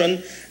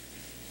construction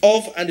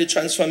of and the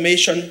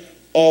transformation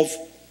of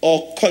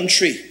our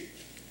country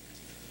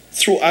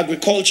through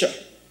agriculture.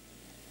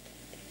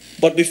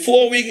 But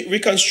before we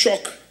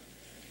reconstruct,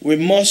 we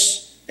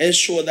must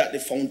ensure that the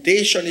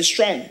foundation is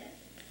strong.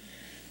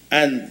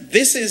 And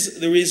this is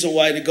the reason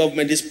why the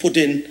government is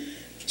putting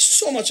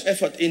so much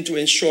effort into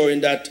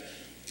ensuring that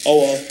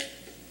our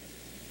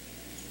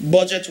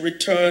budget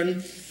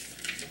return,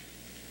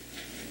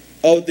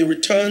 or the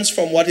returns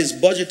from what is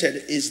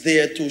budgeted, is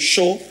there to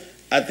show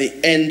at the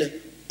end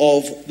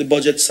of the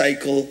budget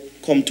cycle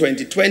come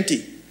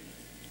 2020.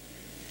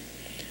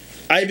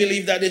 I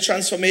believe that the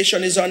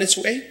transformation is on its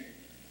way.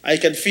 I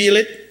can feel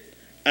it,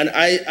 and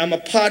I am a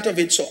part of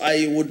it, so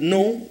I would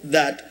know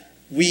that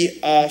we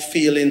are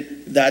feeling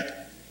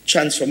that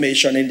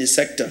transformation in the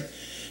sector.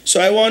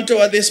 So I want to,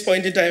 at this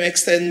point in time,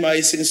 extend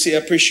my sincere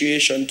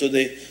appreciation to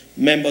the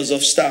members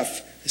of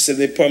staff. So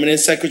the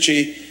Permanent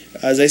Secretary,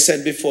 as I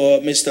said before,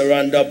 Mr.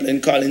 Ron Dublin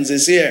Collins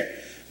is here.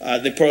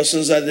 The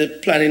persons at the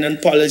Planning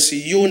and Policy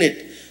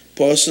Unit,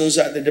 persons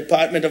at the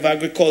Department of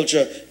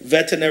Agriculture,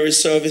 Veterinary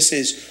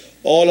Services,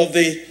 all of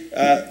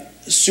the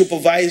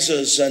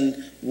supervisors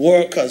and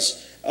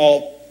workers,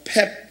 or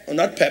PEP, or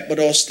not PEP, but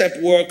our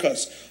STEP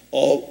workers,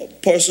 or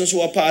persons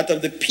who are part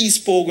of the peace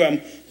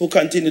program who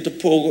continue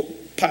to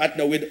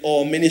partner with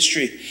our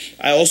ministry.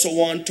 I also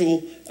want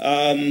to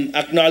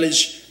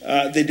acknowledge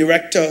the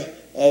Director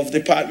of the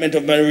Department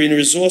of Marine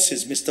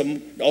Resources,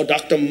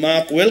 Dr.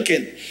 Mark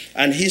Wilkin,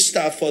 and his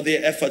staff for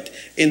their effort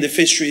in the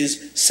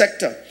fisheries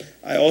sector.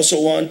 I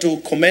also want to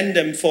commend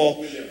them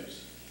for...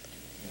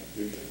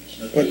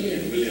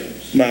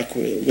 Mark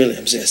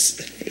Williams, yes.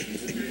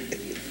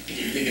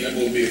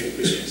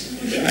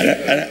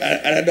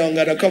 and I don't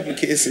got a couple of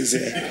cases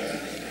here.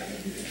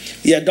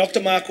 Yeah,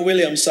 Dr. Mark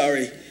Williams,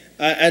 sorry.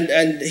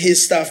 And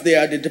his staff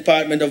there at the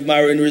Department of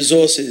Marine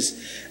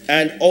Resources.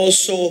 And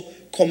also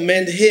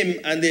commend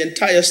him and the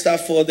entire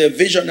staff for their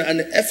vision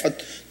and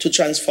effort to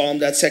transform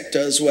that sector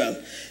as well.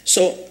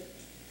 So,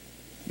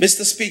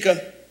 Mr.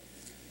 Speaker,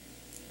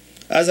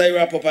 as I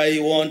wrap up, I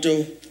want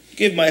to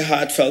give my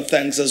heartfelt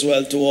thanks as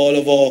well to all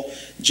of our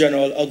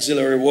general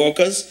auxiliary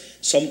workers.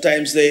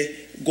 Sometimes they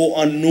go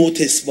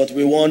unnoticed, but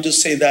we want to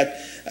say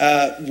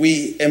that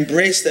we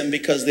embrace them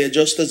because they're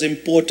just as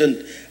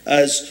important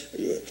as,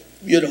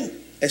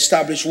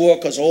 established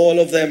workers. All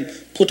of them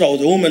put out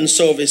human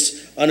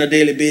service on a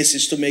daily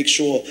basis to make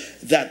sure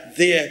that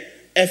their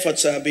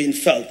efforts are being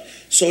felt.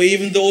 So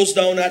even those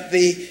down at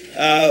the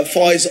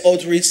Foy's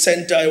Outreach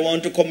Center, I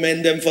want to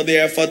commend them for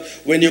their effort.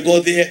 When you go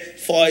there,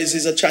 Foy's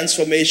is a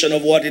transformation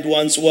of what it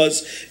once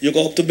was. You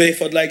go up to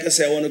Bayford, like I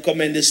say, I want to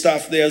commend the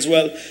staff there as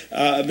well.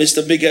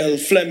 Mr. Bigel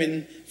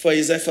Fleming for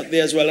his effort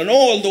there as well. And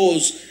all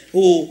those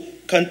who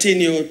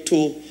continue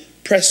to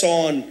press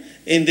on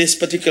in this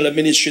particular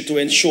ministry to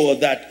ensure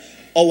that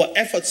our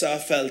efforts are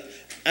felt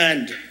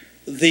and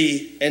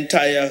the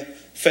entire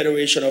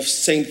Federation of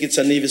St. Kitts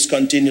and Nevis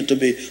continue to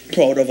be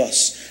proud of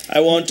us.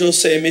 I want to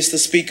say, Mr.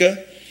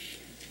 Speaker,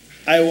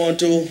 I want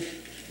to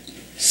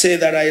say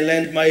that I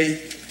lend my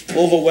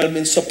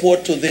overwhelming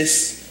support to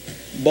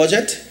this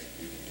budget.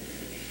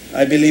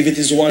 I believe it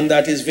is one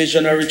that is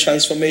visionary,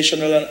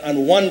 transformational,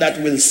 and one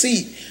that will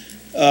see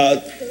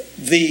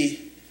the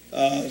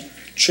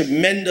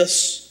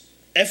tremendous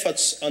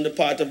efforts on the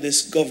part of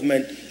this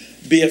government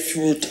bear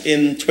fruit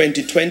in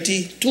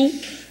 2022.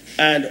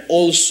 And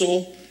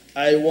also,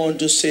 I want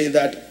to say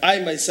that I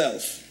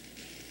myself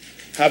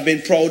have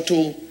been proud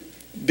to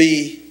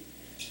be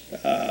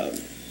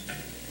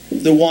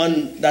the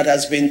one that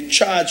has been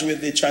charged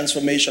with the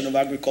transformation of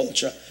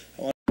agriculture.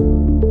 I